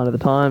down to Sign of the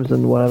Times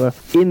and whatever.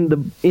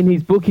 In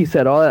his book, he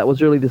said, "Oh, that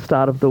was really the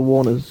start of the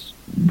Warner's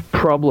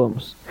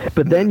problems."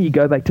 But then you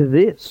go back to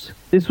this.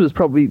 This was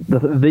probably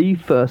the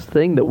first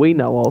thing that we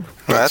know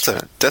of. Well,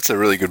 that's a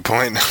really good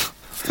point.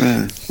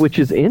 Which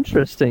is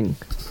interesting.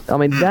 I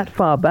mean, that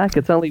far back,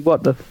 it's only,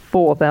 the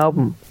fourth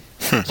album.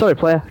 Sorry,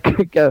 Player,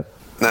 go.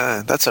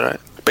 No, that's all right.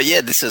 But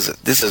yeah, this is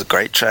a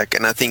great track,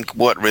 and I think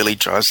what really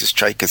drives this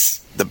track is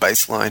the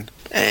bass line.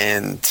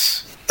 And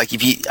like,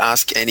 if you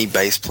ask any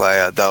bass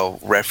player, they'll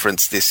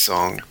reference this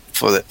song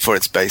for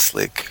its bass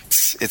lick.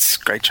 It's a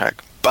great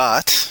track.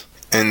 But,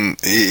 and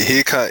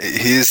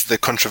here's the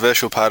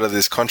controversial part of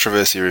this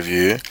controversy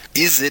review: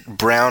 is it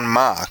brown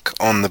mark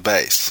on the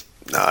bass?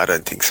 No, I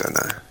don't think so.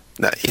 No.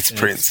 No, it's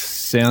Prince.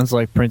 Sounds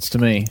like Prince to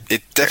me.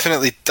 It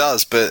definitely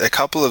does, but a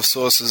couple of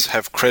sources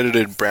have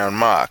credited Brown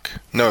Mark.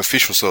 No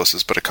official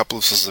sources, but a couple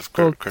of sources have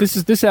Well,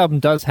 credited. this album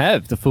does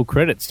have the full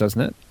credits,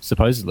 doesn't it?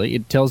 Supposedly,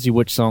 it tells you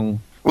which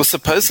song. Well,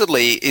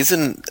 supposedly,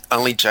 isn't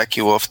Only Jack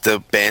You Off the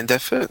band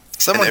effort?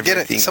 Someone And get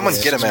it. everything Someone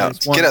was- get him out.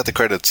 Get out the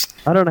credits.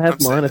 I don't have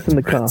I'm mine. saying It's in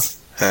the car. Prince.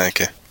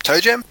 Okay. Toe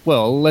Jam?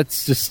 Well,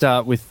 let's just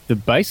start with the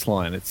bass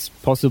line. It's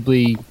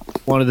possibly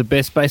one of the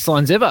best bass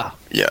lines ever.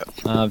 Yeah.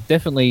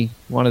 Definitely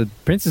one of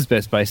Prince's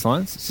best bass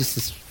lines. It's just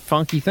this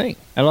funky thing.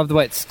 I love the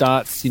way it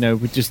starts,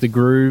 with just the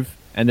groove,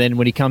 and then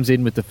when he comes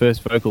in with the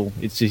first vocal,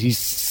 it's just he's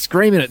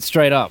screaming it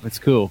straight up. It's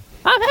cool.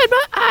 I've had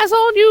my eyes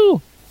on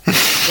you.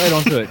 Straight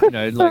onto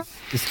it, like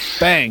just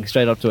bang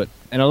straight up to it.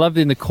 And I love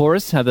in the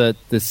chorus how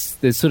there's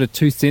sort of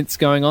two synths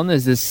going on.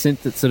 There's this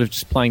synth that's sort of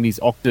just playing these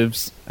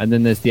octaves, and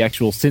then there's the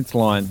actual synth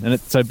line, and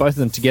so both of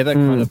them together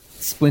kind of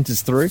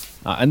splinters through.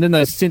 And then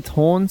those synth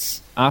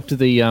horns after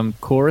the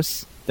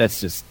chorus.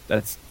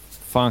 That's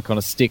funk on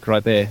a stick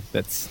right there.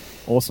 That's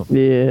awesome.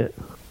 Yeah.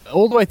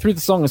 All the way through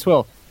the song as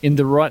well. In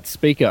the right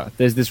speaker,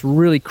 there's this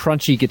really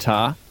crunchy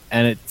guitar,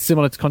 and it's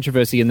similar to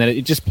Controversy in that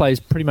it just plays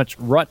pretty much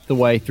right the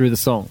way through the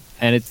song,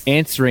 and it's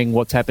answering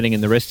what's happening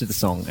in the rest of the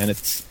song, and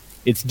it's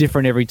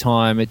different every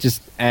time. It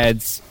just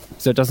adds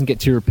so it doesn't get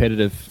too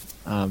repetitive,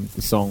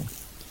 the song.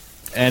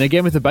 And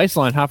again with the bass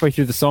line, halfway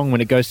through the song when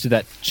it goes to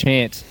that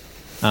chant,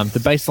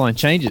 the bass line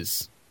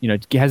changes.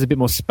 It has a bit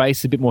more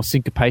space, a bit more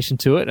syncopation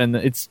to it, and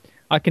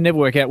I can never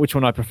work out which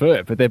one I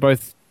prefer, but they're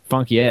both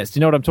funky ass. Do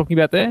you know what I'm talking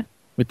about there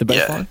with the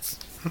bass Yeah. lines?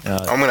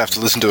 I'm going to have to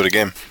listen to it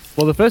again.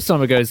 Well, the first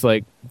time it goes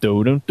like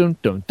do dum dum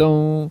dum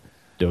dum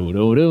do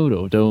do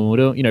do do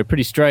do do,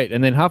 pretty straight,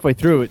 and then halfway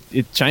through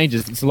it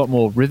changes. It's a lot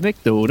more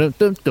rhythmic. Do dum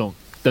dum dum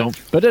dum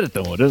ba da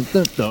dum dum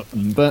dum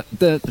dum ba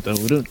da dum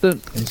dum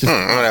dum. I'm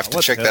going to have to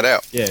check that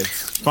out. Yeah,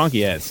 it's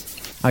funky as.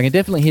 I can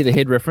definitely hear the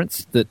head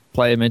reference that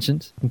Player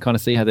mentioned. You can kind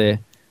of see how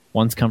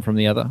one's come from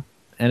the other,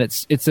 and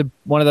it's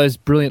one of those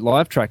brilliant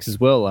live tracks as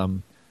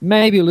well.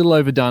 Maybe a little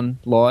overdone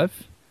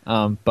live,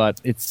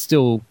 but it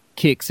still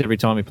kicks every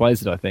time he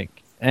plays it, I think.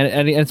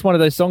 And it's one of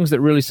those songs that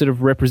really sort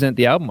of represent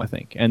the album, I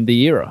think, and the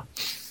era.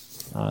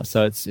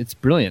 So it's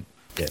brilliant.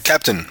 Yeah.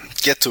 Captain,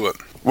 get to it.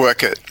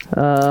 Work it.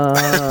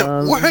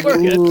 Work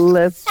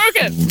Let's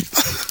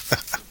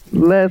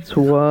let's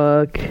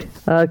work.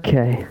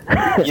 Okay.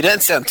 You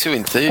don't sound too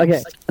enthused.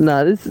 Okay.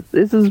 No, this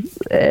is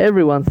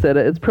everyone said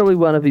it. It's probably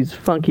one of his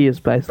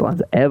funkiest bass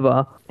lines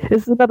ever.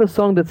 This is another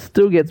song that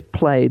still gets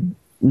played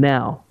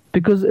now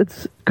because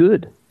it's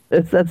good.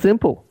 It's that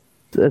simple.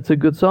 It's a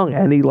good song,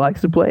 and he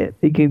likes to play it.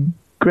 He can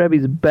grab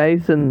his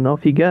bass and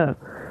off you go.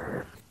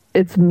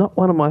 It's not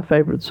one of my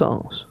favorite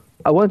songs.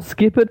 I won't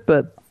skip it,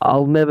 but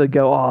I'll never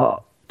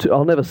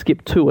I'll never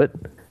skip to it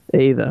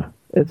either.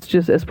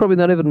 It's probably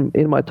not even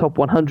in my top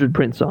 100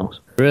 Prince songs.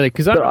 Really?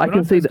 Because But I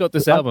can see got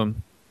this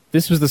album.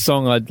 This was the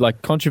song I'd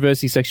like,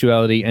 Controversy,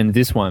 Sexuality, and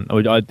this one.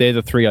 They're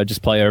the three I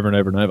just play over and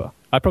over and over.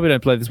 I probably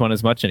don't play this one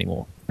as much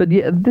anymore. But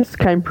yeah, this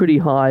came pretty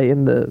high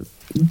in the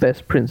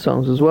best Prince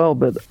songs as well,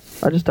 but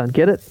I just don't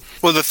get it.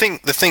 Well, the thing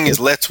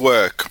is, Let's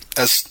Work,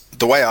 as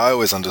the way I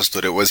always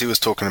understood it was he was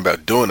talking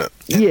about doing it.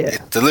 Yeah.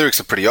 The lyrics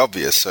are pretty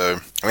obvious,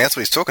 so, that's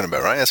what he's talking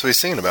about, right? That's what he's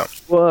singing about.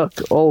 Work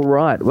all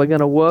right. We're going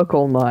to work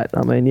all night.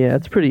 I mean, yeah,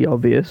 it's pretty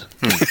obvious.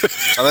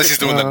 Unless he's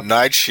doing the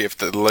night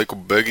shift at the local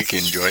Burger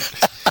King joint.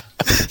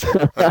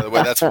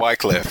 That's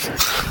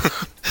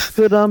Wyclef.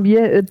 But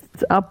yeah,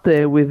 it's up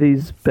there with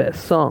his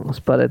best songs.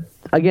 But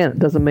it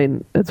doesn't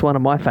mean it's one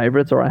of my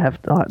favorites or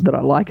that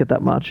I like it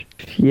that much.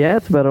 Yeah,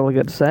 it's about all I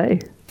got to say.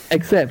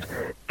 Except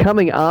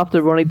coming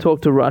after Ronnie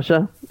Talk to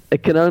Russia,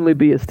 it can only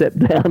be a step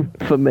down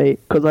for me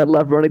because I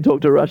love Ronnie Talk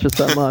to Russia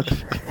so much.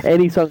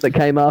 Any song that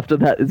came after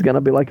that is going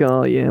to be like,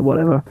 oh yeah,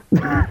 whatever.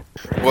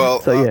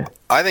 Well, So, yeah.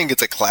 I think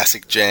it's a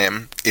classic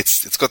jam.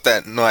 It's got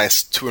that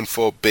nice 2 and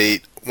 4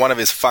 beat. One of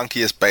his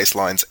funkiest bass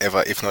lines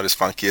ever, if not his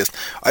funkiest.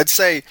 I'd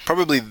say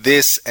probably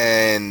this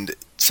and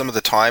some of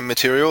the Time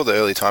material, the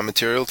early Time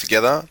material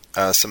together,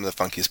 some of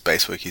the funkiest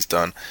bass work he's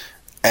done.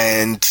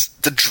 And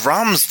the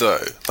drums,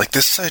 though, like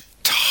they're so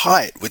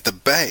tight with the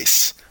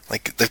bass.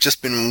 Like they've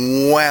just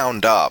been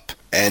wound up.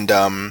 And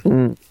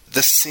the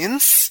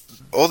synths,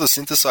 all the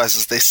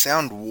synthesizers, they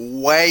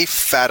sound way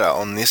fatter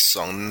on this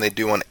song than they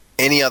do on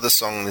any other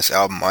song on this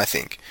album, I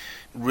think.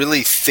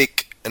 Really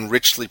thick and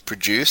richly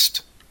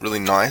produced. Really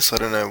nice. I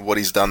don't know what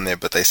he's done there,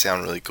 but they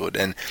sound really good.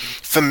 And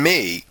for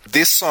me,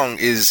 this song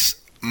is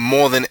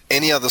more than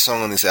any other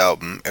song on this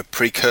album a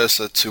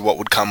precursor to what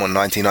would come on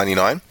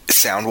 1999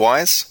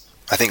 sound-wise.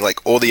 I think like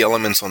all the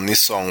elements on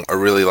this song are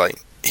really like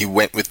he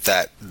went with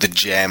the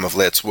jam of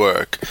Let's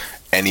Work,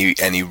 and he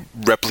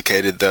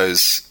replicated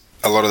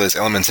a lot of those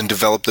elements and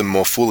developed them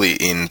more fully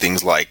in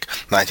things like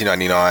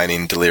 1999,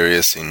 in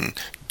Delirious, in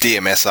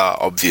DMSR,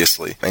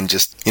 obviously, and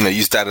just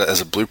used that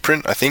as a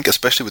blueprint. I think,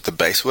 especially with the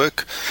bass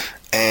work.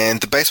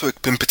 And the bass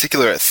work in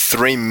particular at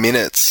 3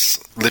 minutes,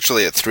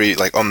 literally at 3,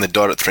 like on the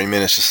dot at 3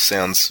 minutes, just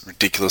sounds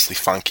ridiculously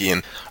funky.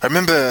 And I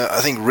remember,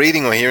 I think,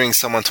 reading or hearing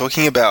someone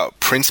talking about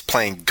Prince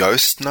playing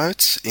ghost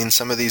notes in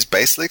some of these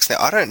bass licks. Now,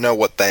 I don't know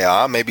what they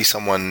are. Maybe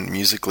someone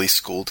musically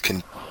schooled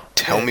can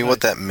tell me what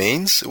that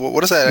means.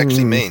 What does that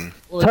actually mean?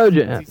 Toe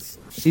jam.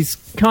 He's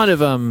kind of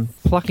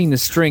plucking the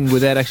string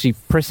without actually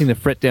pressing the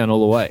fret down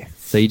all the way.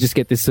 So you just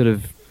get this sort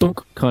of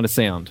thunk kind of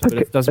sound, but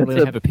it doesn't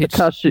really have a pitch.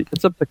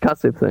 It's a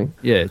percussive thing.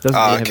 Yeah, it doesn't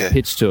really have a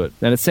pitch to it,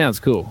 and it sounds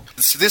cool.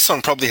 So this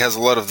song probably has a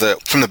lot of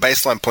from the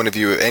bassline point of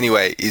view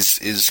anyway,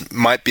 is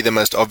might be the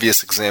most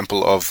obvious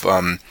example of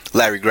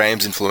Larry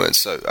Graham's influence.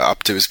 So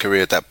up to his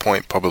career at that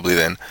point, probably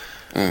then.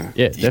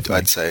 Yeah, definitely.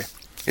 I'd say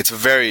it's a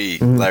very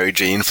Larry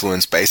G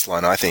influenced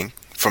bassline, I think.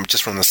 From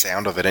the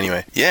sound of it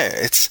anyway.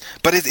 Yeah,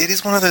 but it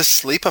is one of those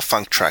sleeper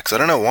funk tracks. I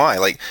don't know why.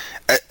 Like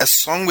a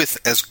song with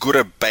as good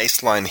a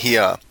bass line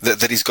here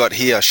that he's got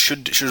here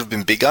should have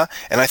been bigger.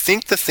 And I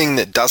think the thing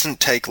that doesn't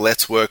take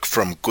Let's Work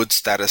from good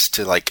status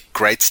to like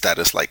great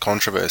status, like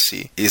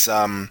Controversy, is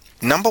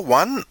number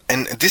one,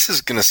 and this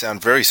is going to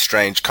sound very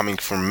strange coming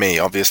from me.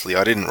 Obviously,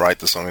 I didn't write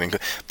the song,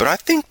 but I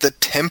think the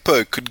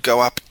tempo could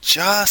go up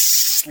just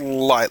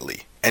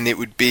slightly. And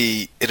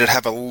it'd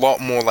have a lot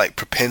more like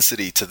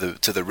propensity to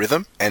the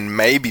rhythm, and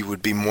maybe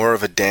would be more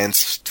of a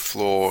dance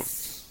floor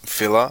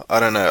filler. I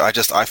don't know.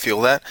 I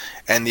feel that.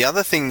 And the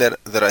other thing that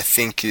I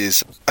think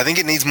is, I think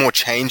it needs more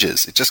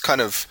changes. It just kind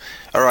of,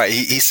 all right,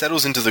 he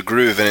settles into the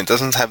groove, and it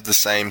doesn't have the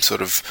same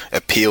sort of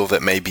appeal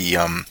that maybe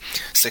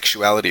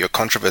Sexuality or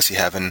Controversy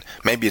have, and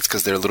maybe it's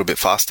because they're a little bit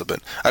faster.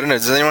 But I don't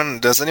know.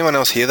 Does anyone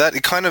else hear that?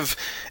 It kind of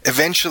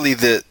eventually,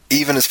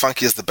 even as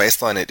funky as the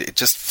bass line,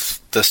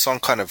 the song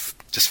kind of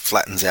just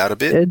flattens out a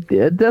bit.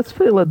 It does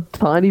feel a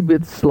tiny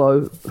bit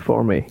slow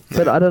for me,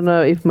 but I don't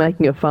know if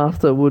making it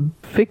faster would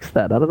fix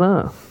that. I don't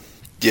know.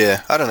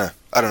 Yeah, I don't know.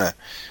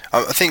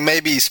 I think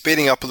maybe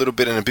speeding up a little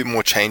bit and a bit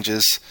more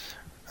changes.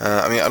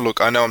 I mean,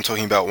 look, I know I'm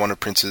talking about one of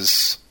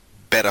Prince's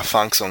better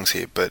funk songs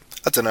here, but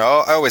I don't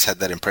know. I always had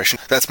that impression.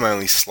 That's my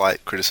only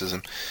slight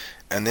criticism.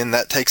 And then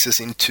that takes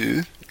us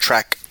into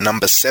track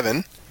number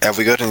 7. Have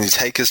we got any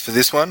takers for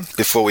this one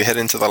before we head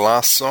into the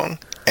last song?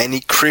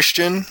 Any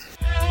Christian?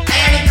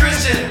 Any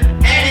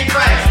Christian, any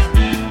Christ,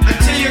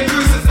 until you're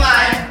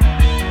crucified.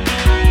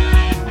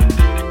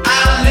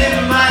 I'll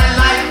live my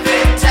life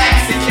in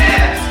taxi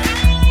cabs.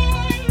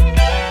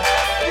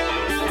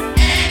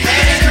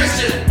 Any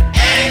Christian,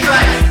 any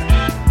Christ,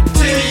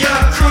 until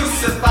you're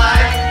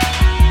crucified.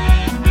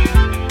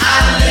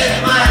 I'll live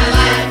my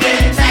life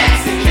in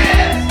taxi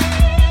cabs.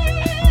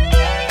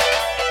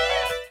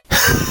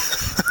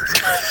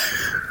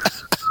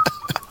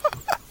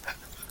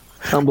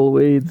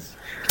 Tumbleweeds.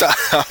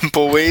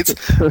 Tumbleweeds?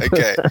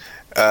 Okay.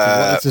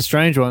 It's a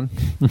strange one.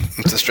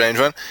 It's a strange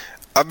one.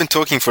 I've been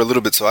talking for a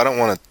little bit, so I don't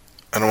want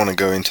to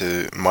go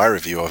into my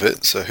review of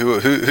it. So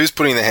who's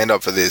putting their hand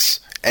up for this?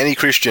 Any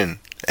Christian,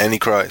 any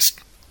Christ.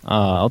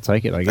 I'll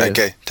take it, I guess.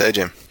 Okay,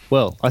 Jim.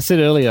 Well, I said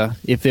earlier,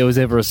 if there was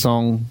ever a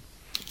song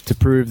to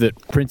prove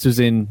that Prince was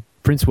in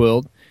Prince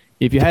World,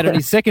 if you had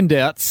any second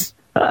doubts,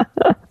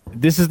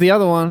 this is the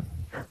other one.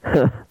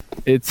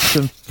 It's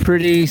some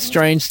pretty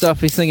strange stuff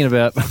he's singing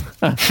about.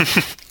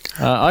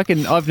 I've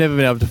never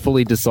been able to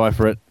fully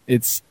decipher it.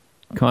 It's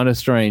kind of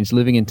strange.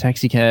 Living in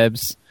taxi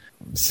cabs,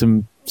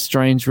 some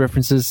strange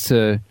references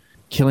to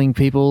killing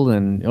people,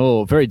 and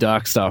very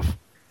dark stuff.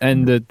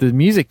 And the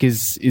music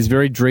is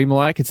very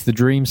dreamlike. It's the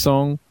Dream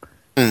song.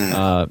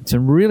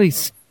 Some really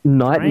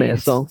nightmare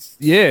song.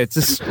 Yeah, it's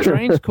a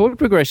strange chord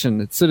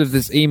progression. It's sort of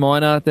this E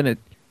minor, then it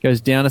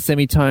goes down a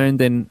semitone,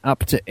 then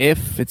up to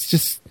F. It's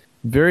just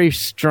very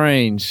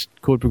strange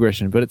chord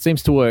progression, but it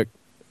seems to work.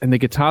 And the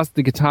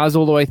guitars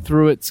all the way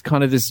through. It's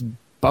kind of this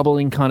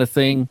bubbling kind of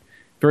thing,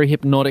 very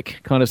hypnotic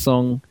kind of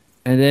song.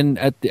 And then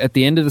at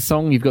the end of the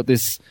song, you've got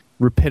this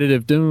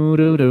repetitive do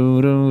do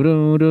do do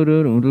do do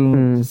do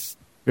do. It's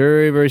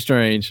very, very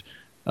strange.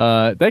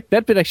 That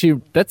bit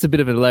actually, that's a bit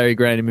of a Larry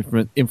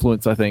Graham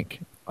influence, I think.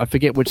 I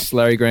forget which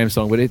Larry Graham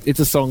song, but it's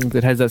a song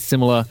that has that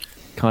similar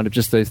kind of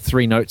just those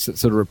 3 notes that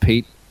sort of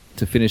repeat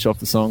to finish off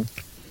the song.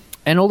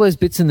 And all those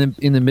bits in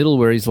the middle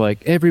where he's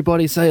like,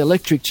 everybody say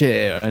electric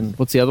chair, and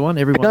what's the other one?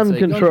 Everyone gun say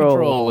control. gun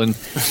control. And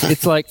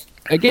it's like,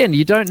 again,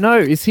 you don't know.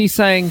 Is he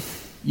saying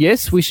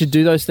yes, we should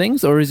do those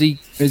things, or is he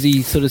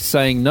sort of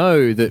saying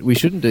no, that we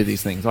shouldn't do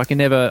these things? I can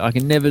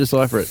never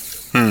decipher it.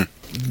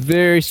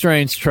 Very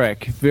strange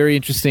track. Very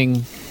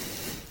interesting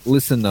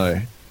listen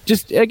though.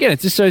 Just again, it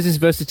just shows his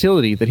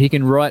versatility that he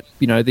can write,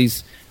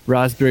 these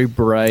Raspberry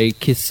Beret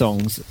Kiss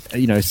songs,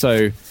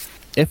 so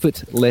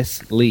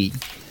effortlessly.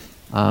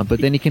 But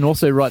then he can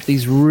also write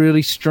these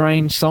really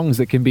strange songs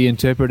that can be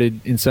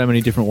interpreted in so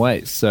many different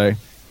ways. So,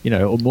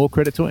 more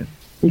credit to him.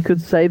 You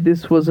could say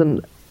this was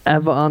an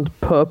Avant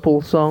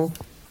Purple song.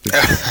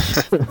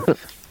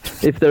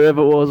 If there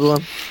ever was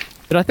one.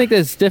 But I think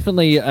there's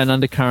definitely an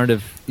undercurrent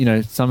of,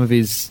 some of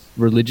his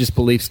religious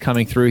beliefs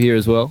coming through here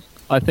as well.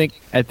 I think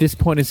at this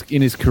point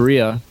in his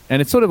career,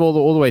 and it's sort of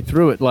all the way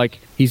through it, like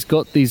he's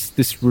got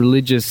this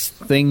religious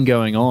thing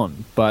going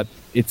on, but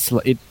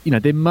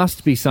there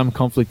must be some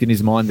conflict in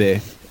his mind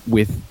there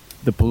with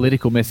the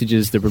political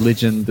messages, the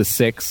religion, the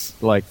sex.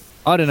 Like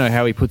I don't know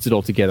how he puts it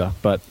all together,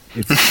 but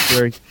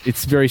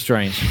it's very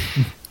strange.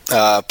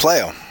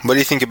 Player, what do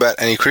you think about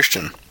Any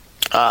Christian?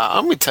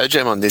 I'm with Toe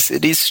Jam on this.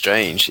 It is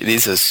strange. It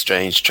is a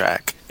strange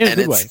track. In a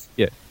good way,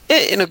 yeah. Yeah,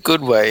 in a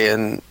good way,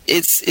 and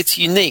it's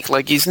unique.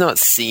 Like he's not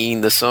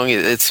singing the song;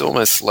 it's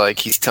almost like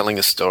he's telling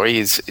a story.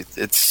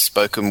 It's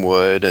spoken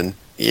word, and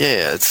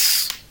yeah,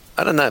 it's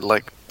I don't know.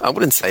 Like I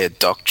wouldn't say a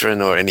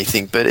doctrine or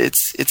anything, but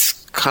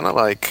it's kind of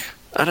like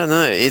I don't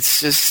know.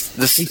 It's just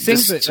this. He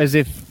sings it as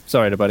if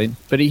sorry to butt in,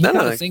 but he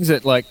sings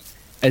it like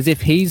as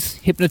if he's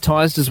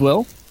hypnotized as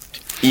well.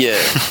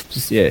 Yeah,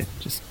 just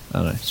I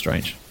don't know,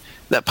 strange.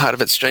 That part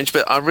of it's strange,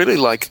 but I really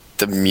like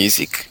the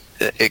music.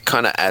 It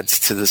kind of adds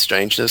to the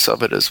strangeness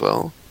of it as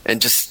well. And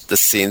just the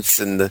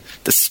synths and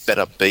the sped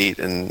up beat.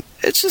 And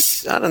it's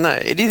just, I don't know,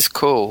 it is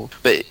cool.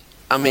 But,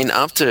 I mean,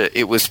 after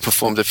it was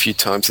performed a few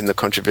times in the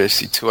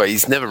Controversy tour,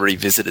 he's never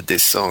revisited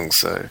this song.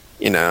 So,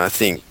 I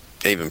think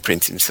even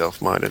Prince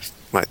himself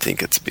might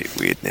think it's a bit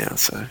weird now.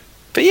 So,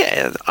 but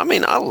yeah, I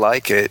mean, I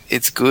like it.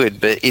 It's good,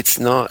 but it's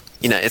not,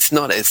 it's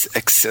not as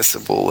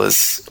accessible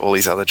as all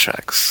these other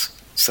tracks.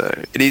 So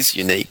it is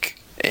unique.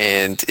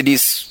 And it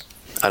is,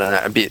 I don't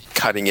know, a bit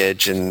cutting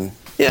edge and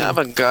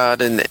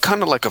avant-garde and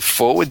kind of like a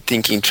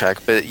forward-thinking track.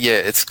 But yeah,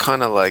 it's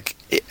kind of like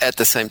at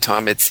the same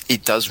time,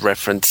 it does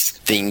reference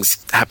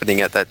things happening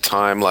at that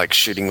time, like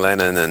shooting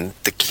Lennon and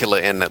the killer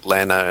in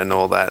Atlanta and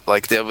all that.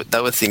 Like there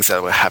were things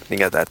that were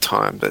happening at that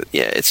time. But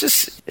yeah, it's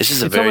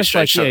just a very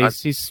strange song.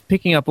 He's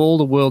picking up all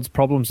the world's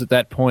problems at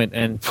that point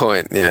and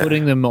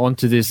putting them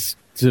onto this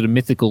sort of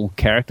mythical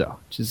character,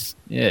 which is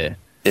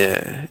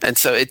Yeah, and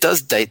so it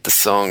does date the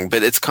song,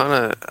 but it's kind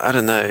of, I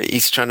don't know,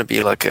 he's trying to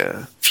be like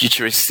a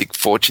futuristic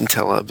fortune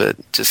teller, but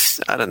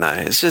just, I don't know,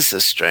 it's just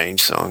a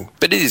strange song.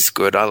 But it is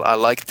good. I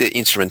like the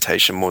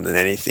instrumentation more than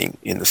anything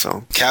in the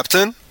song.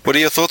 Captain, what are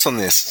your thoughts on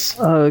this?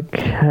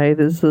 Okay,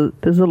 there's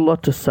a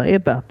lot to say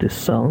about this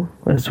song,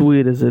 as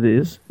weird as it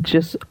is.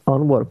 Just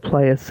on what a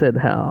player said,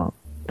 how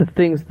the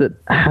things that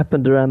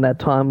happened around that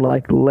time,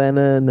 like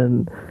Lennon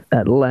and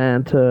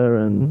Atlanta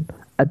and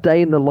A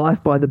Day in the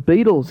Life by the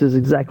Beatles is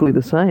exactly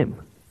the same.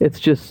 It's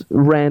just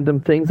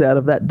random things out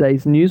of that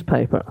day's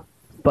newspaper,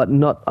 but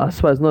not, I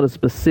suppose, not as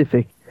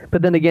specific.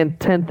 But then again,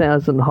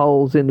 10,000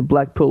 Holes in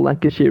Blackpool,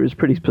 Lancashire is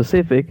pretty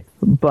specific,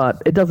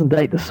 but it doesn't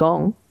date the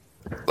song.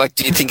 Like,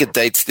 do you think it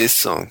dates this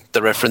song,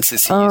 the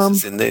references he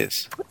uses in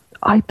this?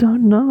 I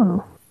don't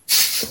know.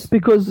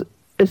 Because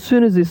as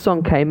soon as this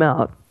song came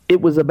out, it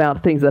was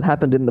about things that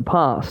happened in the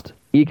past.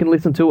 You can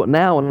listen to it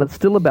now, and it's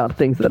still about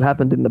things that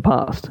happened in the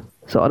past.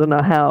 So I don't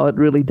know how it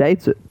really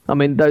dates it. I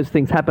mean, those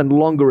things happened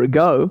longer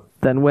ago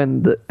than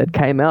when it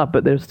came out,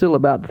 but they're still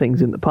about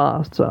things in the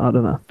past, so I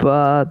don't know.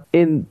 But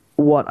in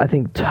what I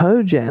think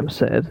Toe Jam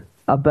said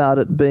about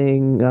it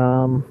being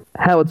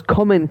how it's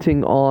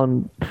commenting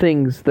on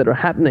things that are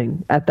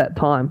happening at that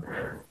time,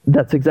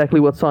 that's exactly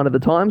what Sign of the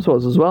Times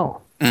was as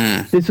well.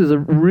 This is a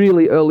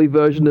really early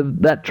version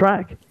of that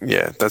track.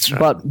 Yeah, that's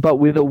right. But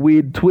with a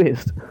weird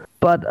twist.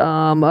 But,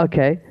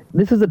 okay,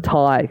 this is a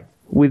tie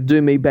with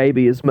Do Me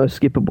Baby as most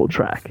skippable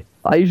track.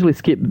 I usually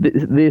skip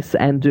this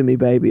and Do Me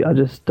Baby. I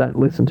just don't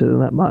listen to them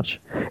that much.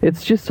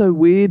 It's just so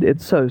weird.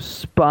 It's so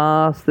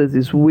sparse. There's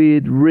this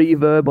weird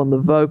reverb on the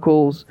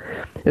vocals.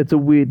 It's a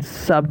weird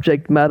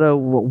subject matter.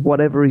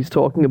 Whatever he's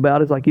talking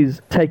about, it's like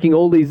he's taking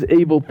all these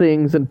evil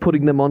things and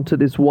putting them onto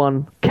this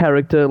one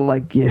character.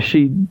 Like, yeah,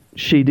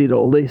 she did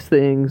all these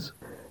things.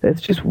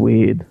 It's just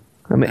weird.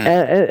 I mean,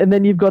 and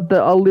then you've got the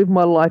I'll live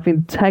my life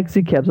in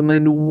taxi cabs. I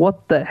mean,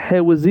 what the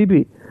hell was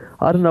Zibby?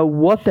 I don't know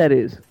what that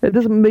is. It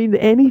doesn't mean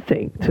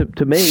anything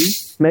to me.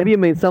 Maybe it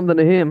means something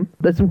to him.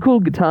 There's some cool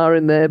guitar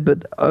in there,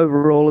 but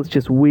overall it's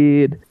just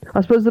weird.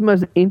 I suppose the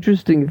most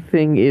interesting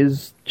thing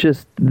is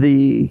just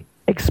the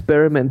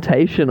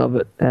experimentation of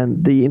it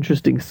and the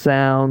interesting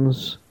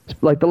sounds.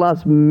 Like the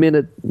last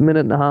minute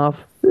and a half,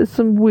 there's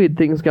some weird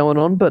things going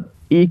on, but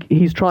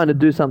he's trying to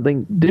do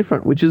something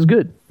different, which is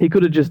good. He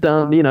could have just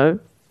done,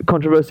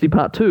 Controversy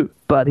Part 2,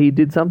 but he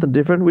did something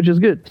different, which is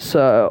good.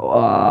 So,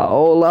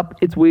 all up,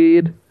 it's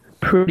weird.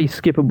 Pretty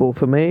skippable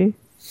for me.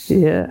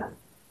 Yeah.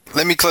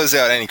 Let me close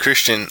out Any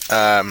Christian.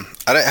 I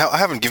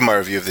haven't given my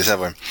review of this,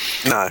 have I?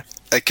 No.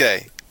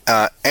 Okay.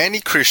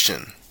 Any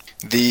Christian,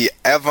 the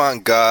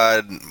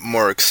avant-garde,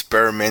 more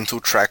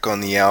experimental track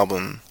on the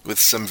album with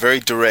some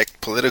very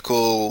direct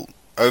political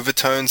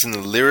overtones in the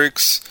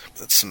lyrics,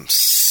 with some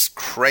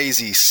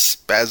crazy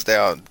spazzed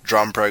out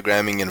drum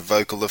programming and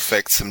vocal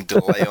effects, some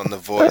delay on the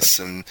voice,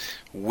 and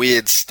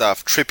weird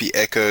stuff, trippy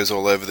echoes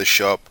all over the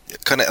shop,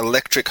 kind of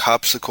electric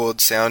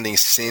harpsichord sounding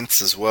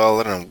synths as well.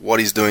 I don't know what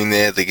he's doing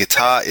there. The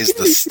guitar is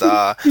the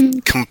star.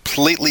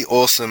 Completely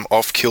awesome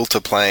off-kilter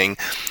playing.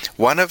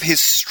 One of his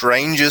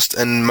strangest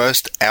and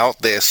most out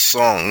there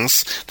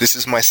songs. This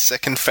is my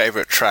second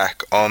favorite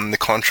track on the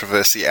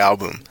Controversy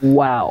album.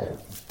 Wow.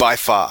 By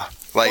far.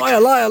 Like,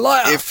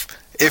 liar.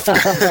 if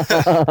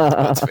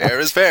what's fair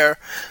is fair.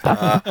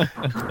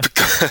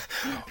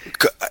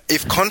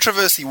 If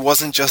Controversy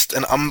wasn't just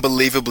an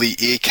unbelievably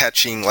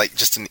ear-catching, like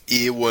just an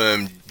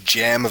earworm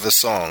jam of a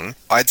song,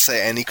 I'd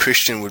say Any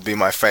Christian would be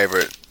my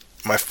favorite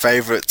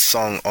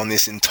song on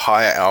this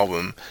entire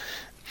album.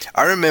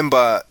 I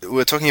remember we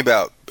were talking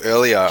about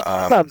earlier.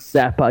 Love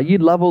Zappa. You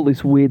love all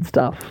this weird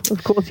stuff.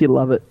 Of course, you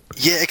love it.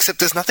 Yeah, except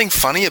there's nothing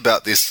funny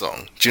about this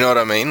song. Do you know what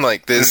I mean?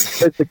 Like,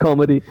 there's It's a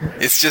comedy.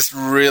 it's just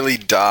really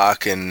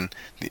dark and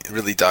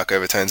really dark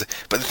overtones.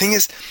 But the thing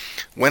is,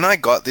 when I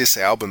got this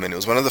album, and it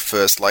was one of the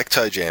first, like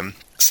Toe Jam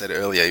said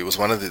earlier, it was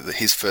one of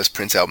his first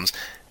Prince albums,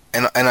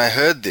 and I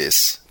heard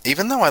this,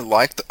 even though I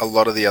liked a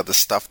lot of the other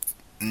stuff,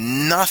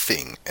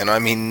 nothing, and I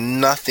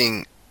mean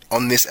nothing,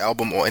 on this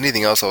album or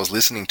anything else I was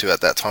listening to at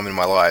that time in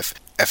my life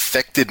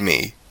affected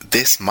me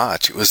this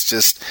much. It was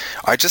just,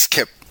 I just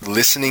kept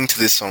listening to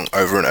this song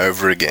over and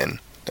over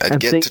again. I'd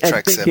get to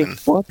track 7.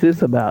 What's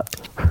this about?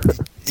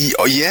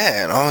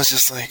 Yeah, and I was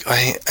just like,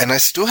 I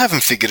still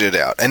haven't figured it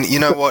out. And you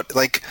know what?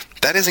 Like,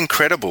 that is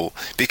incredible,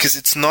 because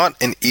it's not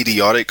an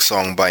idiotic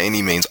song by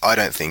any means, I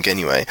don't think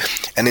anyway.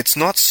 And it's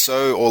not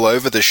so all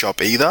over the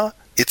shop either.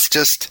 It's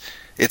just,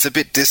 it's a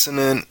bit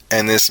dissonant,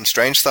 and there's some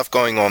strange stuff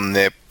going on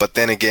there, but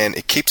then again,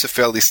 it keeps a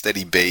fairly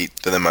steady beat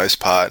for the most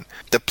part.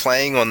 The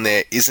playing on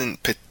there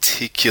isn't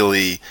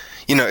particularly,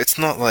 you know, it's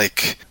not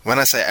like, when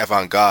I say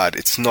avant-garde,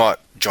 it's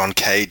not John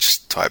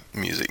Cage type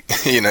music.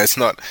 You know, it's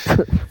not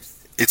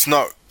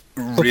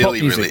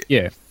really, really.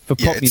 Yeah, for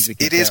pop Yeah,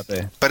 music, it it's is, out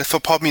there. but for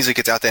pop music,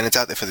 it's out there, and it's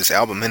out there for this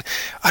album. And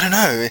I don't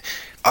know,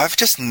 I've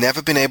just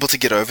never been able to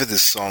get over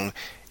this song.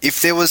 If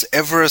there was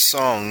ever a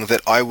song that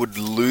I would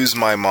lose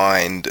my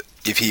mind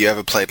if he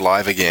ever played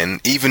live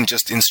again, even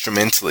just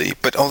instrumentally,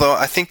 but although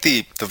I think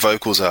the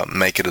vocals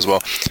make it as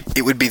well,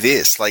 it would be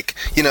this. Like,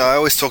 you know, I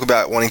always talk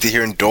about wanting to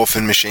hear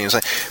Endorphin Machine,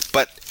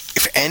 but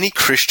if Any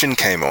Christian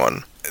came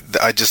on,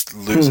 I just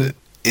lose it.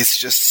 It's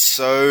just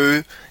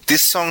so,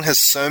 this song has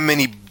so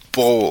many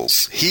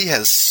balls. He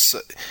has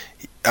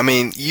I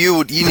mean,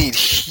 you need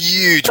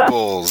huge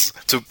balls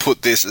to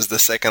put this as the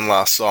second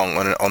last song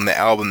on the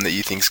album that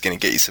you think is going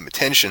to get you some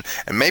attention,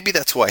 and maybe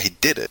that's why he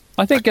did it.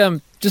 I think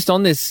just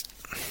on this,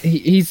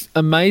 he's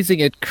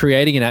amazing at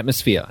creating an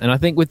atmosphere, and I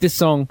think with this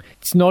song,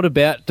 it's not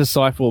about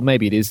decipher. Well,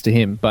 maybe it is to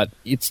him, but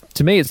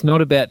to me, it's not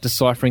about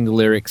deciphering the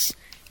lyrics.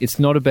 It's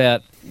not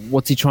about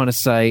what's he trying to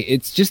say.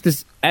 It's just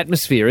this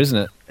atmosphere, isn't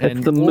it?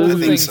 It's the all the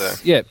mood. things, so.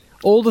 yeah,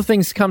 all the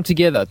things come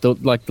together.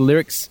 Like the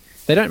lyrics,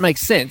 they don't make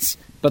sense,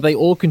 but they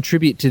all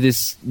contribute to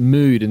this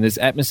mood and this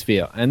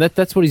atmosphere, and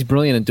that's what he's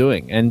brilliant at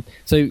doing. And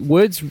so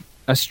words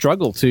a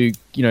struggle to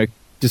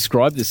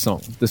describe this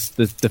song,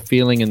 the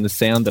feeling and the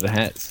sound that it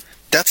has.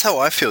 That's how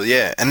I feel,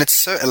 yeah. And it's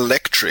so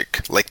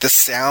electric. Like, the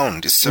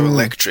sound is so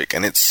electric,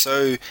 and it's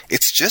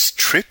just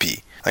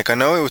trippy. Like, I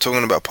know we were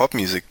talking about pop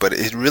music, but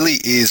it really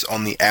is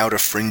on the outer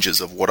fringes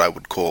of what I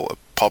would call a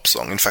pop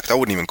song. In fact, I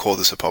wouldn't even call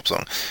this a pop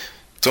song.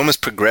 It's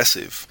almost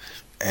progressive.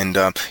 And,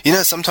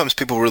 sometimes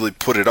people really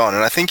put it on,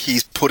 and I think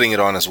he's putting it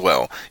on as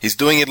well. He's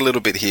doing it a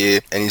little bit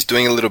here, and he's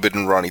doing a little bit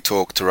in Ronnie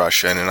Talk to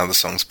Russia and in other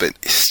songs, but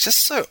it's just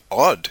so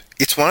odd.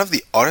 It's one of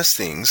the oddest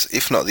things,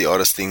 if not the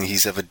oddest thing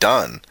he's ever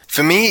done.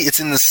 For me, it's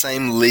in the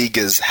same league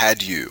as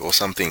Had You or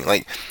something.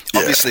 Like,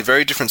 obviously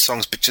very different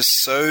songs, but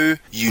just so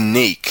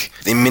unique.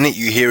 The minute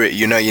you hear it,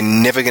 you know you're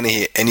never going to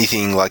hear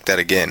anything like that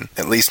again.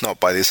 At least not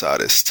by this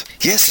artist.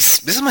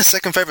 Yes, this is my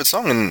second favorite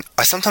song, and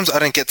I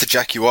don't get to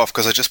jack you off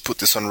because I just put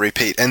this on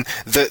repeat. And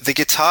the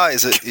guitar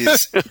is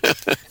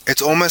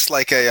it's almost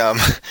like a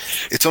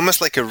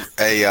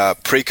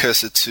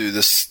precursor to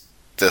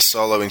the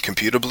solo in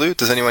Computer Blue.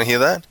 Does anyone hear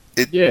that?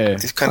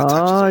 It kind of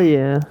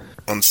touches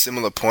on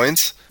similar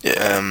points.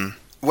 Yeah.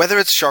 Whether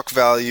it's shock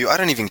value, I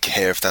don't even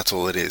care if that's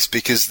all it is,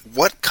 because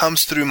what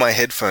comes through my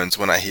headphones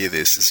when I hear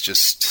this is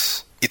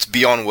just, it's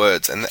beyond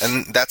words, and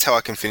that's how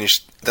I can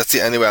finish. That's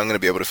the only way I'm going to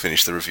be able to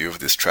finish the review of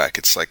this track.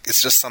 It's like,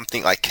 it's just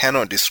something I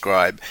cannot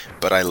describe,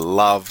 but I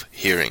love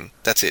hearing.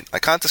 That's it. I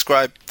can't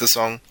describe the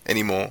song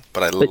anymore,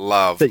 but I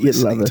love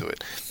listening to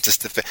it.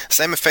 Just the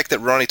same effect that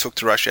Ronnie Talk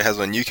to Russia has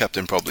on You,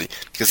 Captain, probably,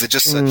 because they're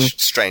just such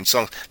strange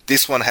songs.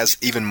 This one has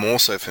even more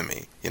so for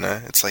me,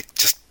 It's like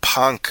just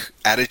punk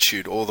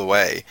attitude all the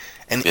way.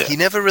 And he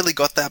never really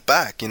got that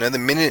back, The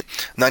minute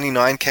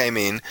 99 came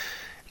in,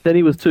 then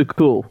he was too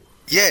cool.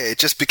 Yeah, it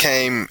just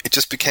became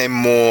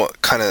more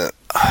kind of,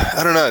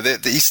 I don't know.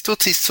 He's still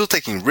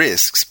taking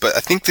risks, but I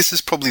think this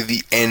is probably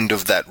the end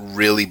of that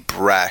really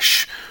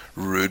brash,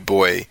 rude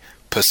boy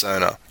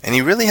persona, and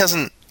he really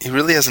hasn't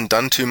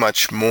done too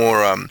much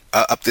more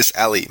up this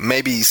alley.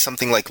 Maybe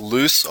something like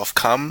Loose off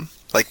Come,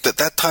 like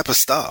that type of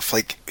stuff.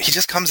 Like, he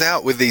just comes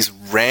out with these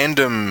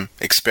random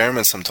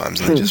experiments sometimes,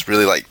 and they're just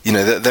really like,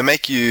 they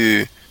make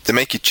you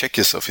check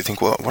yourself. You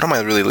think, well, what am I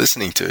really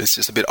listening to? It's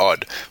just a bit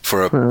odd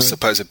for a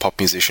supposed pop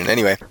musician.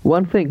 Anyway.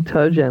 One thing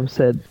Toe Jam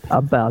said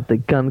about the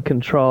gun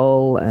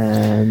control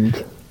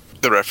and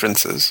the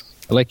references.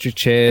 Electric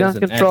chairs.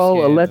 Gun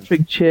control,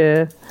 electric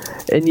chair.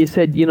 And you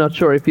said you're not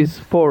sure if he's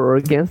for or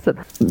against it.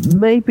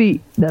 Maybe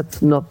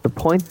that's not the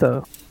point,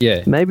 though.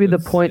 Yeah. Maybe the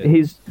point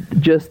is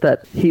just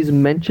that he's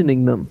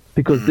mentioning them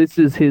because this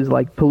is his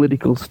like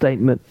political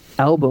statement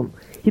album.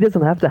 He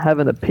doesn't have to have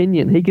an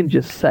opinion. He can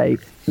just say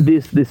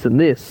this, this, and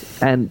this,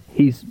 and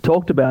he's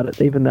talked about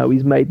it, even though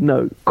he's made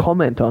no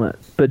comment on it.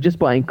 But just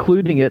by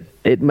including it,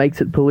 it makes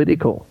it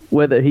political.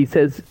 Whether he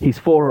says he's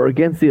for or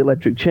against the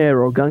electric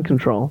chair or gun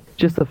control,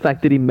 just the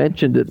fact that he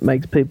mentioned it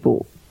makes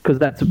people, because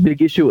that's a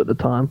big issue at the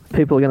time,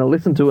 people are going to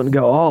listen to it and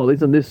go, "Oh,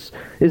 isn't this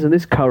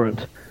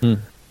current?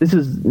 This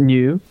is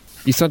new."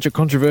 He's such a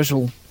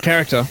controversial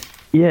character.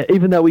 Yeah,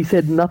 even though we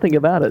said nothing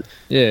about it.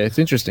 Yeah, it's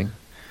interesting.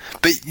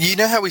 But you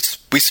know how we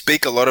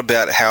speak a lot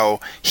about how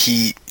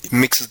he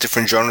mixes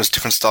different genres,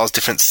 different styles,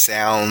 different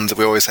sounds.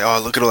 We always say, "Oh,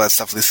 look at all that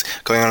stuff that's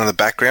going on in the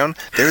background."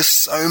 There is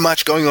so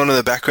much going on in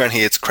the background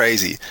here. It's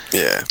crazy.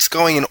 Yeah. It's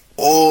going in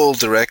all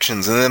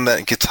directions, and then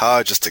that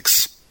guitar just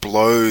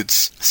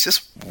explodes. It's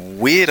just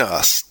weird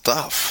ass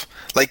stuff.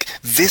 Like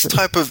these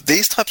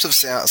types of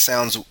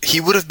sounds, he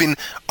would have been.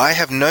 I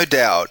have no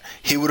doubt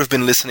he would have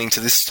been listening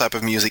to this type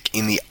of music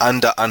in the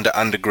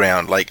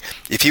underground. Like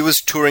if he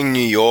was touring New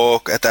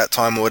York at that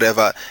time or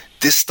whatever,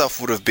 this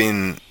stuff would have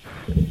been.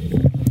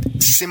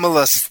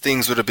 Similar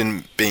things would have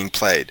been being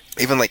played.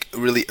 Even like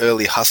really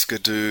early Husker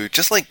Du,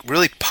 just like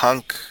really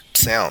punk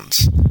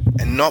sounds.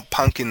 And not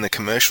punk in the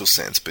commercial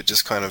sense, but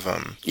just kind of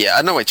Yeah,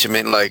 I know what you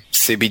meant, like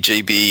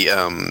CBGB,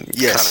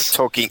 Yes.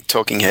 kind of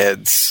talking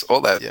heads,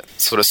 all that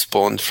sort of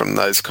spawned from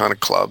those kind of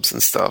clubs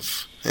and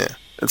stuff. Yeah.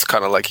 It's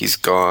kind of like he's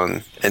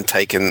gone and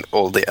taken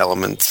all the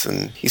elements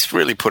and he's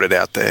really put it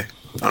out there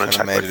on a kind track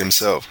of made like it this.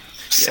 himself.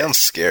 Sounds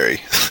scary.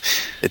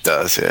 It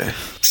does, yeah.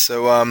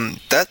 So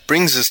that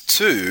brings us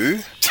to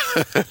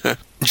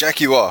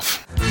Jack You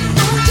Off.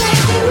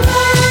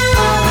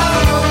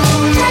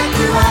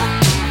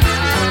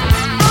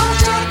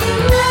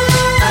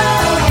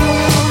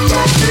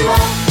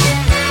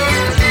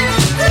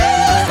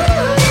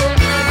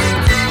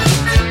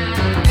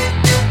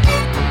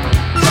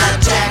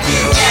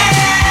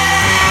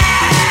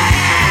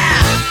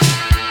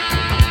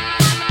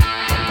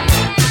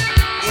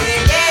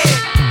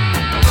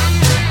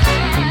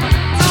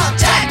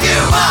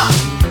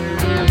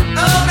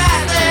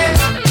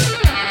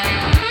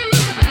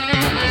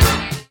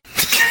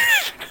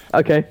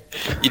 Okay,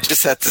 You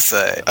just had to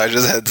say it. I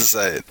just had to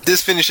say it.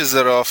 This finishes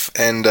it off,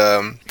 and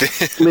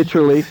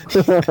literally.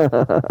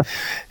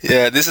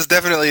 yeah, this is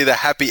definitely the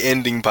happy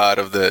ending part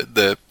of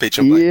the Peach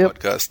and Black Yep.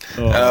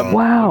 podcast.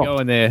 Wow. Go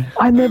in there.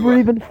 I never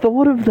even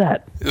thought of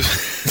that.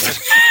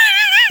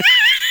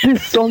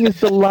 This song is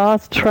the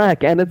last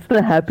track, and it's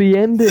the happy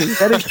ending.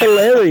 That is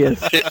hilarious.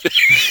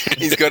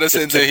 He's got a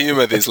sense of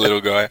humor, this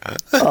little guy.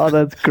 Oh,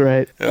 that's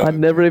great. I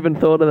never even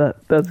thought of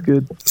that. That's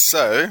good.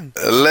 So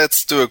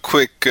let's do a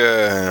quick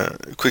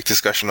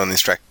discussion on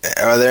this track.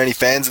 Are there any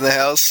fans in the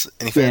house?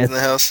 Any fans Yes. in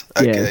the house?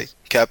 Okay, Yes.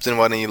 Captain,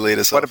 why don't you lead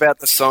us What off? about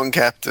the song,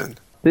 Captain?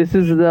 This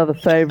is another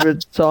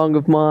favorite song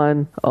of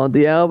mine on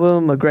the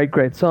album. A great,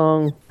 great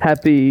song.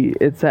 Happy.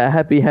 It's a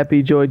happy,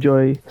 happy, joy,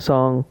 joy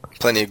song.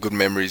 Plenty of good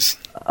memories.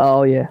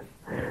 Oh, yeah.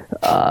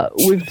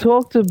 We've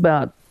talked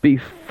about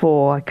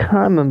before, I can't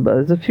remember,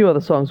 there's a few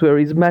other songs where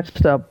he's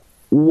matched up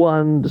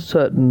one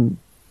certain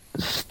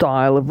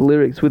style of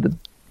lyrics with a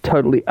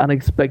totally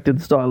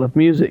unexpected style of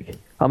music.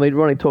 I mean,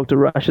 Ronnie Talk to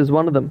Rush is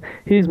one of them.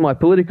 Here's my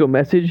political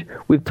message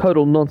with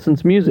total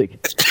nonsense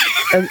music.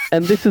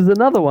 And this is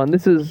another one.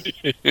 This is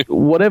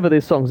whatever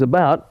this song's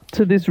about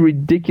to this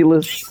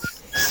ridiculous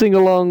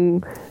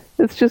sing-along.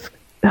 It's just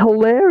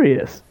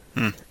hilarious.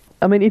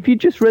 I mean, if you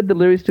just read the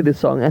lyrics to this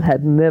song and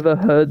had never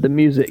heard the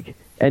music,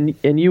 and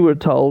you were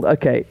told,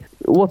 okay,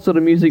 what sort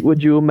of music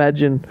would you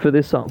imagine for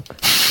this song?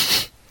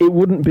 It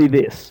wouldn't be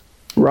this,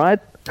 right?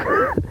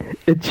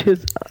 It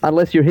just,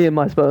 unless you're him,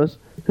 I suppose.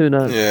 Who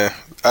knows? Yeah,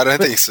 I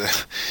don't think so.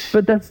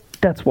 But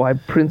that's why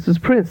Prince is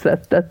Prince.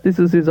 This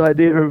is his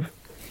idea of,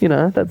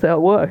 that's how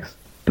it works.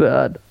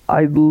 But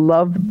I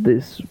love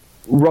this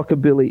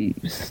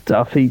rockabilly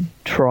stuff he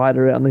tried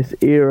around this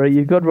era.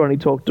 You've got Ronnie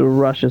Talk to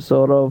Russia,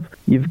 sort of.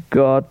 You've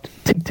got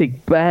Tick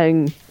Tick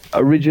Bang,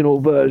 original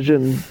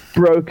version,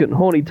 Broken,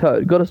 Horny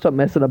Toad, Gotta Stop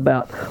Messing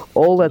About.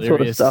 All that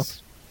sort of Delirious. stuff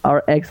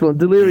are excellent.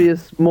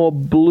 Delirious, more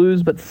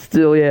blues, but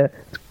still, yeah,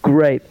 it's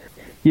great.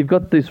 You've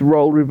got this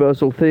role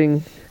reversal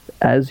thing,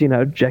 as,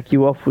 Jack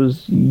You Off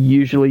was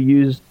usually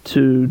used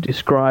to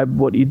describe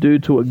what you do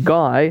to a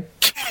guy,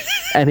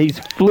 and he's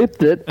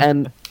flipped it,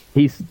 and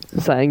he's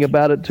saying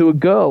about it to a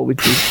girl,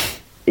 which is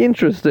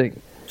interesting.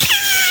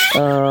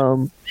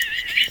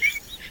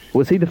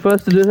 Was he the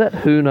first to do that?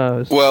 Who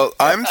knows? Well,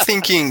 I'm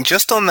thinking,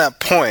 just on that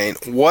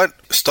point, what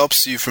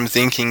stops you from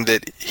thinking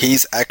that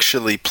he's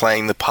actually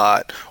playing the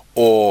part,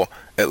 or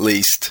at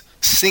least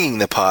singing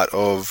the part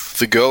of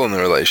the girl in the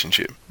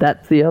relationship?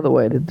 That's the other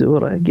way to do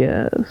it, I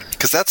guess.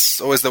 Because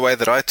that's always the way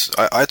that I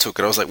took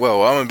it. I was like,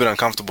 well, I'm a bit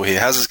uncomfortable here.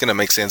 How's this going to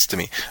make sense to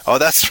me? Oh,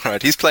 that's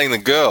right. He's playing the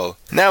girl.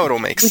 Now it all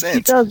makes Which he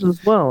sense. does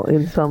as well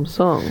in some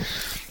songs.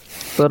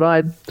 But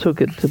I took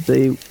it to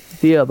be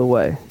the other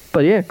way.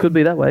 But yeah, could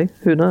be that way.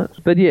 Who knows?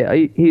 But yeah,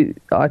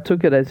 I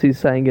took it as he's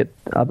saying it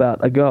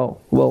about a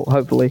girl. Well,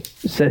 hopefully,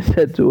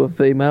 said to a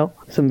female.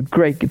 Some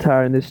great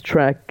guitar in this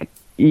track.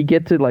 You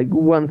get to like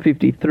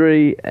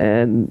 153,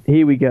 and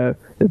here we go.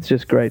 It's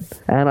just great.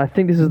 And I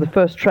think this is the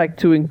first track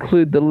to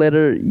include the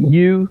letter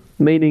U,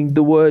 meaning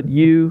the word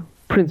U.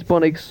 Prince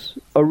Bonic's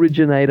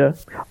originator.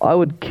 I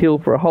would kill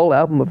for a whole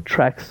album of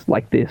tracks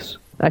like this.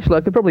 Actually,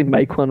 I could probably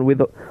make one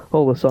with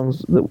all the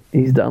songs that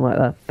he's done like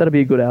that. That'd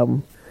be a good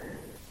album.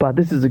 But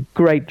this is a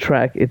great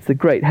track. It's a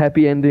great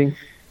happy ending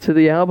to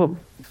the album.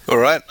 All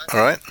right.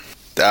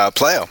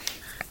 Player.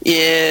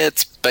 Yeah,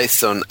 it's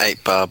based on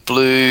 8-bar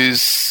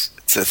blues.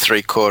 It's a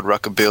 3-chord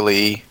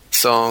rockabilly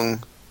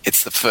song.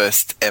 It's the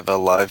first ever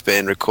live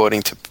band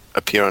recording to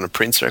appear on a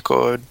Prince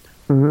record.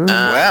 Mm-hmm.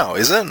 Wow,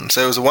 is it?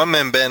 So it was a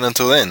one-man band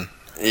until then?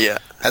 Yeah.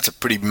 That's a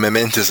pretty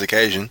momentous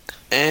occasion.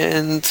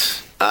 And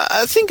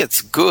I think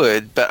it's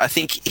good, but I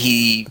think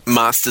he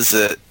masters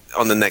it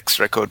on the next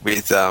record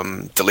with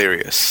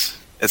Delirious.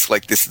 It's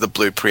like this is the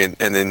blueprint,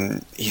 and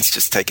then he's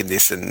just taken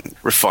this and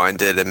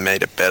refined it and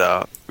made it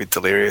better with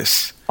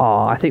Delirious.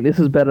 Oh, I think this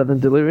is better than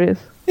Delirious.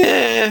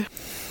 Yeah,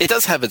 it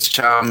does have its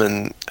charm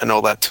and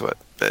all that to it,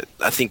 but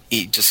I think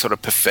he just sort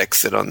of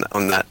perfects it on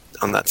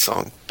that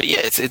song. But yeah,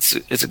 it's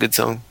a good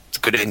song. It's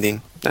a good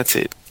ending. That's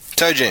it.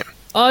 Toe Jam.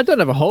 I don't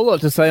have a whole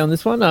lot to say on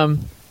this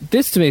one.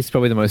 This to me is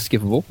probably the most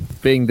skippable,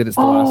 being that it's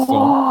the last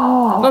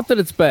song. Not that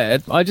it's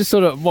bad. I just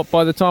sort of,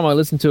 by the time I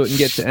listen to it and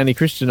get to Annie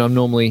Christian, I'm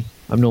normally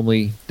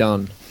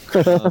done.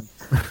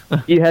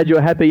 You had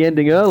your happy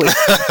ending early.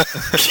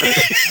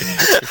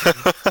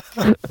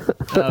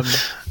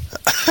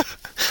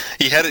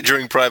 He had it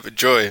during Private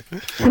Joy.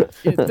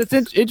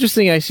 It's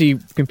interesting, actually,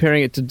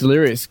 comparing it to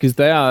Delirious, because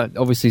they are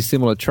obviously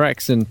similar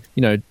tracks, and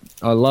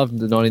I love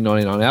the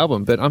 1999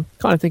 album, but I'm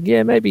kind of thinking,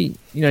 yeah, maybe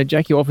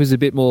Jackie Off is a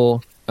bit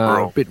more,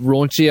 a bit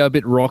raunchier, a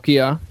bit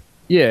rockier.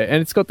 Yeah,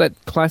 and it's got that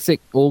classic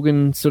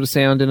organ sort of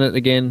sound in it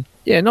again.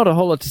 Yeah, not a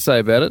whole lot to say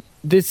about it.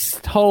 This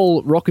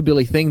whole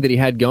rockabilly thing that he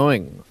had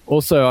going.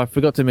 Also, I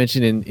forgot to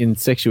mention in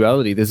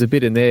Sexuality, there's a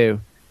bit in there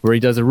where he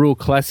does a real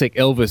classic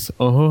Elvis.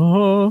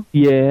 Oh,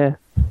 yeah.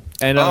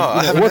 I And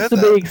haven't what's heard to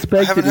that. be expected?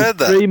 I haven't heard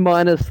that. 3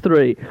 minus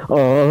 3.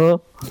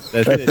 Oh,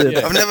 that's it.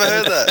 Yeah. I've never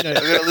heard that. I've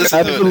got to listen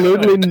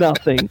absolutely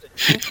nothing.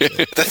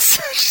 to it. That's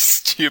such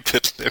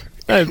stupid.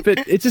 No,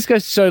 but it just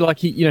goes to show, like,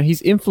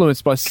 he's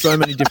influenced by so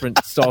many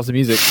different styles of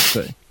music.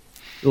 So,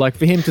 like,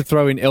 for him to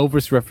throw in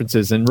Elvis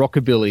references and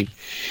rockabilly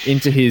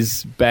into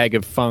his bag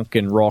of funk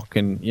and rock,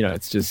 and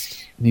it's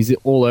just he's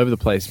all over the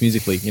place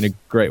musically in a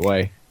great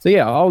way. So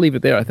yeah, I'll leave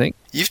it there, I think.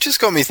 You've just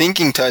got me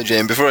thinking, Toe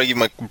Jam, before I give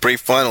my brief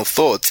final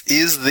thoughts,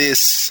 is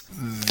this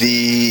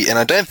and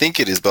I don't think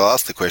it is, but I'll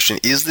ask the question,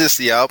 is this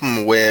the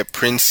album where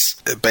Prince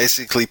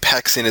basically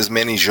packs in as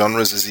many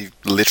genres as he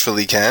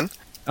literally can?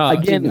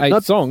 Again,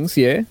 8 songs,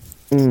 yeah.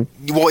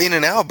 Well, in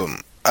an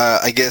album,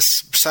 I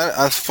guess,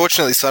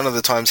 unfortunately, Son of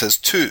the Times has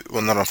 2,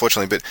 well, not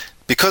unfortunately, but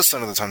because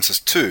Son of the Times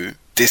has 2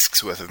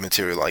 discs worth of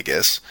material, I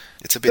guess,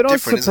 it's a bit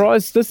different, I was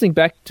surprised, listening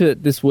back to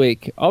it this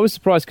week, I was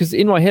surprised, because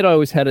in my head I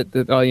always had it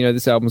that,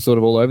 this album's sort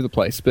of all over the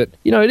place, but,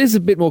 it is a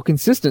bit more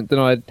consistent than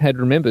I had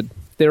remembered.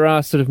 There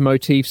are sort of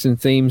motifs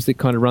and themes that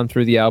kind of run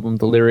through the album,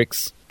 the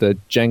lyrics, the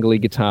jangly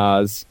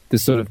guitars, the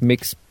sort of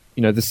mix,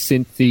 the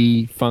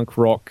synthy, funk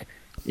rock.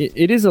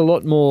 It is a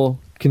lot more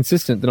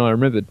consistent than I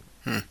remembered.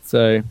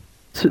 So...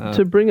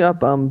 To bring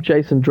up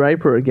Jason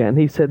Draper again,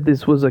 he said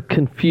this was a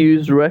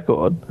confused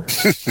record,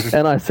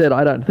 and I said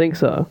I don't think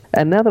so.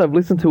 And now that I've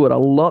listened to it a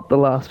lot the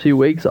last few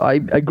weeks, I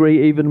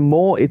agree even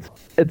more. It's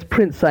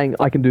Prince saying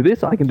I can do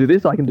this, I can do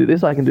this, I can do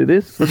this, I can do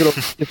this. Look at all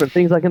the different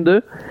things I can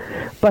do.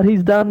 But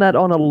he's done that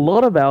on a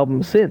lot of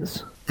albums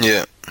since.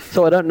 Yeah.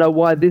 So I don't know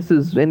why this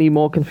is any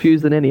more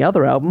confused than any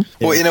other album.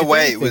 Well, in a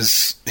way, it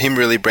was him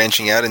really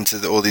branching out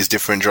into all these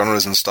different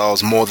genres and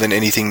styles more than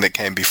anything that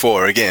came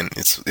before. Again,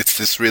 it's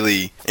this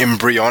really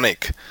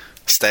embryonic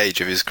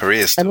stage of his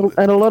career still.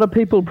 And a lot of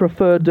people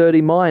prefer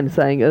Dirty Mind,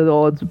 saying,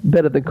 oh, it's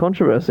better than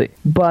Controversy.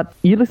 But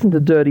you listen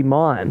to Dirty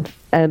Mind,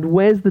 and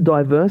where's the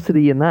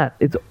diversity in that?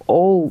 It's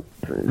all,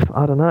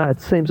 I don't know, it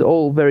seems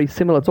all very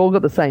similar. It's all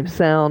got the same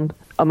sound.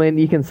 I mean,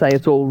 you can say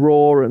it's all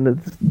raw and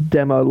it's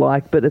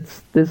demo-like, but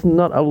there's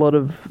not a lot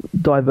of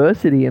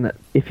diversity in it,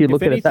 if you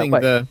look at it that way.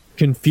 The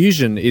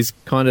confusion is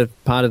kind of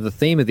part of the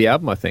theme of the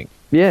album, I think.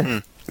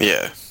 Yeah.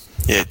 Yeah,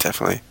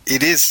 definitely.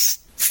 It is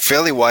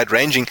fairly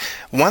wide-ranging.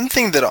 One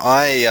thing that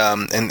I,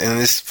 and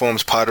this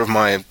forms part of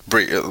my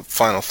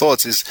final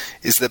thoughts,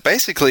 is that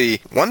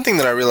basically one thing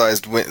that I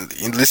realized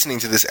in listening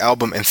to this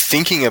album and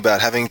thinking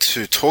about having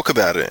to talk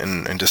about it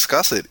and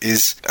discuss it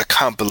is, I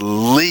can't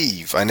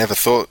believe I never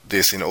thought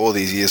this in all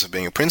these years of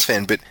being a Prince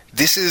fan, but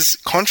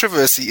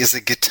Controversy is a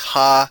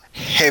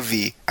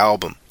guitar-heavy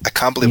album. I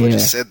can't believe I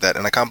just said that,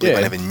 and I can't believe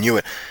I never knew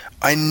it.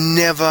 I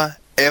never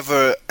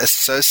ever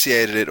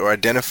associated it or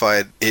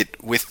identified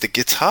it with the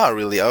guitar,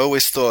 really. I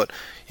always thought,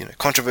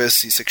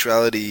 Controversy,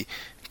 Sexuality,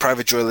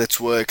 Private Joy, Let's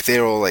Work,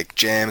 they're all like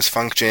jams,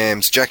 funk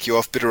jams, Jack You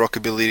Off, bit of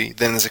rockabilly.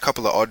 Then there's a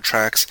couple of odd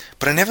tracks,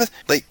 but I never,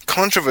 like,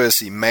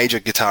 Controversy, major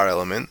guitar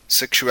element,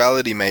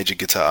 Sexuality, major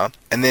guitar,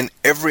 and then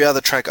every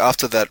other track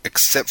after that,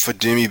 except for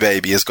Do Me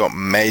Baby, has got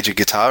major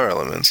guitar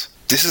elements.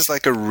 This is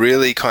like a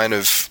really kind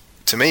of,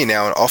 to me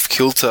now, an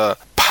off-kilter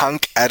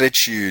punk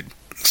attitude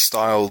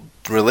style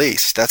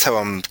release. That's how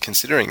I'm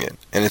considering it.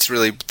 And it's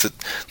really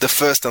the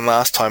first and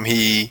last time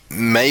he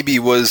maybe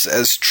was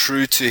as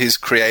true to his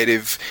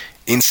creative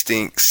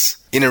instincts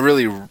in a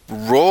really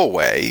raw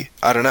way.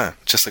 I don't know,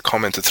 just a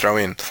comment to throw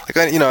in. Like,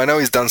 I know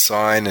he's done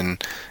Sign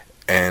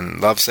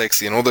and Love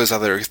Sexy and all those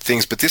other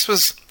things, but this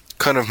was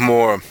kind of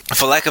more,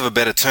 for lack of a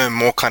better term,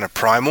 more kind of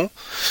primal.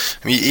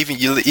 I mean, even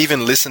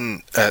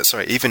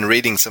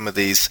reading some of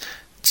these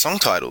song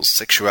titles,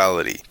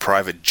 Sexuality,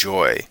 Private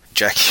Joy,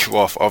 Jack You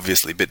Off,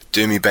 obviously, but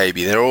Do Me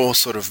Baby, they're all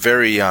sort of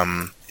very,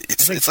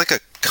 it's like a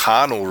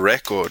carnal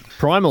record.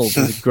 Primal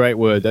is a great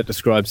word. That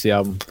describes the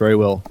album very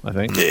well, I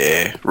think.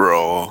 Yeah,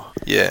 raw.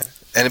 Yeah.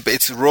 And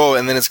it's raw,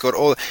 and then it's got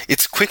all...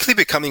 It's quickly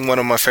becoming one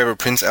of my favorite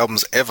Prince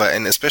albums ever,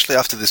 and especially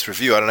after this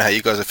review, I don't know how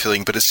you guys are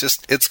feeling, but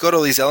it's got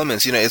all these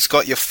elements. It's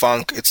got your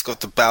funk, it's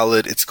got the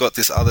ballad, it's got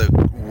this other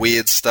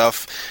weird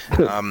stuff,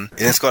 and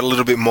it's got a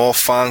little bit more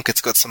funk,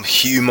 it's got some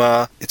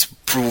humor, it's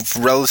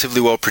relatively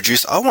well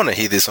produced. I want to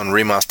hear this on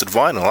remastered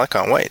vinyl, I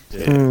can't wait.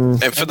 Yeah.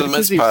 And for the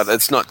most part,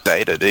 it's not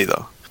dated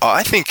either.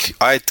 I think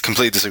I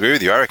completely disagree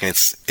with you. I reckon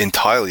it's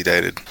entirely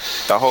dated.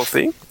 The whole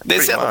thing?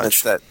 There's Pretty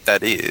elements that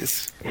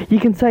is.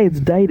 You can say it's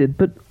dated,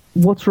 but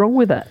what's wrong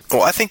with that?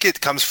 Well, I think it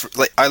comes from,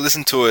 like, I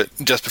listened to it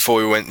just before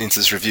we went into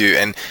this review,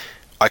 and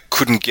I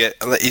couldn't get...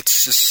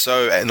 It's just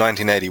so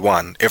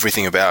 1981,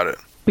 everything about it.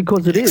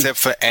 Because it is. Except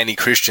for Annie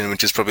Christian,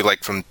 which is probably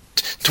like from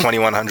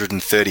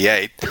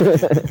 2138.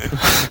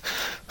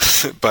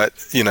 But,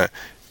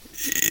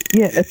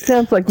 Yeah, it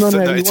sounds like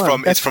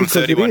 1981. It's from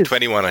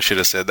 3121. I should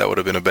have said that would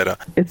have been a better.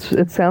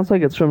 It sounds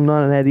like it's from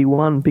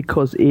 1981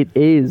 because it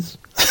is,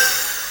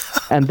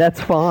 and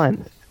that's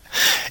fine.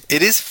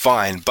 It is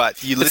fine,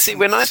 but you But listen. see,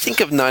 when I think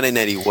of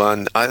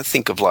 1981, I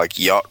think of like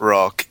Yacht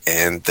Rock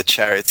and the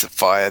Chariots of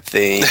Fire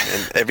thing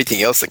and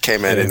everything else that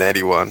came out in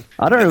 81.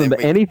 I don't remember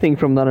anything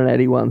from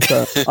 1981,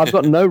 so I've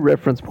got no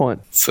reference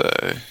point. So,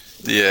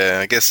 Yeah,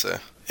 I guess so.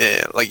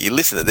 yeah, like you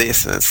listen to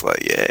this and it's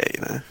like,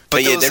 yeah.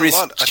 But yeah, was there a is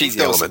lot- I think cheesy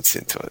there was- elements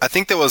into it. I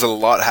think there was a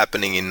lot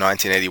happening in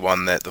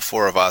 1981 that the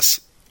four of us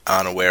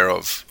aren't aware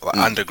of, like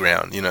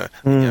underground, the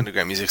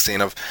underground music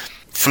scene.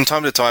 From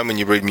time to time when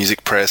you read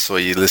music press or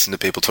you listen to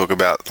people talk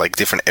about like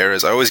different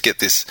eras, I always get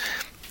this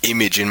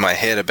image in my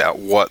head about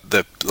what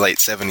the late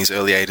 70s,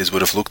 early 80s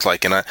would have looked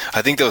like. And I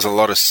think there was a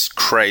lot of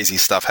crazy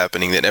stuff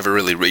happening that never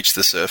really reached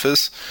the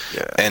surface.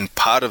 Yeah. And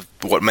part of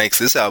what makes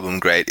this album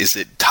great is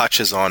it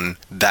touches on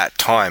that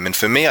time. And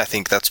for me, I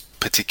think that's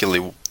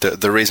particularly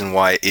the reason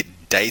why it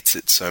dates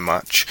it so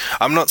much.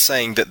 I'm not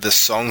saying that the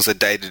songs are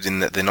dated in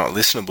that they're not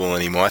listenable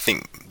anymore. I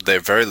think they're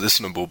very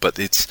listenable, but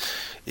it's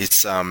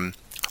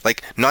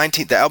like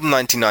the album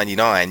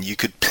 1999 you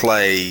could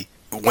play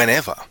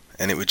whenever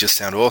and it would just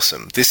sound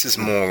awesome. This is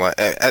more like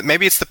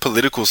maybe it's the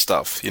political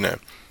stuff, Yeah.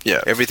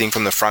 everything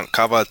from the front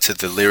cover to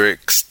the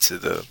lyrics to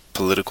the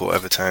political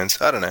overtones.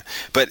 I don't know,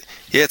 but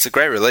yeah, it's a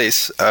great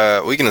release.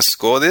 Are we gonna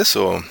score this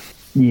or?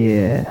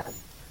 Yeah.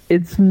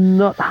 It's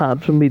not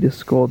hard for me to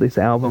score this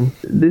album.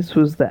 This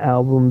was the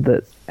album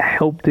that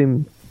helped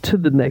him to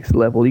the next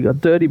level. You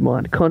got Dirty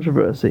Mind,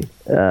 Controversy,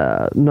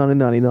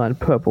 1999,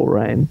 Purple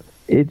Rain.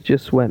 It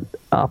just went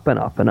up and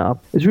up and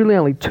up. There's really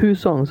only two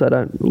songs I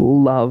don't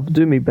love,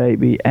 Do Me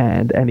Baby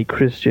and Annie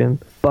Christian,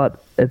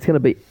 but it's going to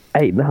be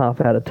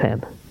 8.5 out of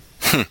 10.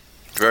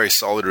 Very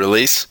solid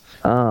release.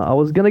 I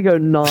was going to go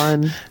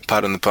 9,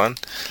 Pardon the pun.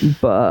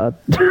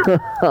 but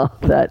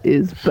that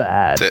is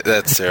bad.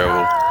 That's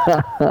terrible.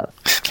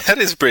 That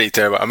is pretty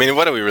terrible. I mean,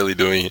 what are we really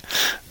doing here?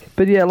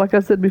 But yeah, like I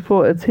said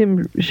before, it's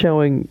him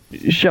showing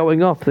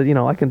off that,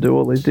 I can do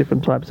all these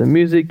different types of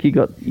music.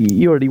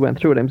 You already went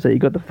through it, MC. You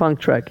got the funk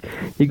track,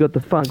 you got the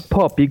funk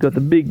pop, you got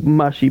the big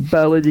mushy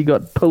ballad, you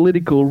got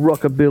political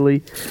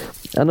rockabilly,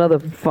 another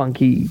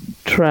funky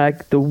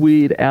track, the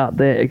weird out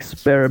there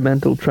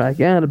experimental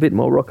track, and a bit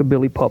more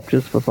rockabilly pop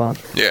just for fun.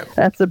 Yeah.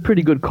 That's a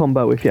pretty good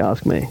combo if you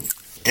ask me.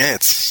 Yeah,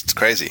 it's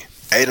crazy.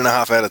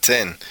 8.5 out of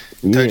 10. Toe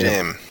Yeah.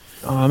 Jam.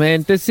 Oh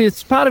man,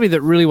 it's part of me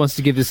that really wants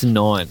to give this a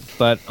 9,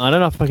 but I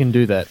don't know if I can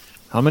do that.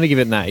 I'm going to give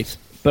it an 8.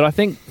 But I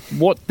think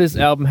what this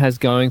album has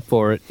going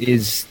for it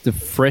is the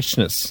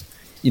freshness.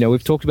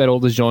 We've talked about all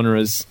the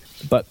genres,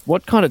 but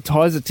what kind of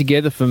ties it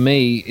together for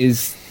me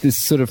is this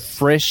sort of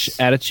fresh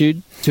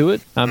attitude to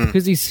it.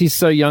 Because he's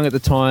so young at the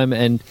time,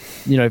 and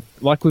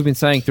like we've been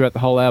saying throughout the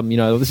whole album,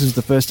 this is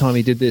the first time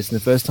he did this, and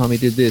the first time he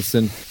did this,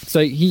 and so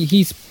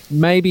he's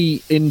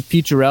maybe in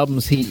future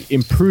albums he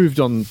improved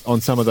on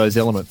some of those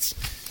elements.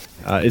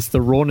 It's the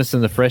rawness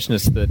and the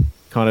freshness that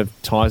kind of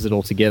ties it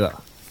all together.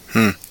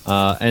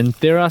 And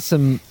there are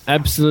some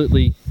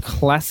absolutely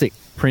classic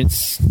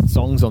Prince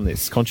songs on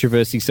this.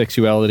 Controversy,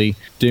 Sexuality,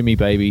 Do Me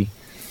Baby,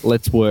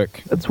 Let's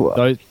Work. That's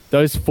what.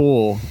 those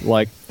four,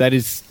 like, that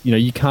is,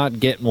 you can't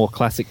get more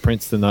classic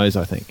Prince than those,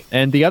 I think.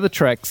 And the other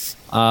tracks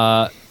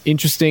are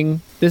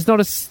interesting. There's not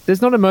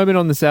a moment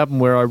on this album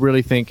where I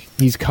really think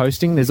he's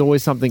coasting. There's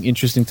always something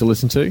interesting to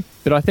listen to.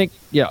 But I think,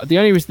 the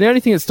only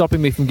thing that's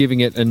stopping me from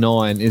giving it a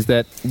 9 is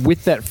that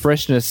with that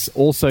freshness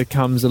also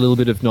comes a little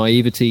bit of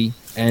naivety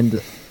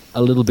and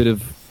a little bit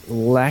of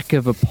lack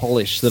of a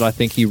polish that I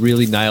think he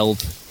really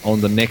nailed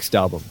on the next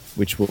album,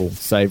 which we'll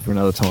save for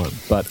another time.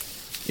 But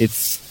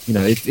it's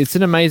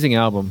an amazing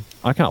album.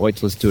 I can't wait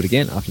to listen to it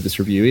again after this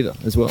review either,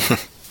 as well.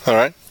 All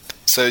right.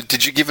 So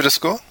did you give it a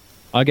score?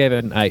 I gave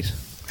it an 8.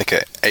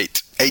 Okay,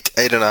 8.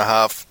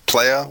 8.5.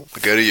 Player,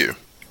 we go to you.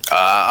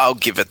 I'll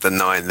give it the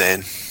 9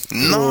 then.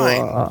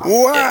 9?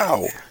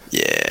 Wow!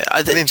 Yeah.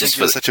 I didn't think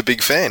you were such a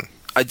big fan.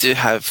 I do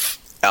have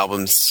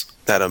albums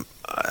that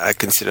I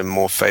consider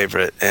more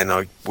favourite, and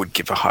I would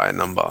give a higher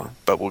number,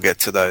 but we'll get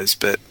to those.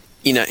 But,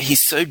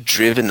 he's so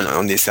driven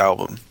on this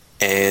album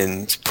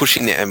and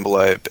pushing the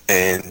envelope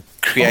and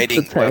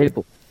creating...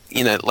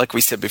 like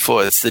we said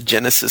before, it's the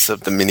genesis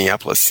of the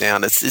Minneapolis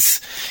sound.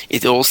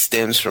 It all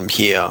stems from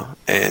here,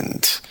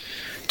 and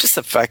just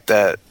the fact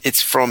that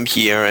it's from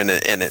here and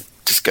it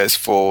just goes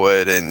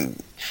forward,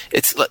 and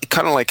it's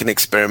kind of like an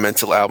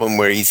experimental album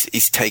where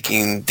he's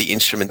taking the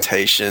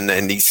instrumentation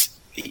and he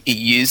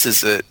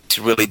uses it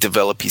to really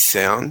develop his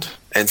sound.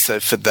 And so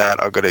for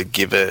that, I've got to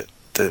give it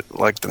the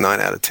 9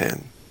 out of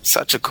 10.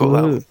 Such a cool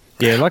album.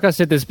 Yeah, like I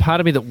said, there's part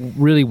of me that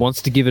really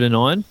wants to give it a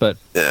 9, but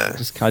yeah,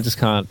 I just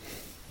can't.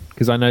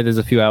 Because I know there's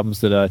a few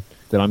albums that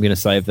I'm going to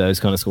save those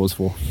kind of scores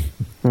for.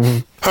 Mm-hmm.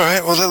 All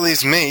right, well, that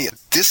leaves me.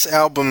 This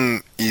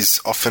album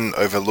is often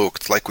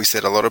overlooked. Like we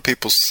said, a lot of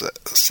people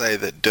say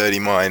that Dirty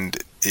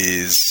Mind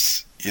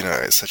is,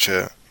 such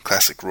a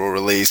classic raw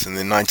release, and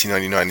then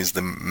 1999 is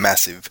the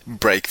massive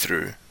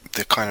breakthrough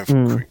that kind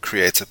of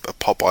creates a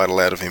pop idol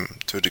out of him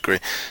to a degree.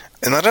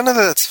 And I don't know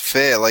that that's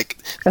fair.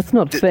 That's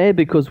not fair,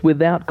 because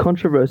without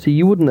controversy,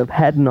 you wouldn't have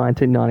had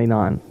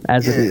 1999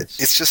 as it is.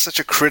 It's just such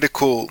a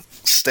critical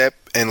step,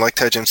 and like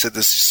Tajam said,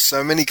 there's just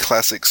so many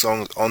classic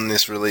songs on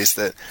this release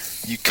that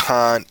you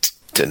can't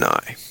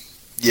deny.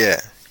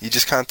 Yeah, you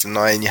just can't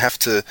deny, and you have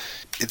to...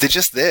 They're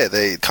just there.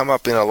 They come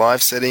up in a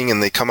live setting,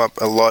 and they come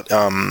up a lot.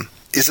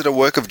 Is it a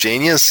work of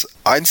genius?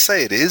 I'd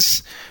say it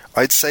is.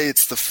 I'd say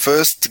it's the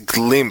first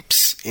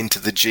glimpse into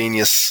the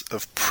genius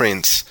of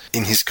Prince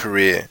in his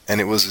career,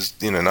 and it was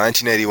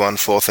 1981,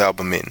 fourth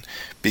album in,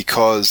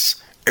 because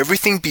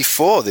everything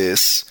before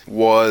this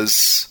was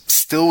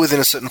still within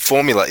a certain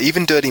formula.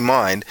 Even Dirty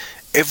Mind,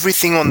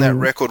 everything on that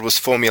record was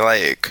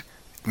formulaic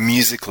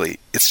musically.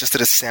 It's just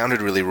that it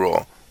sounded really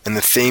raw, and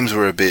the themes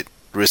were a bit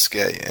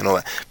risque and all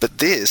that. But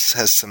this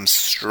has some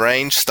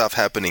strange stuff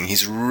happening.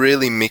 He's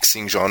really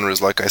mixing genres,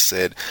 like I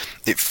said.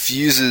 It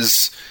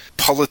fuses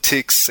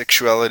politics,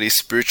 sexuality,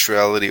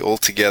 spirituality all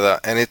together,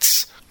 and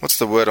it's... What's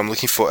the word I'm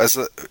looking for?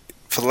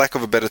 For lack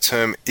of a better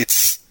term,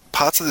 it's...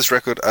 Parts of this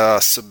record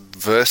are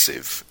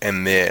subversive,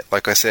 and they're,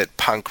 like I said,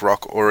 punk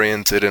rock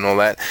oriented and all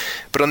that.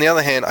 But on the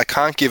other hand, I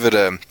can't give it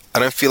I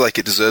don't feel like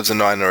it deserves a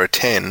 9 or a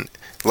 10,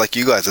 like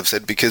you guys have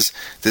said, because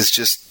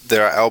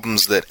there are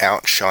albums that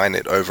outshine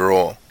it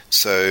overall.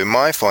 So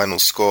my final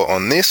score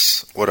on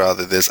this,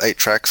 there's 8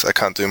 tracks. I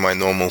can't do my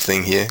normal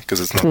thing here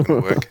because it's not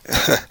going to work.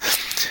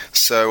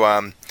 So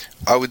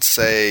I would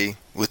say,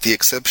 with the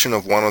exception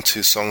of 1 or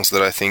 2 songs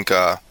that I think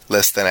are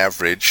less than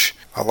average,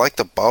 I like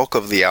the bulk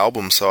of the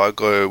album, so I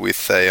go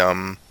with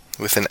an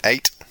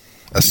 8,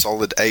 a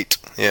solid 8.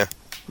 Yeah.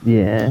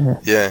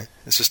 Yeah.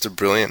 It's just a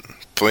brilliant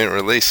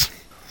release.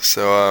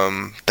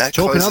 So that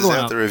closes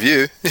out the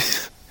review.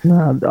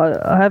 No,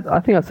 I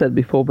think I said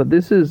before, but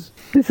this is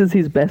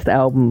his best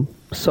album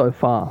so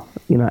far.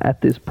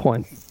 At this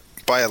point.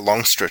 By a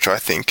long stretch, I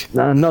think.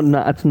 No,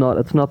 it's not.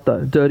 It's not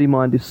though. Dirty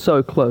Mind is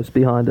so close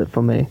behind it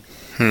for me.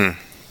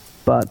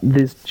 But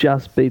this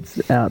just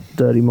beats out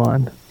Dirty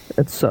Mind.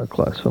 It's so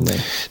close for me.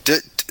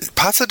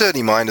 Parts of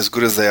Dirty Mind, as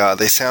good as they are,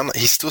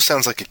 he still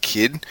sounds like a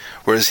kid,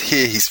 whereas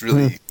here he's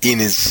really in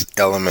his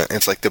element.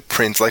 It's like the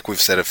Prince, like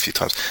we've said a few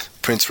times,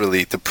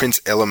 the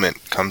Prince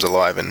element comes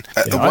alive. And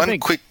I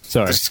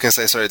was just going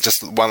to say,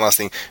 just one last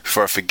thing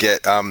before I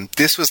forget.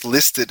 This was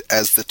listed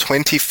as the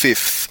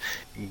 25th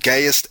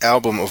gayest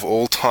album of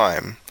all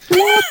time.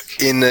 What?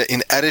 In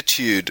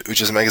Attitude,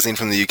 which is a magazine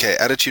from the UK,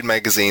 Attitude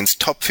magazine's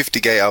top 50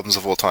 gay albums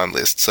of all time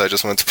list. So I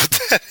just wanted to put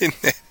that in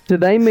there. Do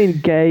they mean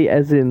gay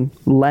as in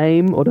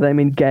lame, or do they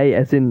mean gay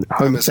as in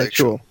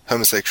homosexual?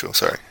 Homosexual,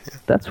 sorry. Yeah.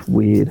 That's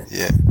weird.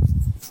 Yeah.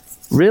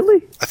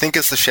 Really? I think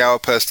it's the shower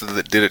poster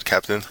that did it,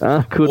 Captain.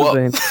 Could have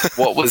been.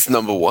 What was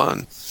number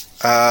 1?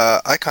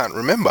 I can't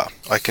remember.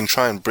 I can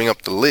try and bring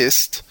up the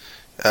list.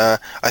 I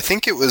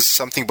think it was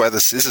something by the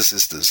Scissor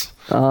Sisters.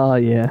 Oh,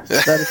 yeah.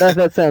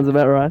 That sounds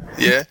about right.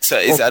 Yeah. So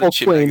is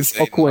Attitude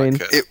magazine? Or Queen.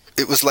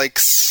 It was like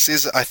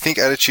Scissor... I think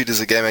Attitude is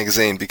a gay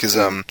magazine because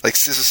like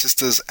Scissor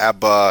Sisters,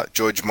 ABBA,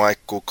 George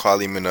Michael,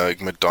 Kylie Minogue,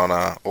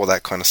 Madonna, all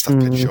that kind of stuff.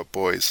 Pet Shop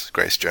Boys,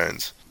 Grace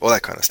Jones, all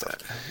that kind of stuff.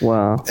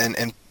 Wow.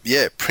 And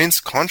yeah, Prince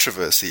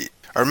controversy.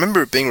 I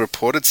remember it being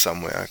reported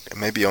somewhere,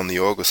 maybe on the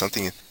org or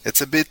something.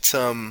 It's a bit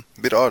odd,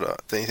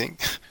 don't you think?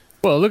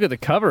 Well, look at the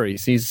cover.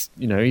 He's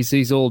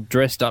all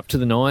dressed up to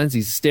the nines.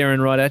 He's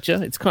staring right at you.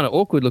 It's kind of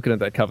awkward looking at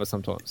that cover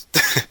sometimes.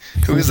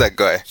 Who is that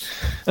guy?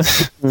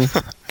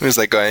 Who is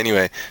that guy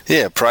anyway?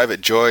 Yeah,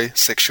 private joy,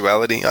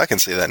 sexuality. I can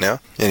see that now.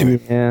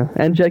 Anyway. Yeah,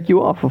 and jack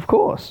you off, of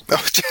course.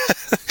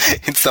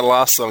 It's the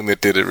last song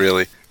that did it,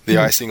 really. The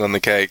icing on the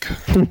cake.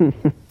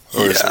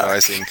 Or is it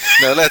icing?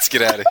 No, let's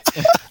get out of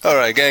here. All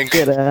right, gang.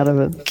 Get out of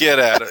it. Get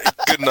out of it.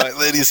 Good night,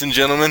 ladies and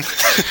gentlemen.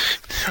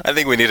 I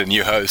think we need a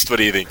new host. What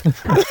do you think?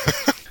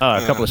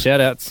 A couple of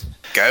shout-outs.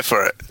 Go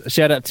for it. A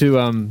shout-out to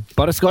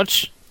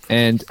Butterscotch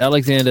and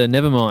Alexander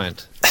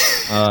Nevermind.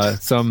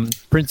 Some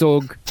Prince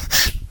Org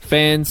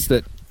fans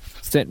that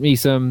sent me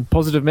some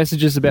positive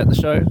messages about the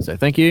show, so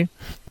thank you.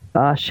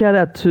 Shout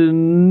out to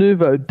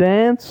Nouveau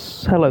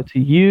Dance. Hello to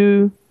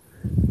you.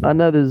 I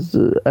know there's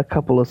a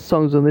couple of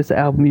songs on this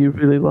album you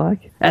really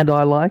like, and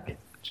I like.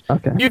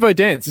 Okay. Nouveau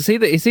Dance. Is he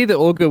the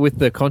Augur with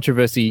the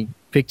controversy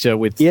picture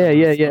with?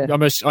 Yeah.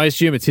 I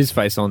assume it's his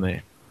face on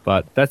there,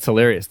 but that's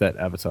hilarious. That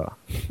avatar.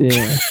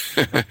 Yeah.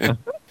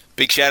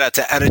 Big shout out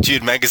to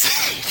Attitude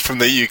Magazine from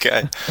the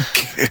UK.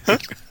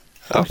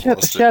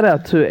 Shout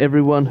out to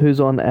everyone who's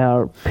on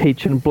our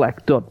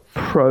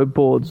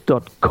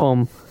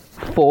peachandblack.proboards.com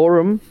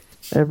forum.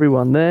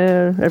 Everyone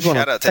there.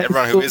 Shout out to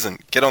everyone who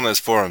isn't. Get on those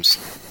forums.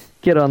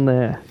 Get on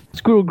there.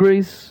 Squirrel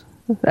Grease,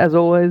 as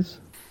always.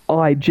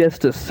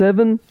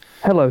 iJester7,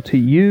 hello to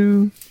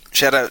you.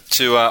 Shout out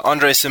to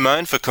Andre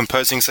Simone for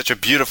composing such a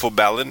beautiful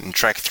ballad in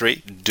track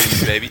 3, Do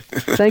You Baby.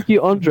 Thank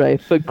you, Andre,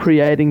 for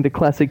creating the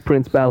classic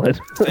Prince ballad.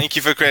 Thank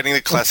you for creating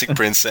the classic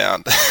Prince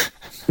sound.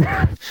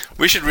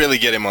 We should really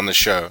get him on the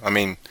show. I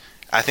mean,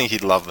 I think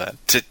he'd love that,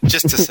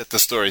 just to set the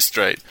story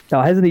straight.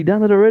 Oh, hasn't he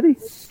done it already?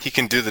 He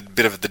can do the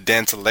bit of the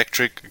dance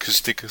electric,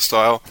 acoustic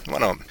style. Why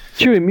not?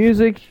 Chewy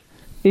Music,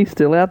 he's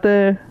still out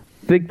there.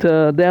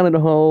 Victor, Down in the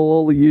Hole,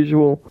 all the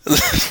usual.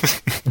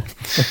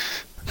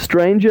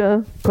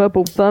 Stranger,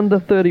 Purple Thunder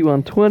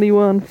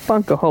 3121,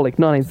 Funkaholic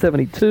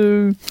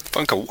 1972.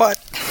 Funka what?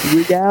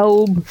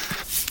 Rigalb,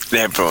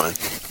 Everyone.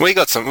 We've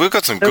got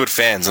some good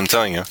fans, I'm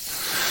telling you.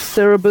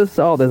 Cerebus,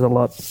 oh, there's a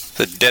lot.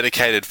 The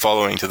dedicated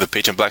following to the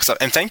Peach and Black stuff.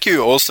 And thank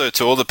you also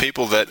to all the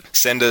people that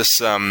send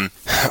us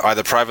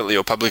either privately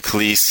or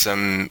publicly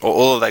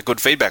all of that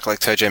good feedback, like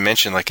Tojo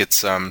mentioned. Like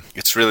it's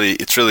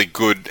really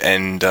good,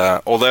 and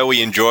although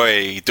we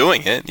enjoy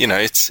doing it,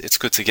 it's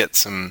good to get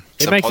some.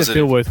 It makes positive. it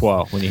feel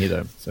worthwhile when you hear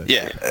them. So.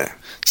 Yeah.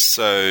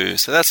 So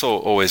that's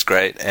always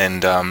great,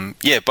 and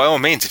by all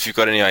means, if you've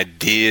got any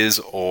ideas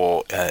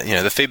or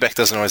the feedback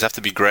doesn't always have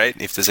to be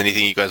great. If there's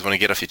anything you guys want to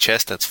get off your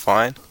chest, that's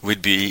fine.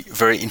 We'd be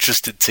very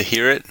interested to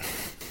hear it.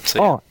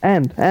 So, Oh,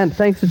 and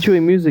thanks to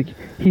Chewy Music,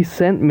 he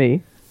sent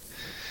me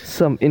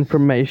some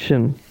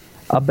information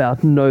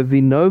about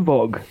Novi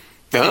Novog.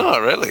 Oh,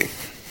 really?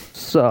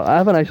 So I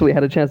haven't actually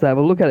had a chance to have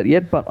a look at it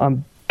yet, but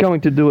I'm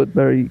going to do it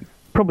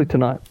probably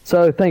tonight.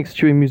 So thanks,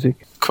 Chewy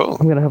Music. Cool.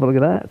 I'm going to have a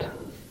look at that.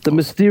 The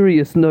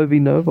mysterious Novi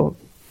Novog.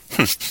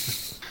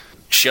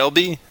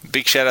 Shelby,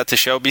 big shout out to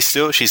Shelby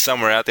still. She's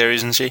somewhere out there,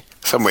 isn't she?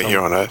 Somewhere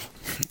here on Earth.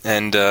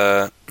 And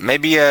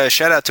maybe a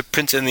shout out to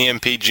Prince and the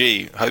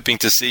MPG. Hoping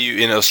to see you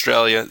in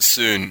Australia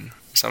soon.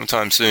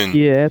 Sometime soon.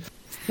 Yeah.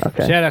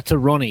 Okay. Shout out to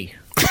Ronnie.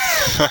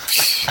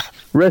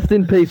 Rest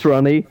in peace,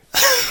 Ronnie.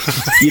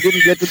 You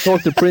didn't get to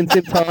talk to Prince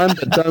in time,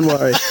 but don't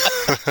worry.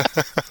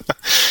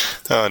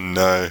 Oh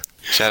no.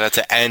 Shout out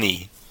to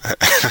Annie.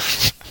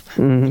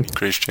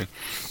 Christian.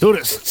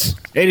 Tourists.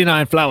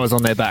 89 flowers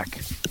on their back.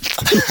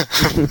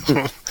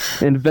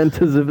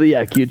 Inventors of the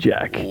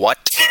AccuJack. What?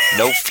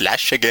 No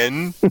Flash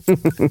again?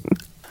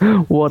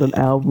 What an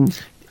album.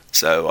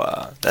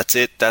 So that's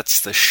it.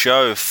 That's the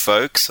show,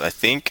 folks, I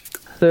think.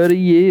 30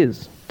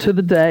 years to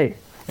the day.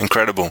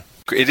 Incredible.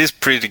 It is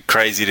pretty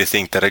crazy to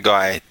think that a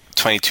guy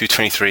 22,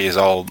 23 years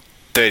old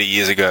 30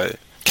 years ago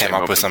came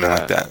up with something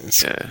like that.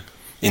 It's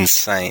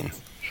insane.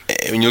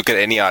 When you look at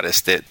any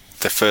artist, that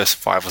the first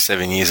 5 or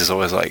 7 years is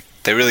always like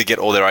they really get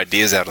all their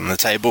ideas out on the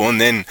table,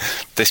 and then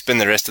they spend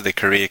the rest of their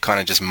career kind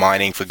of just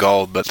mining for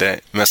gold, but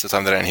most of the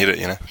time they don't hit it,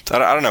 So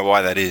I don't know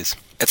why that is.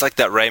 It's like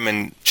that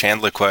Raymond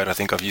Chandler quote I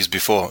think I've used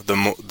before.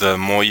 The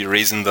more you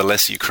reason, the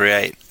less you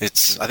create.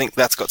 I think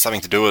that's got something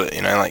to do with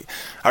it, Like,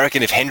 I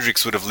reckon if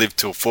Hendrix would have lived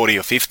till 40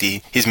 or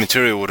 50, his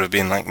material would have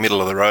been like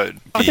middle of the road.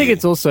 I think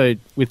it's also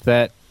with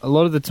that, a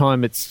lot of the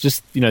time it's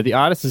just, the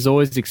artist is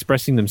always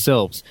expressing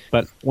themselves.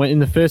 But when in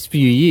the first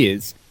few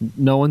years,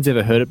 no one's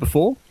ever heard it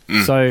before.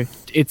 So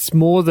it's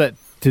more that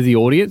to the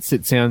audience,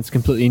 it sounds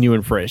completely new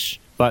and fresh.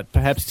 But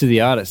perhaps to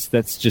the artist,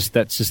 that's just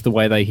the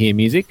way they hear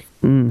music.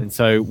 And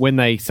so when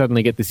they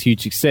suddenly get this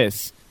huge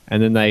success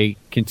and then they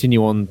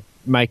continue on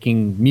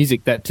making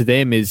music that to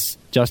them is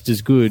just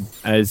as good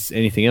as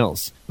anything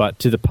else. But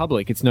to the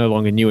public, it's no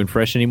longer new and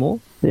fresh anymore.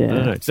 Yeah. I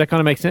don't know. Does that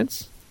kind of make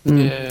sense?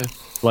 Yeah.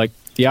 Like,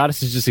 the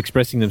artist is just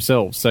expressing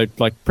themselves. So,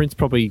 like, Prince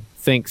probably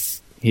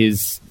thinks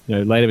his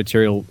later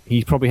material,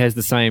 he probably has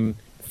the same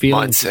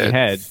feelings that he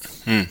had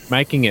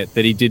making it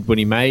that he did when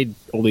he made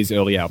all these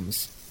early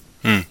albums.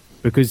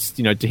 because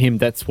to him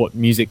that's what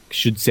music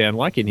should sound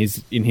like in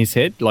his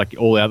head. Like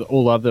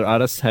all other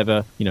artists have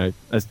a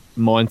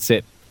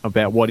mindset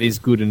about what is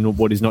good and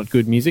what is not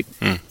good music.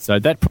 So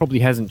that probably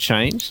hasn't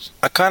changed.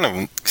 I kind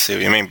of see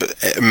what you mean, but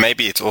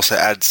maybe it also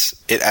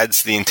adds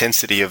the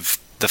intensity of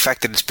the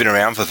fact that it's been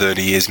around for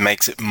 30 years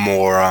makes it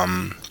more,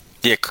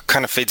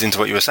 kind of feeds into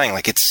what you were saying.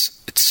 Like it's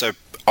so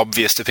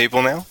obvious to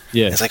people now.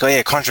 Yeah. It's like, oh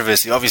yeah,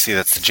 controversy, obviously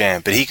that's the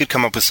jam. But he could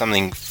come up with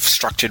something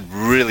structured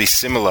really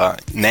similar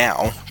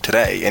now,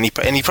 today, and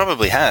he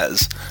probably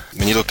has.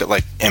 When you look at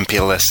like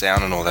MPLS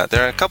sound and all that,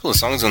 there are a couple of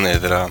songs on there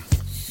that are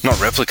not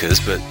replicas,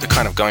 but they're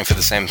kind of going for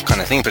the same kind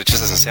of thing, but it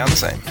just doesn't sound the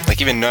same.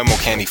 Like even No More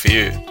Candy for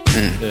You.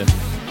 Yeah.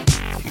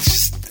 It's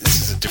just,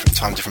 this is a different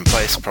time, different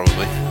place,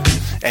 probably.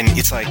 And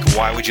it's like,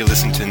 why would you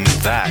listen to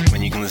that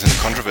when you can listen to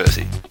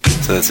Controversy?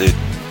 So that's it.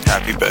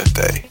 Happy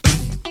birthday.